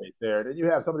always there. And then you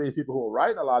have some of these people who are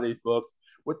writing a lot of these books,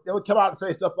 they would come out and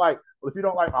say stuff like, well, if you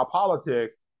don't like my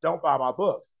politics, don't buy my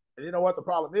books. And you know what the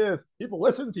problem is? People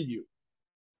listen to you.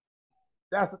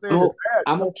 That's the thing.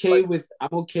 I'm okay with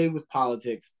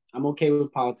politics. I'm okay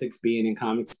with politics being in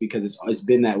comics because it's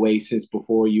been that way since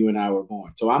before you and I were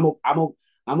born. So I'm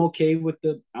okay with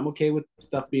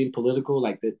stuff being political,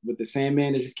 like with the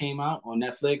Sandman that just came out on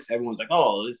Netflix. Everyone's like,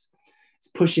 "Oh, it's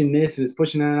pushing this and it's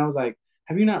pushing that." And I was like,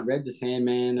 "Have you not read the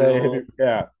Sandman?"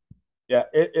 Yeah,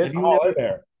 it's all in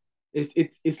there.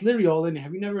 It's literally all in there.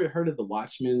 Have you never heard of the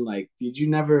Watchmen? Like, did you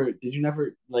never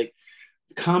like?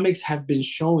 Comics have been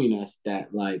showing us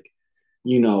that, like,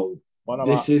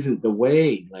 this isn't the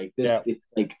way. Like this, it's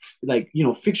like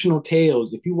fictional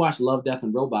tales. If you watch Love, Death,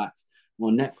 and Robots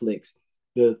on Netflix,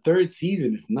 the third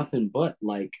season is nothing but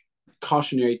like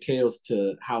cautionary tales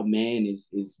to how man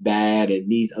is bad and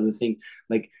these other things.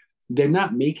 Like, they're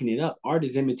not making it up. Art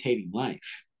is imitating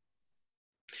life.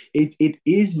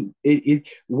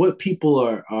 What people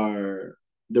are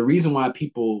the reason why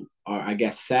people are, I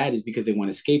guess, sad is because they want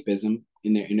escapism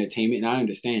in their entertainment, and I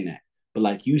understand that. But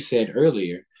like you said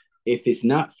earlier, if it's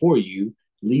not for you,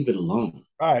 leave it alone.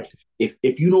 Right.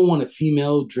 If you don't want a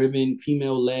female-driven,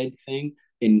 female-led thing,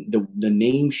 and the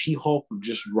name She-Hulk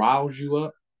just riles you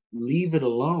up, leave it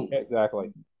alone.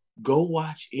 Exactly. Go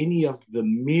watch any of the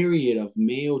myriad of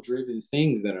male-driven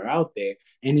things that are out there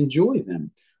and enjoy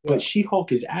them. Yeah. But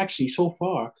She-Hulk is actually, so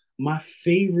far, my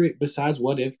favorite, besides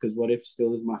What If, because What If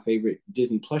still is my favorite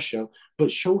Disney Plus show.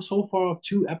 But so far of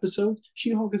 2 episodes,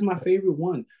 She-Hulk is my favorite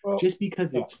one, just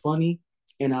because it's funny.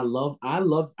 And I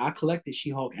collected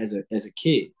She-Hulk as a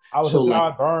kid. I was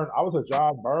a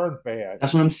John Byrne fan.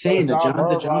 That's what I'm saying. The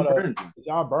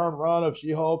John Byrne run of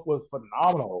She-Hulk was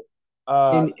phenomenal.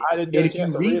 I didn't get a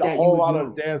chance to read a whole lot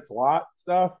of Dan Slott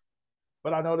stuff,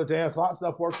 but I know the Dan Slott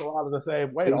stuff works a lot of the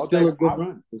same way. It's still a good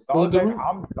run.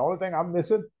 The only thing I'm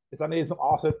missing is I need some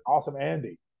awesome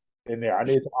Andy in there. I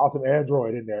need some awesome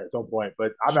Android in there at some point,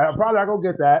 but I'm probably not gonna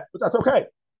get that, but that's okay.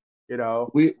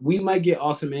 We might get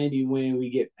Awesome Andy when we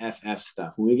get FF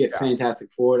stuff. When we get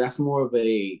Fantastic Four, that's more of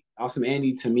a Awesome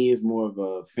Andy to me is more of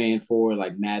a fan for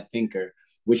like Mad Thinker,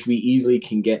 which we easily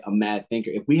can get a Mad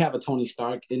Thinker. If we have a Tony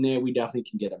Stark in there, we definitely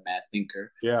can get a Mad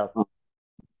Thinker. Yeah.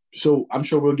 So I'm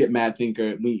sure we'll get Mad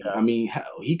Thinker. I mean,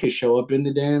 hell, he could show up in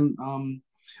the damn.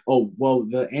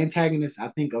 The antagonist I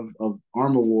think of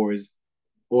Armor Wars,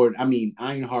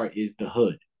 Ironheart is the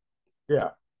Hood.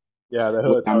 Yeah, the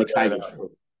Hood. I'm excited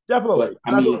for. Definitely.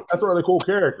 That's a really cool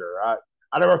character.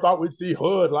 I never thought we'd see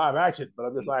Hood live action, but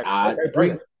I'm just like,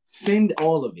 send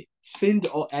all of it.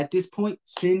 At this point,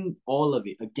 send all of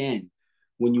it. Again,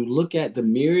 when you look at the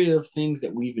myriad of things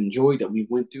that we've enjoyed, that we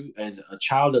went through as a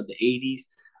child of the 80s,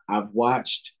 I've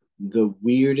watched the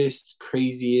weirdest,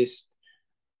 craziest,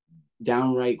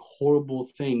 downright horrible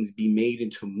things be made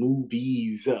into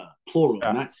movies, plural,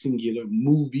 not singular,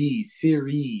 movies,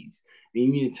 series. And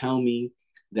you mean to tell me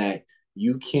that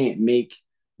you can't make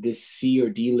this C or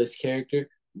D list character?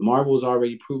 Marvel's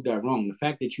already proved that wrong. The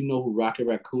fact that you know who Rocket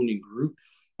Raccoon and Groot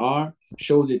are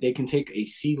shows that they can take a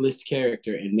C list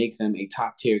character and make them a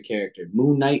top tier character.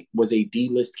 Moon Knight was a D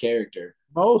list character.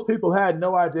 Most people had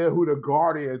no idea who the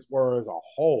Guardians were as a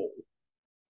whole.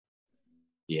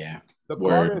 Yeah. The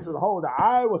Guardians as a whole. Now,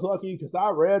 I was lucky because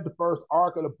I read the first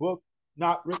arc of the book,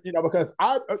 because you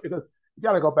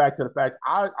got to go back to the fact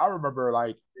I remember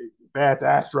like Vance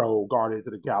Astro Guardians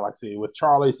of the Galaxy with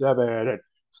Charlie 7 and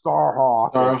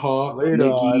Starhawk, Lita, and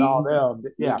all them.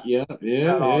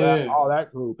 All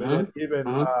that group. And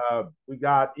even we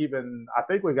got I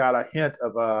think we got a hint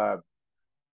of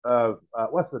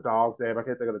what's the dog's name? I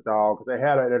can't think of the dog because they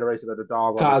had an iteration of the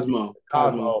dog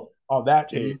Cosmo on that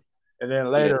team. And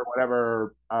then later,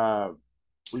 whenever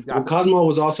We Well, got the Cosmo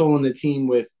was also on the team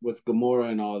with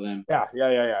Gamora and all them. yeah.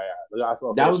 That's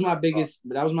what That was my biggest.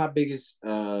 That was my biggest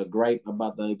gripe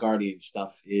about the Guardians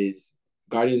stuff. Is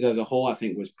Guardians as a whole, I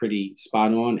think, was pretty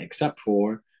spot on, except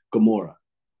for Gamora.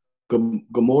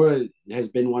 Gamora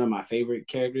has been one of my favorite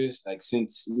characters, like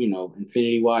since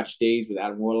Infinity Watch days with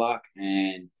Adam Warlock.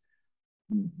 And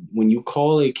when you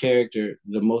call a character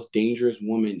the most dangerous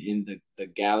woman in the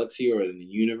galaxy or in the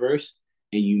universe,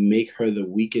 and you make her the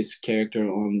weakest character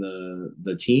on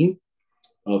the team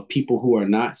of people who are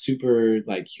not super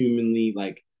like humanly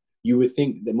like, you would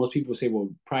think that most people say, well,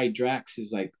 probably Drax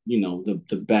is like,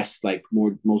 the best, like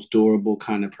most durable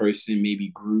kind of person, maybe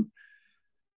Groot.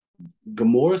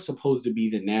 Gamora's supposed to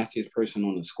be the nastiest person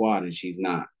on the squad, and she's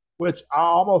not. which I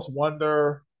almost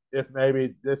wonder if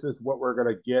maybe this is what we're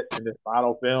gonna get in this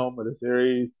final film of the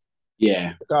series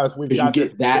Yeah, because we've because you got this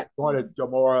get that. disappointed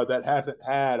Gamora that hasn't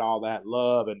had all that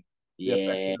love and the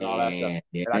affection Yeah, and all that stuff.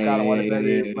 yeah, And I kind of wonder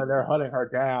maybe when they're hunting her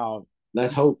down.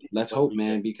 let's hope. Let's What hope, we get.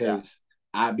 man,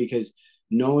 Yeah. because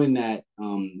knowing that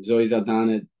Zoe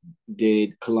Saldana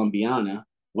did Colombiana,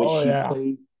 which Oh yeah.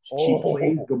 she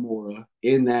plays Oh. Gamora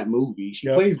in that movie. She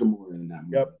Yep. plays Gamora in that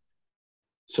movie. Yep.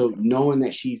 So knowing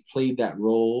that she's played that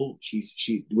role,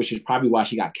 which is probably why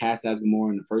she got cast as Gamora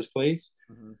in the first place.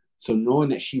 Mm-hmm. So knowing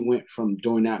that she went from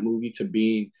doing that movie to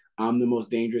being I'm the most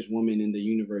dangerous woman in the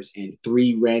universe, and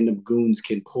 3 random goons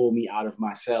can pull me out of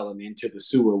my cell and into the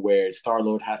sewer where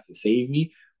Star-Lord has to save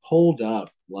me. Hold up.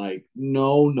 Like,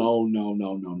 no.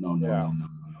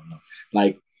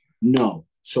 Like, no.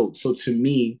 So to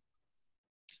me,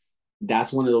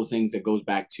 that's one of those things that goes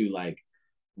back to like,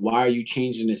 why are you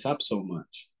changing this up so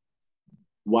much?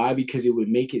 Why? Because it would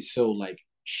make it so like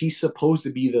she's supposed to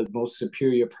be the most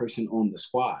superior person on the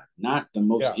squad, not the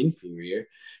most inferior.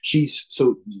 She's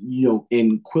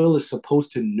and Quill is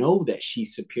supposed to know that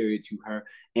she's superior to her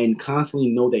and constantly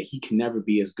know that he can never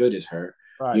be as good as her.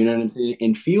 Right. You know what I'm saying?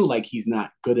 And feel like he's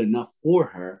not good enough for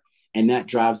her. And that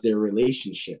drives their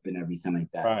relationship and everything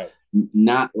like that. Right.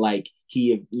 Not like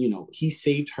he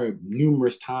saved her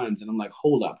numerous times. And I'm like,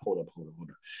 hold up.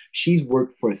 She's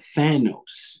worked for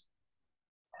Thanos.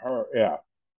 Yeah.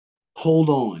 Hold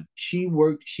on. She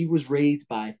was raised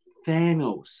by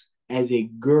Thanos as a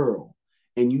girl.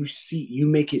 And you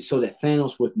make it so that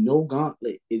Thanos with no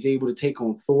gauntlet is able to take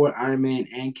on Thor, Iron Man,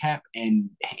 and Cap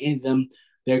and hand them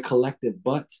their collective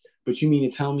butts. But you mean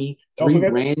to tell me don't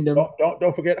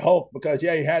forget Hulk, because he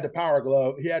had the power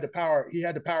glove. He had the power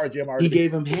gem already. He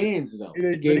gave him hands though.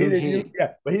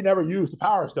 But he never used the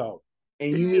power stone.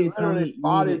 And you mean to tell me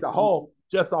bodied the Hulk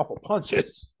just off of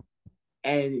punches.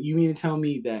 And you mean to tell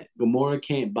me that Gamora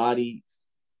can't body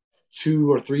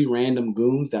 2 or 3 random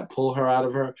goons that pull her out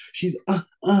of her? She's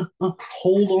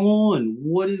hold on.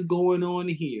 What is going on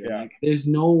here? Yeah. Like, there's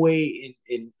no way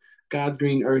in God's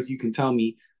green earth you can tell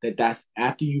me that's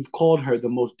after you've called her the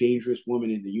most dangerous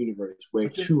woman in the universe, where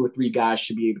 2 or 3 guys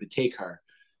should be able to take her.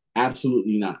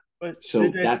 Absolutely not. But so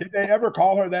did they ever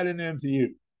call her that in the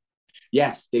MCU?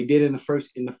 Yes, they did in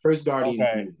the first Guardians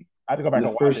movie. I had to go back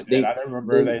and watch it. I don't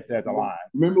remember they said the line.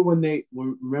 Remember when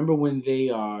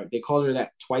they called her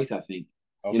that twice, I think,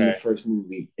 in the first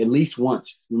movie, at least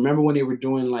once. Remember when they were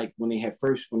doing when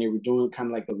they were doing kind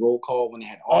of like the roll call when they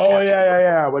had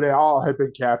all when they all had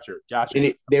been captured. Gotcha.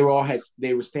 And they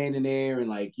were standing there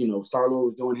and Star-Lord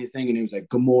was doing his thing and he was like,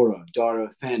 Gamora, daughter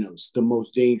of Thanos, the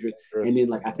most dangerous. And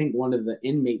then I think one of the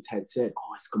inmates had said,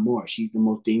 oh, it's Gamora, she's the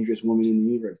most dangerous woman in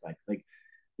the universe. Like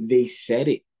they said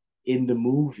it in the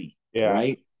movie,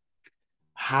 right?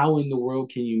 How in the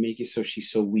world can you make it so she's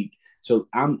so weak? So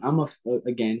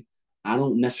again, I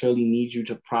don't necessarily need you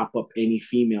to prop up any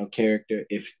female character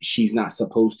if she's not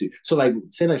supposed to. So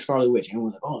say Scarlet Witch,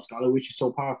 everyone's like, oh, Scarlet Witch is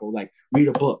so powerful. Like, read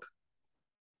a book.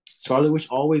 Scarlet Witch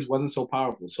always wasn't so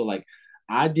powerful. So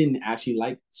I didn't actually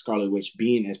like Scarlet Witch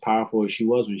being as powerful as she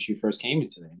was when she first came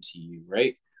into the MCU,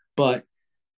 right? But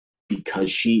because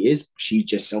she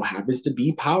just so happens to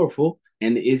be powerful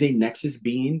and is a Nexus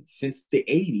being since the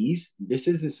 80s. This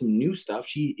isn't some new stuff.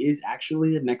 She is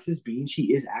actually a Nexus being.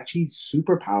 She is actually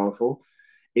super powerful.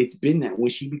 It's been that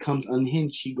when she becomes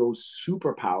unhinged, she goes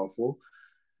super powerful.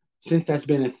 Since that's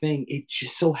been a thing, it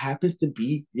just so happens to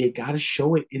be, they got to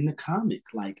show it in the comic.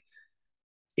 Like,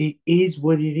 it is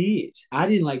what it is. I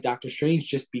didn't like Doctor Strange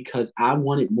just because I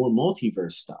wanted more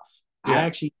multiverse stuff. Yeah.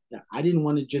 I didn't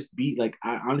want to just be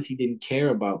I honestly didn't care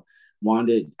about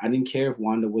Wanda. I didn't care if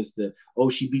Wanda was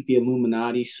she beat the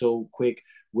Illuminati so quick,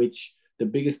 which the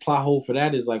biggest plot hole for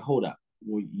that is hold up.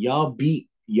 Well, y'all beat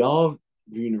y'all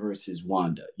universe's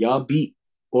Wanda. Y'all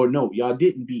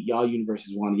didn't beat y'all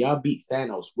universe's Wanda. Y'all beat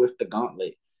Thanos with the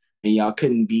gauntlet and y'all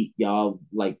couldn't beat y'all,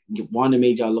 like Wanda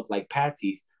made y'all look like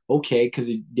patsies. Okay, because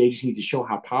they just need to show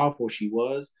how powerful she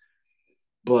was.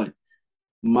 But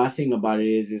my thing about it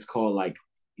is, it's called like,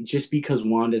 just because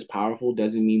Wanda's powerful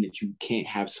doesn't mean that you can't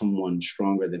have someone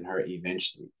stronger than her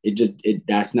eventually.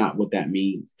 That's not what that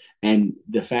means. And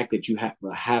the fact that you have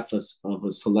a half of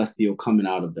a celestial coming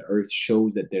out of the earth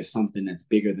shows that there's something that's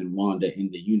bigger than Wanda in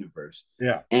the universe.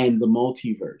 Yeah. And the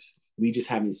multiverse. We just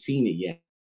haven't seen it yet.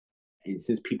 And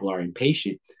since people are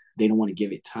impatient, they don't want to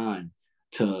give it time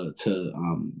to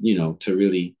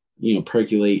really,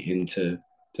 percolate and to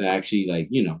actually, like,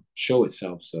 show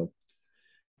itself. So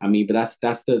I mean, but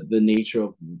that's the nature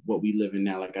of what we live in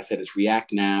now. Like I said, it's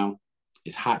react now,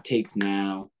 it's hot takes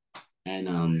now,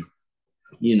 and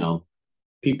you know,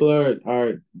 people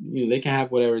are they can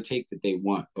have whatever take that they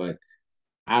want, but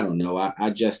I don't know. I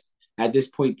just, at this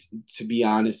point, to be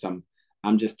honest,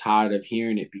 I'm just tired of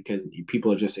hearing it, because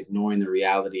people are just ignoring the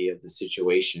reality of the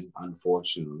situation.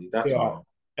 Unfortunately, that's Yeah. all.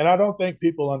 And I don't think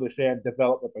people understand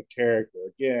development of character.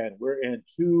 Again, we're in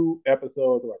 2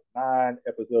 episodes of a 9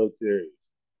 episode series.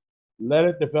 Let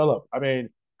it develop. I mean,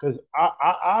 because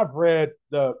I've read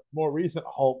the more recent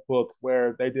Hulk books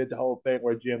where they did the whole thing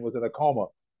where Jen was in a coma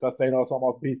because Thanos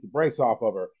almost beat the brakes off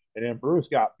of her, and then Bruce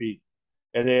got beat,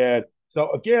 and then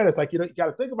so again, it's like, you got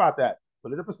to think about that.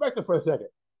 Put it in perspective for a second.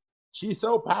 She's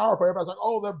so powerful. Everybody's like,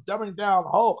 "Oh, they're dumbing down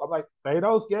Hulk." I'm like,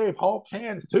 Thanos gave Hulk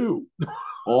hands too.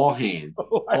 All hands,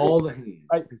 like, all the hands,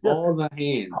 yeah, all the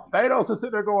hands. Thanos is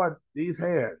sitting there going, "These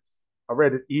hands are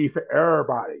rated E for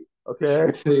everybody."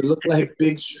 Okay. They look like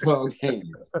big, strong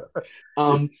hands.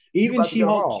 Even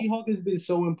She-Hulk, She-Hulk has been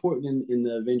so important in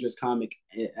the Avengers comic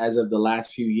as of the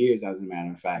last few years, as a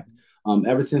matter of fact.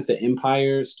 Ever since the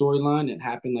Empire storyline that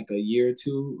happened like a year or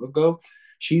two ago,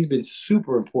 she's been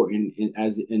super important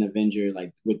as an Avenger,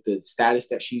 like with the status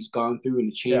that she's gone through and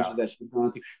the changes that she's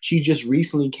gone through. She just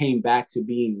recently came back to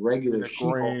being regular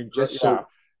She-Hulk,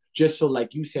 just so,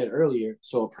 like you said earlier,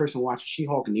 so a person watches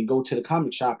She-Hulk and they go to the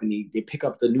comic shop and they pick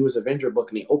up the newest Avenger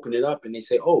book and they open it up and they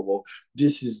say, "Oh, well,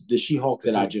 this is the She-Hulk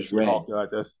that I just read."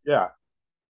 Like this, yeah.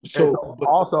 So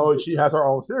also, she has her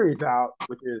own series out,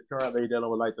 which is currently dealing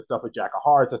with like the stuff with Jack of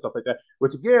Hearts and stuff like that.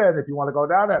 Which again, if you want to go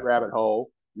down that rabbit hole,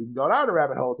 you can go down the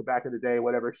rabbit hole to back in the day,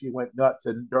 whenever she went nuts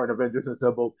and during Avengers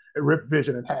Assemble and ripped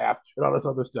Vision in half and all this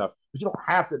other stuff. But you don't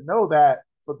have to know that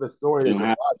for the story. You don't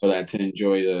have to know that to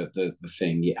enjoy the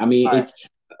thing. Yeah, I mean, it's,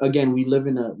 again, we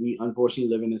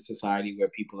unfortunately live in a society where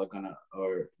people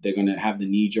they're gonna have the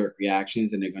knee jerk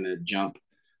reactions and they're gonna jump,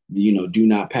 do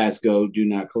not pass go, do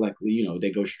not collect,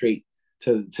 they go straight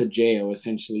to jail,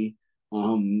 essentially,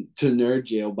 to nerd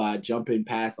jail, by jumping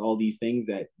past all these things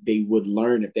that they would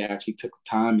learn if they actually took the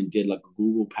time and did like a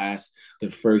Google past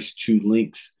the first 2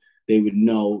 links. They would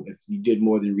know. If you did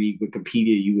more than read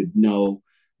Wikipedia, you would know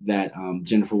that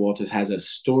Jennifer Walters has a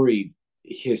storied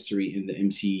history in the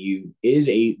MCU, is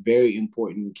a very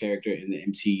important character in the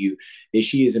MCU. Is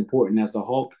she as important as the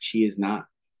Hulk? She is not.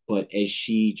 But is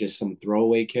she just some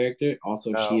throwaway character?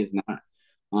 Also, she is not.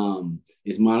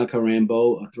 Is Monica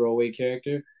Rambeau a throwaway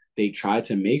character? They tried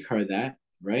to make her that,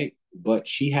 right? But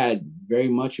she had very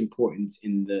much importance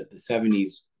in the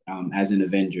 70s as an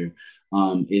Avenger.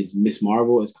 Is Miss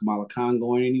Marvel, is Kamala Khan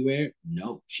going anywhere?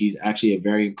 No, she's actually a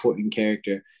very important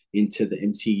character into the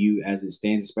MCU as it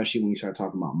stands, especially when you start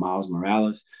talking about Miles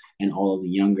Morales and all of the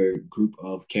younger group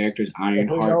of characters.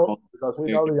 Ironheart, because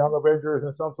we know the Young Avengers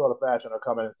in some sort of fashion are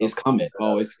coming. It's coming.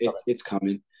 It's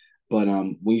coming. But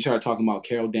when you start talking about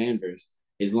Carol Danvers,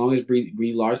 as long as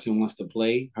Brie Larson wants to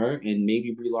play her, and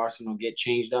maybe Brie Larson will get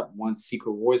changed up once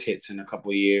Secret Wars hits in a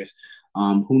couple of years,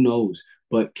 who knows?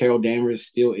 But Carol Danvers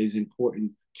still is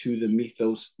important to the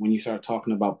mythos when you start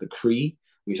talking about the Kree,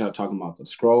 we start talking about the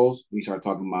Skrulls, we start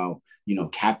talking about,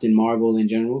 Captain Marvel in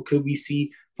general. Could we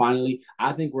see finally?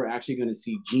 I think we're actually going to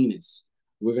see Genus.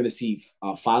 We're going to see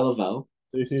Phyla-Vell.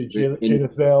 So you see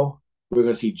Genus Vell. We're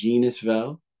going to see Genus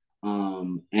Vell.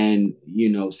 And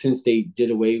since they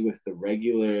did away with the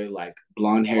regular like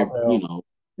blonde hair,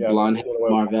 blonde hair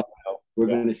Marvel, we're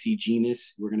gonna see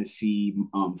Genus, we're gonna see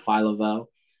Phyla-Vell.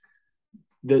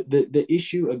 The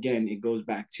issue, again, it goes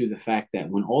back to the fact that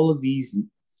when all of these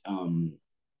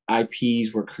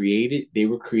IPs were created, they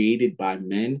were created by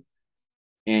men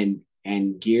and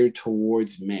geared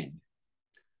towards men,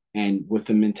 and with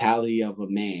the mentality of a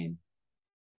man.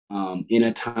 In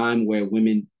a time where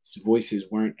women's voices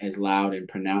weren't as loud and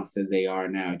pronounced as they are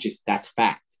now. That's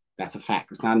fact. That's a fact.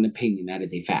 It's not an opinion. That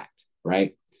is a fact,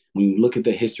 right? When you look at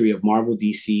the history of Marvel,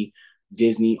 DC,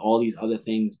 Disney, all these other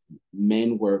things,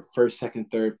 men were first, second,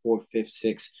 third, fourth, fifth,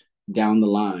 sixth down the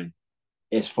line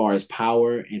as far as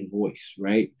power and voice,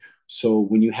 right? So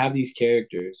when you have these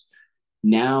characters,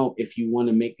 now if you want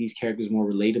to make these characters more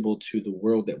relatable to the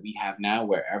world that we have now,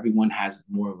 where everyone has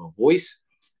more of a voice,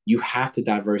 you have to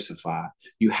diversify.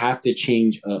 You have to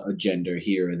change a gender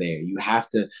here or there. You have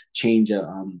to change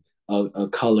a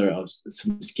color of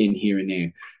some skin here and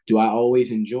there. Do I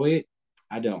always enjoy it?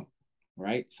 I don't.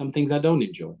 Right? Some things I don't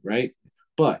enjoy. Right?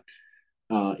 But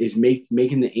is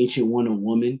making the Ancient One a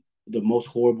woman the most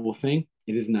horrible thing?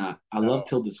 It is not. I love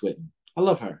Tilda Swinton. I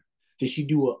love her. Did she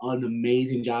do an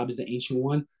amazing job as the Ancient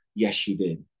One? Yes, she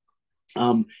did.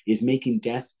 Is making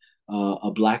death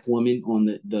a black woman on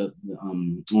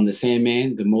the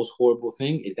Sandman the most horrible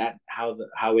thing? Is that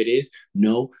how it is?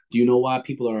 No. Do you know why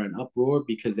people are in uproar?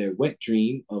 Because their wet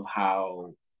dream of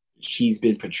how she's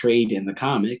been portrayed in the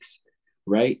comics,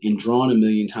 right, and drawn a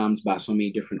million times by so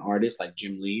many different artists like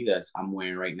Jim Lee, that's I'm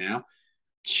wearing right now.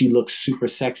 She looks super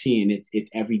sexy, and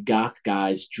it's every goth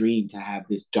guy's dream to have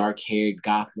this dark haired,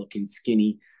 goth looking,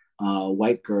 skinny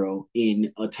white girl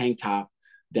in a tank top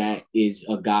that is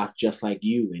a goth just like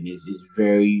you and is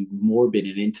very morbid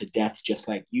and into death just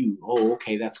like you. Oh,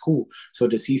 okay, that's cool. So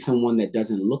to see someone that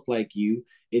doesn't look like you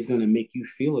is going to make you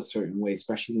feel a certain way,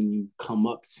 especially when you've come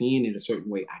up seeing it a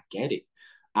certain way. I get it.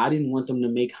 I didn't want them to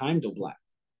make Heimdall black.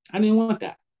 I didn't want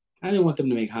that. I didn't want them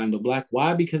to make Heimdall black.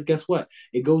 Why? Because guess what?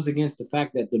 It goes against the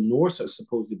fact that the Norse are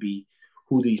supposed to be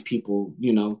who these people,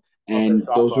 and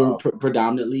those were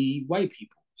predominantly white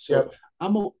people. So yep.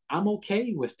 I'm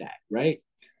okay with that, right?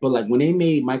 But like when they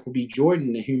made Michael B.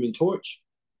 Jordan the Human Torch,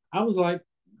 I was like,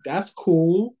 that's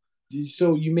cool.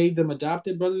 So you made them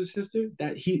adopted brother and sister?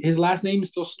 That his last name is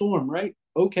still Storm, right?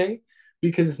 Okay.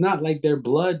 Because it's not like their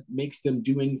blood makes them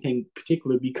do anything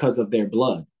particular because of their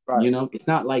blood. Right. It's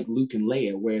not like Luke and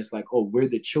Leia where it's like, oh, we're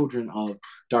the children of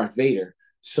Darth Vader,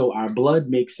 so our blood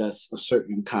makes us a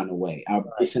certain kind of way.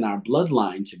 It's in our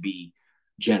bloodline to be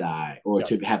Jedi or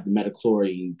to have the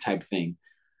midichlorian type thing,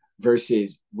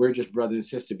 versus we're just brother and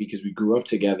sister because we grew up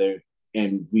together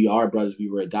and we are brothers. We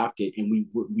were adopted and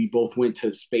we both went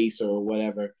to space or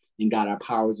whatever and got our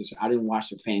powers. I didn't watch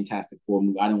the Fantastic Four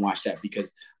movie. I didn't watch that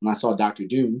because when I saw Doctor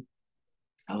Doom,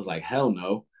 I was like, hell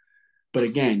no. But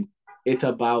again, it's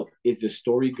about, is the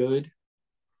story good?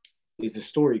 Is the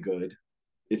story good?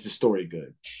 Is the story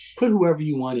good? Put whoever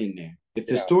you want in there. If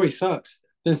the story sucks,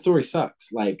 then the story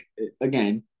sucks. Like,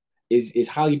 again, is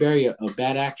Halle Berry a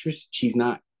bad actress? She's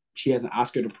not. She has an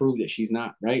Oscar to prove that she's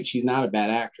not, right? She's not a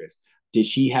bad actress. Did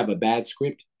she have a bad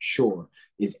script? Sure.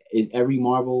 Is every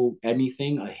Marvel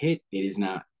anything a hit? It is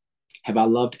not. Have I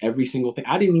loved every single thing?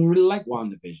 I didn't even really like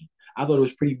WandaVision. I thought it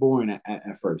was pretty boring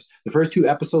at first. The first 2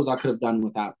 episodes I could have done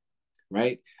without.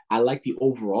 Right? I like the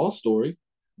overall story,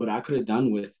 but I could have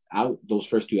done without those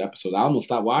first 2 episodes. I almost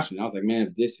stopped watching. I was like,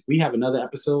 man, if we have another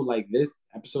episode like this,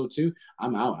 episode 2,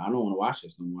 I'm out. I don't want to watch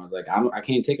this no more. I was like, I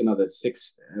can't take another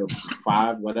 6,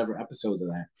 5, whatever episodes of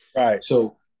that. Right.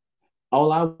 So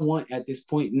all I want at this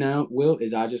point now, Will,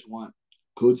 is I just want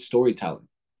good storytelling.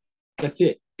 That's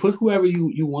it. Put whoever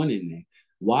you want in there.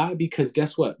 Why? Because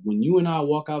guess what? When you and I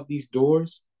walk out these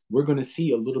doors, we're going to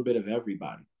see a little bit of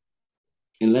everybody.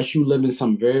 Unless you live in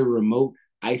some very remote,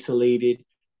 isolated,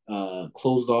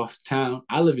 closed off town.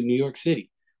 I live in New York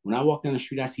City. When I walk down the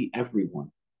street, I see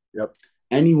everyone. Yep.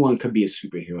 Anyone could be a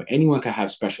superhero. Anyone could have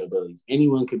special abilities.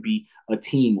 Anyone could be a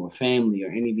team or family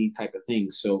or any of these type of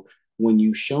things. So when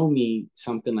you show me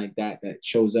something like that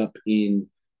shows up in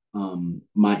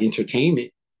my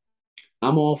entertainment,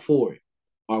 I'm all for it.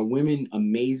 Are women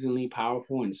amazingly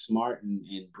powerful and smart and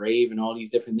brave and all these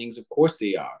different things? Of course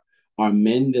they are. Are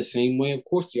men the same way? Of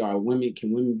course they are.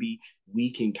 Can women be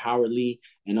weak and cowardly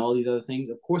and all these other things?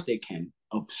 Of course they can.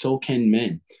 So can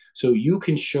men. So you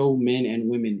can show men and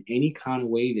women any kind of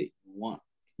way that you want.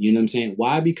 You know what I'm saying?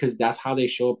 Why? Because that's how they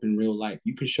show up in real life.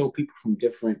 You can show people from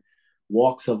different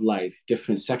walks of life,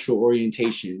 different sexual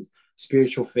orientations,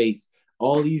 spiritual faiths,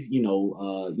 all these,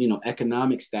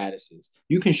 economic statuses.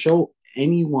 You can show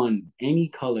anyone, any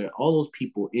color, all those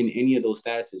people in any of those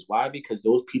statuses. Why? Because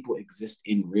those people exist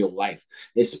in real life,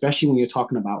 especially when you're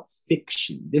talking about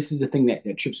fiction. This is the thing that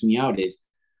trips me out is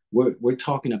we're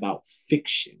talking about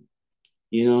fiction.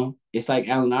 It's like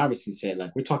Allen Iverson said,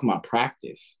 like, we're talking about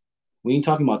practice. We ain't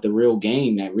talking about the real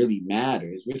game that really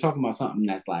matters. We're talking about something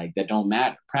that's like, that don't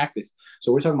matter, practice.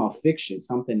 So we're talking about fiction,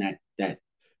 something that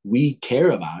we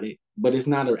care about it, but it's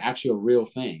not actually a real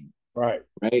thing. Right.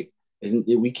 Right.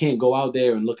 We can't go out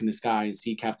there and look in the sky and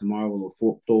see Captain Marvel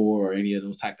or Thor or any of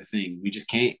those type of things. We just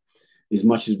can't, as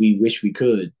much as we wish we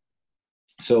could.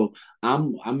 So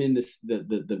I'm in this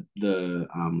the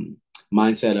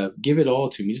mindset of give it all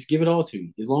to me. Just give it all to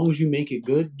me. As long as you make it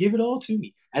good, give it all to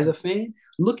me. As a fan,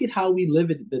 look at how we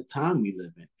live at the time we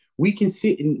live in. We can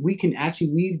sit and we can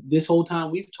actually, this whole time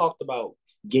we've talked about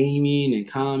gaming and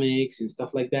comics and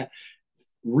stuff like that.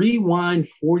 Rewind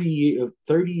 30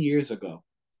 years ago.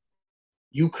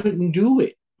 You couldn't do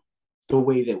it the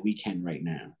way that we can right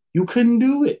now. You couldn't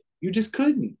do it. You just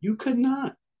couldn't. You could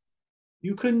not.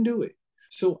 You couldn't do it.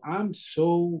 So I'm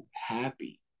so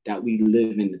happy that we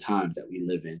live in the times that we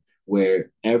live in,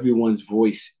 where everyone's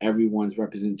voice, everyone's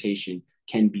representation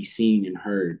can be seen and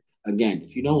heard. Again,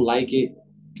 if you don't like it,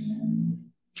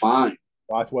 fine.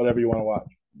 Watch whatever you want to watch.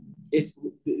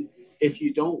 If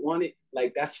you don't want it,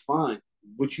 like, that's fine.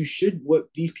 What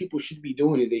these people should be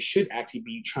doing is they should actually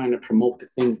be trying to promote the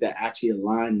things that actually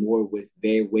align more with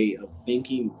their way of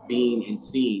thinking, being, and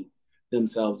seeing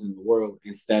themselves in the world,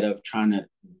 instead of trying to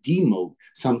demote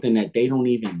something that they don't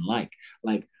even like.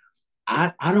 Like,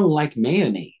 I don't like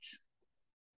mayonnaise.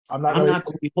 I'm not going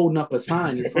to be holding up a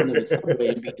sign in front of the subway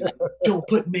and be like, "Don't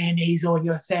put mayonnaise on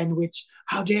your sandwich.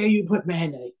 How dare you put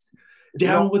mayonnaise?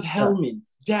 Down with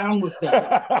Hellmann's. Down with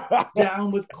that.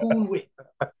 Down with Cool Whip.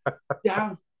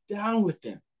 Down with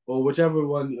them." Or whichever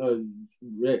one,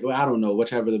 I don't know,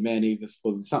 whichever the mayonnaise is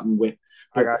supposed to be something with.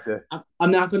 I got you.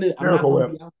 I'm not going to be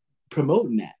out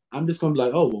promoting that. I'm just going to be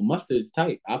like, "Oh, well, mustard's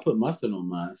tight. I put mustard on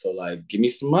mine. So, like, give me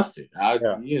some mustard. I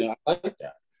like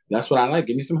that. That's what I like.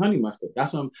 Give me some honey mustard."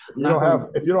 That's what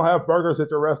if you don't have burgers at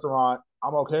your restaurant,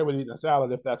 I'm okay with eating a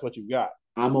salad if that's what you got.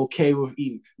 I'm okay with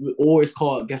eating, or it's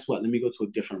called, guess what? Let me go to a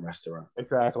different restaurant.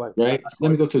 Exactly. Right?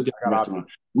 Let me go to a different restaurant.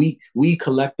 We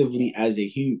collectively as a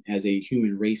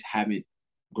human race haven't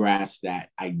grasped that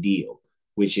ideal,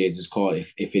 which is, it's called,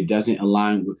 if it doesn't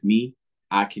align with me,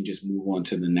 I can just move on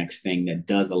to the next thing that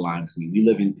does align with me. We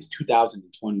live in, it's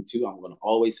 2022. I'm going to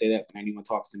always say that when anyone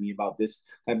talks to me about this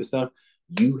type of stuff.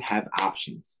 You have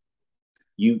options.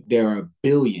 There are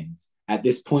billions. At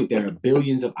this point, there are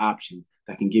billions of options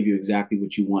that can give you exactly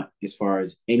what you want, as far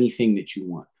as anything that you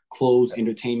want. Clothes,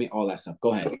 entertainment, all that stuff.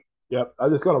 Go ahead. Yep.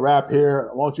 I'm just going to wrap here.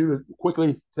 I want you to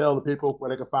quickly tell the people where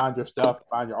they can find your stuff,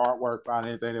 find your artwork, find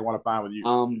anything they want to find with you.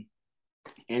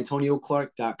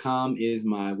 AntonioClark.com is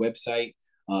my website.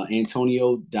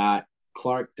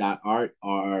 Antonio.clark.art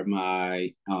are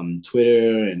my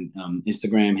Twitter and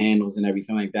Instagram handles and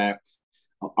everything like that.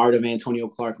 Art of Antonio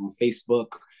Clark on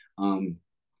Facebook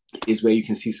is where you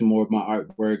can see some more of my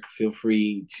artwork. Feel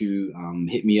free to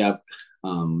hit me up.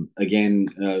 Again,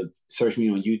 search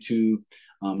me on YouTube.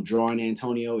 Drawing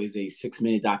Antonio is a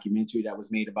 6-minute documentary that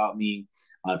was made about me.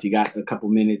 If you got a couple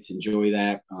minutes, enjoy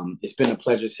that. It's been a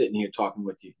pleasure sitting here talking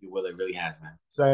with you. Well, it really has, man.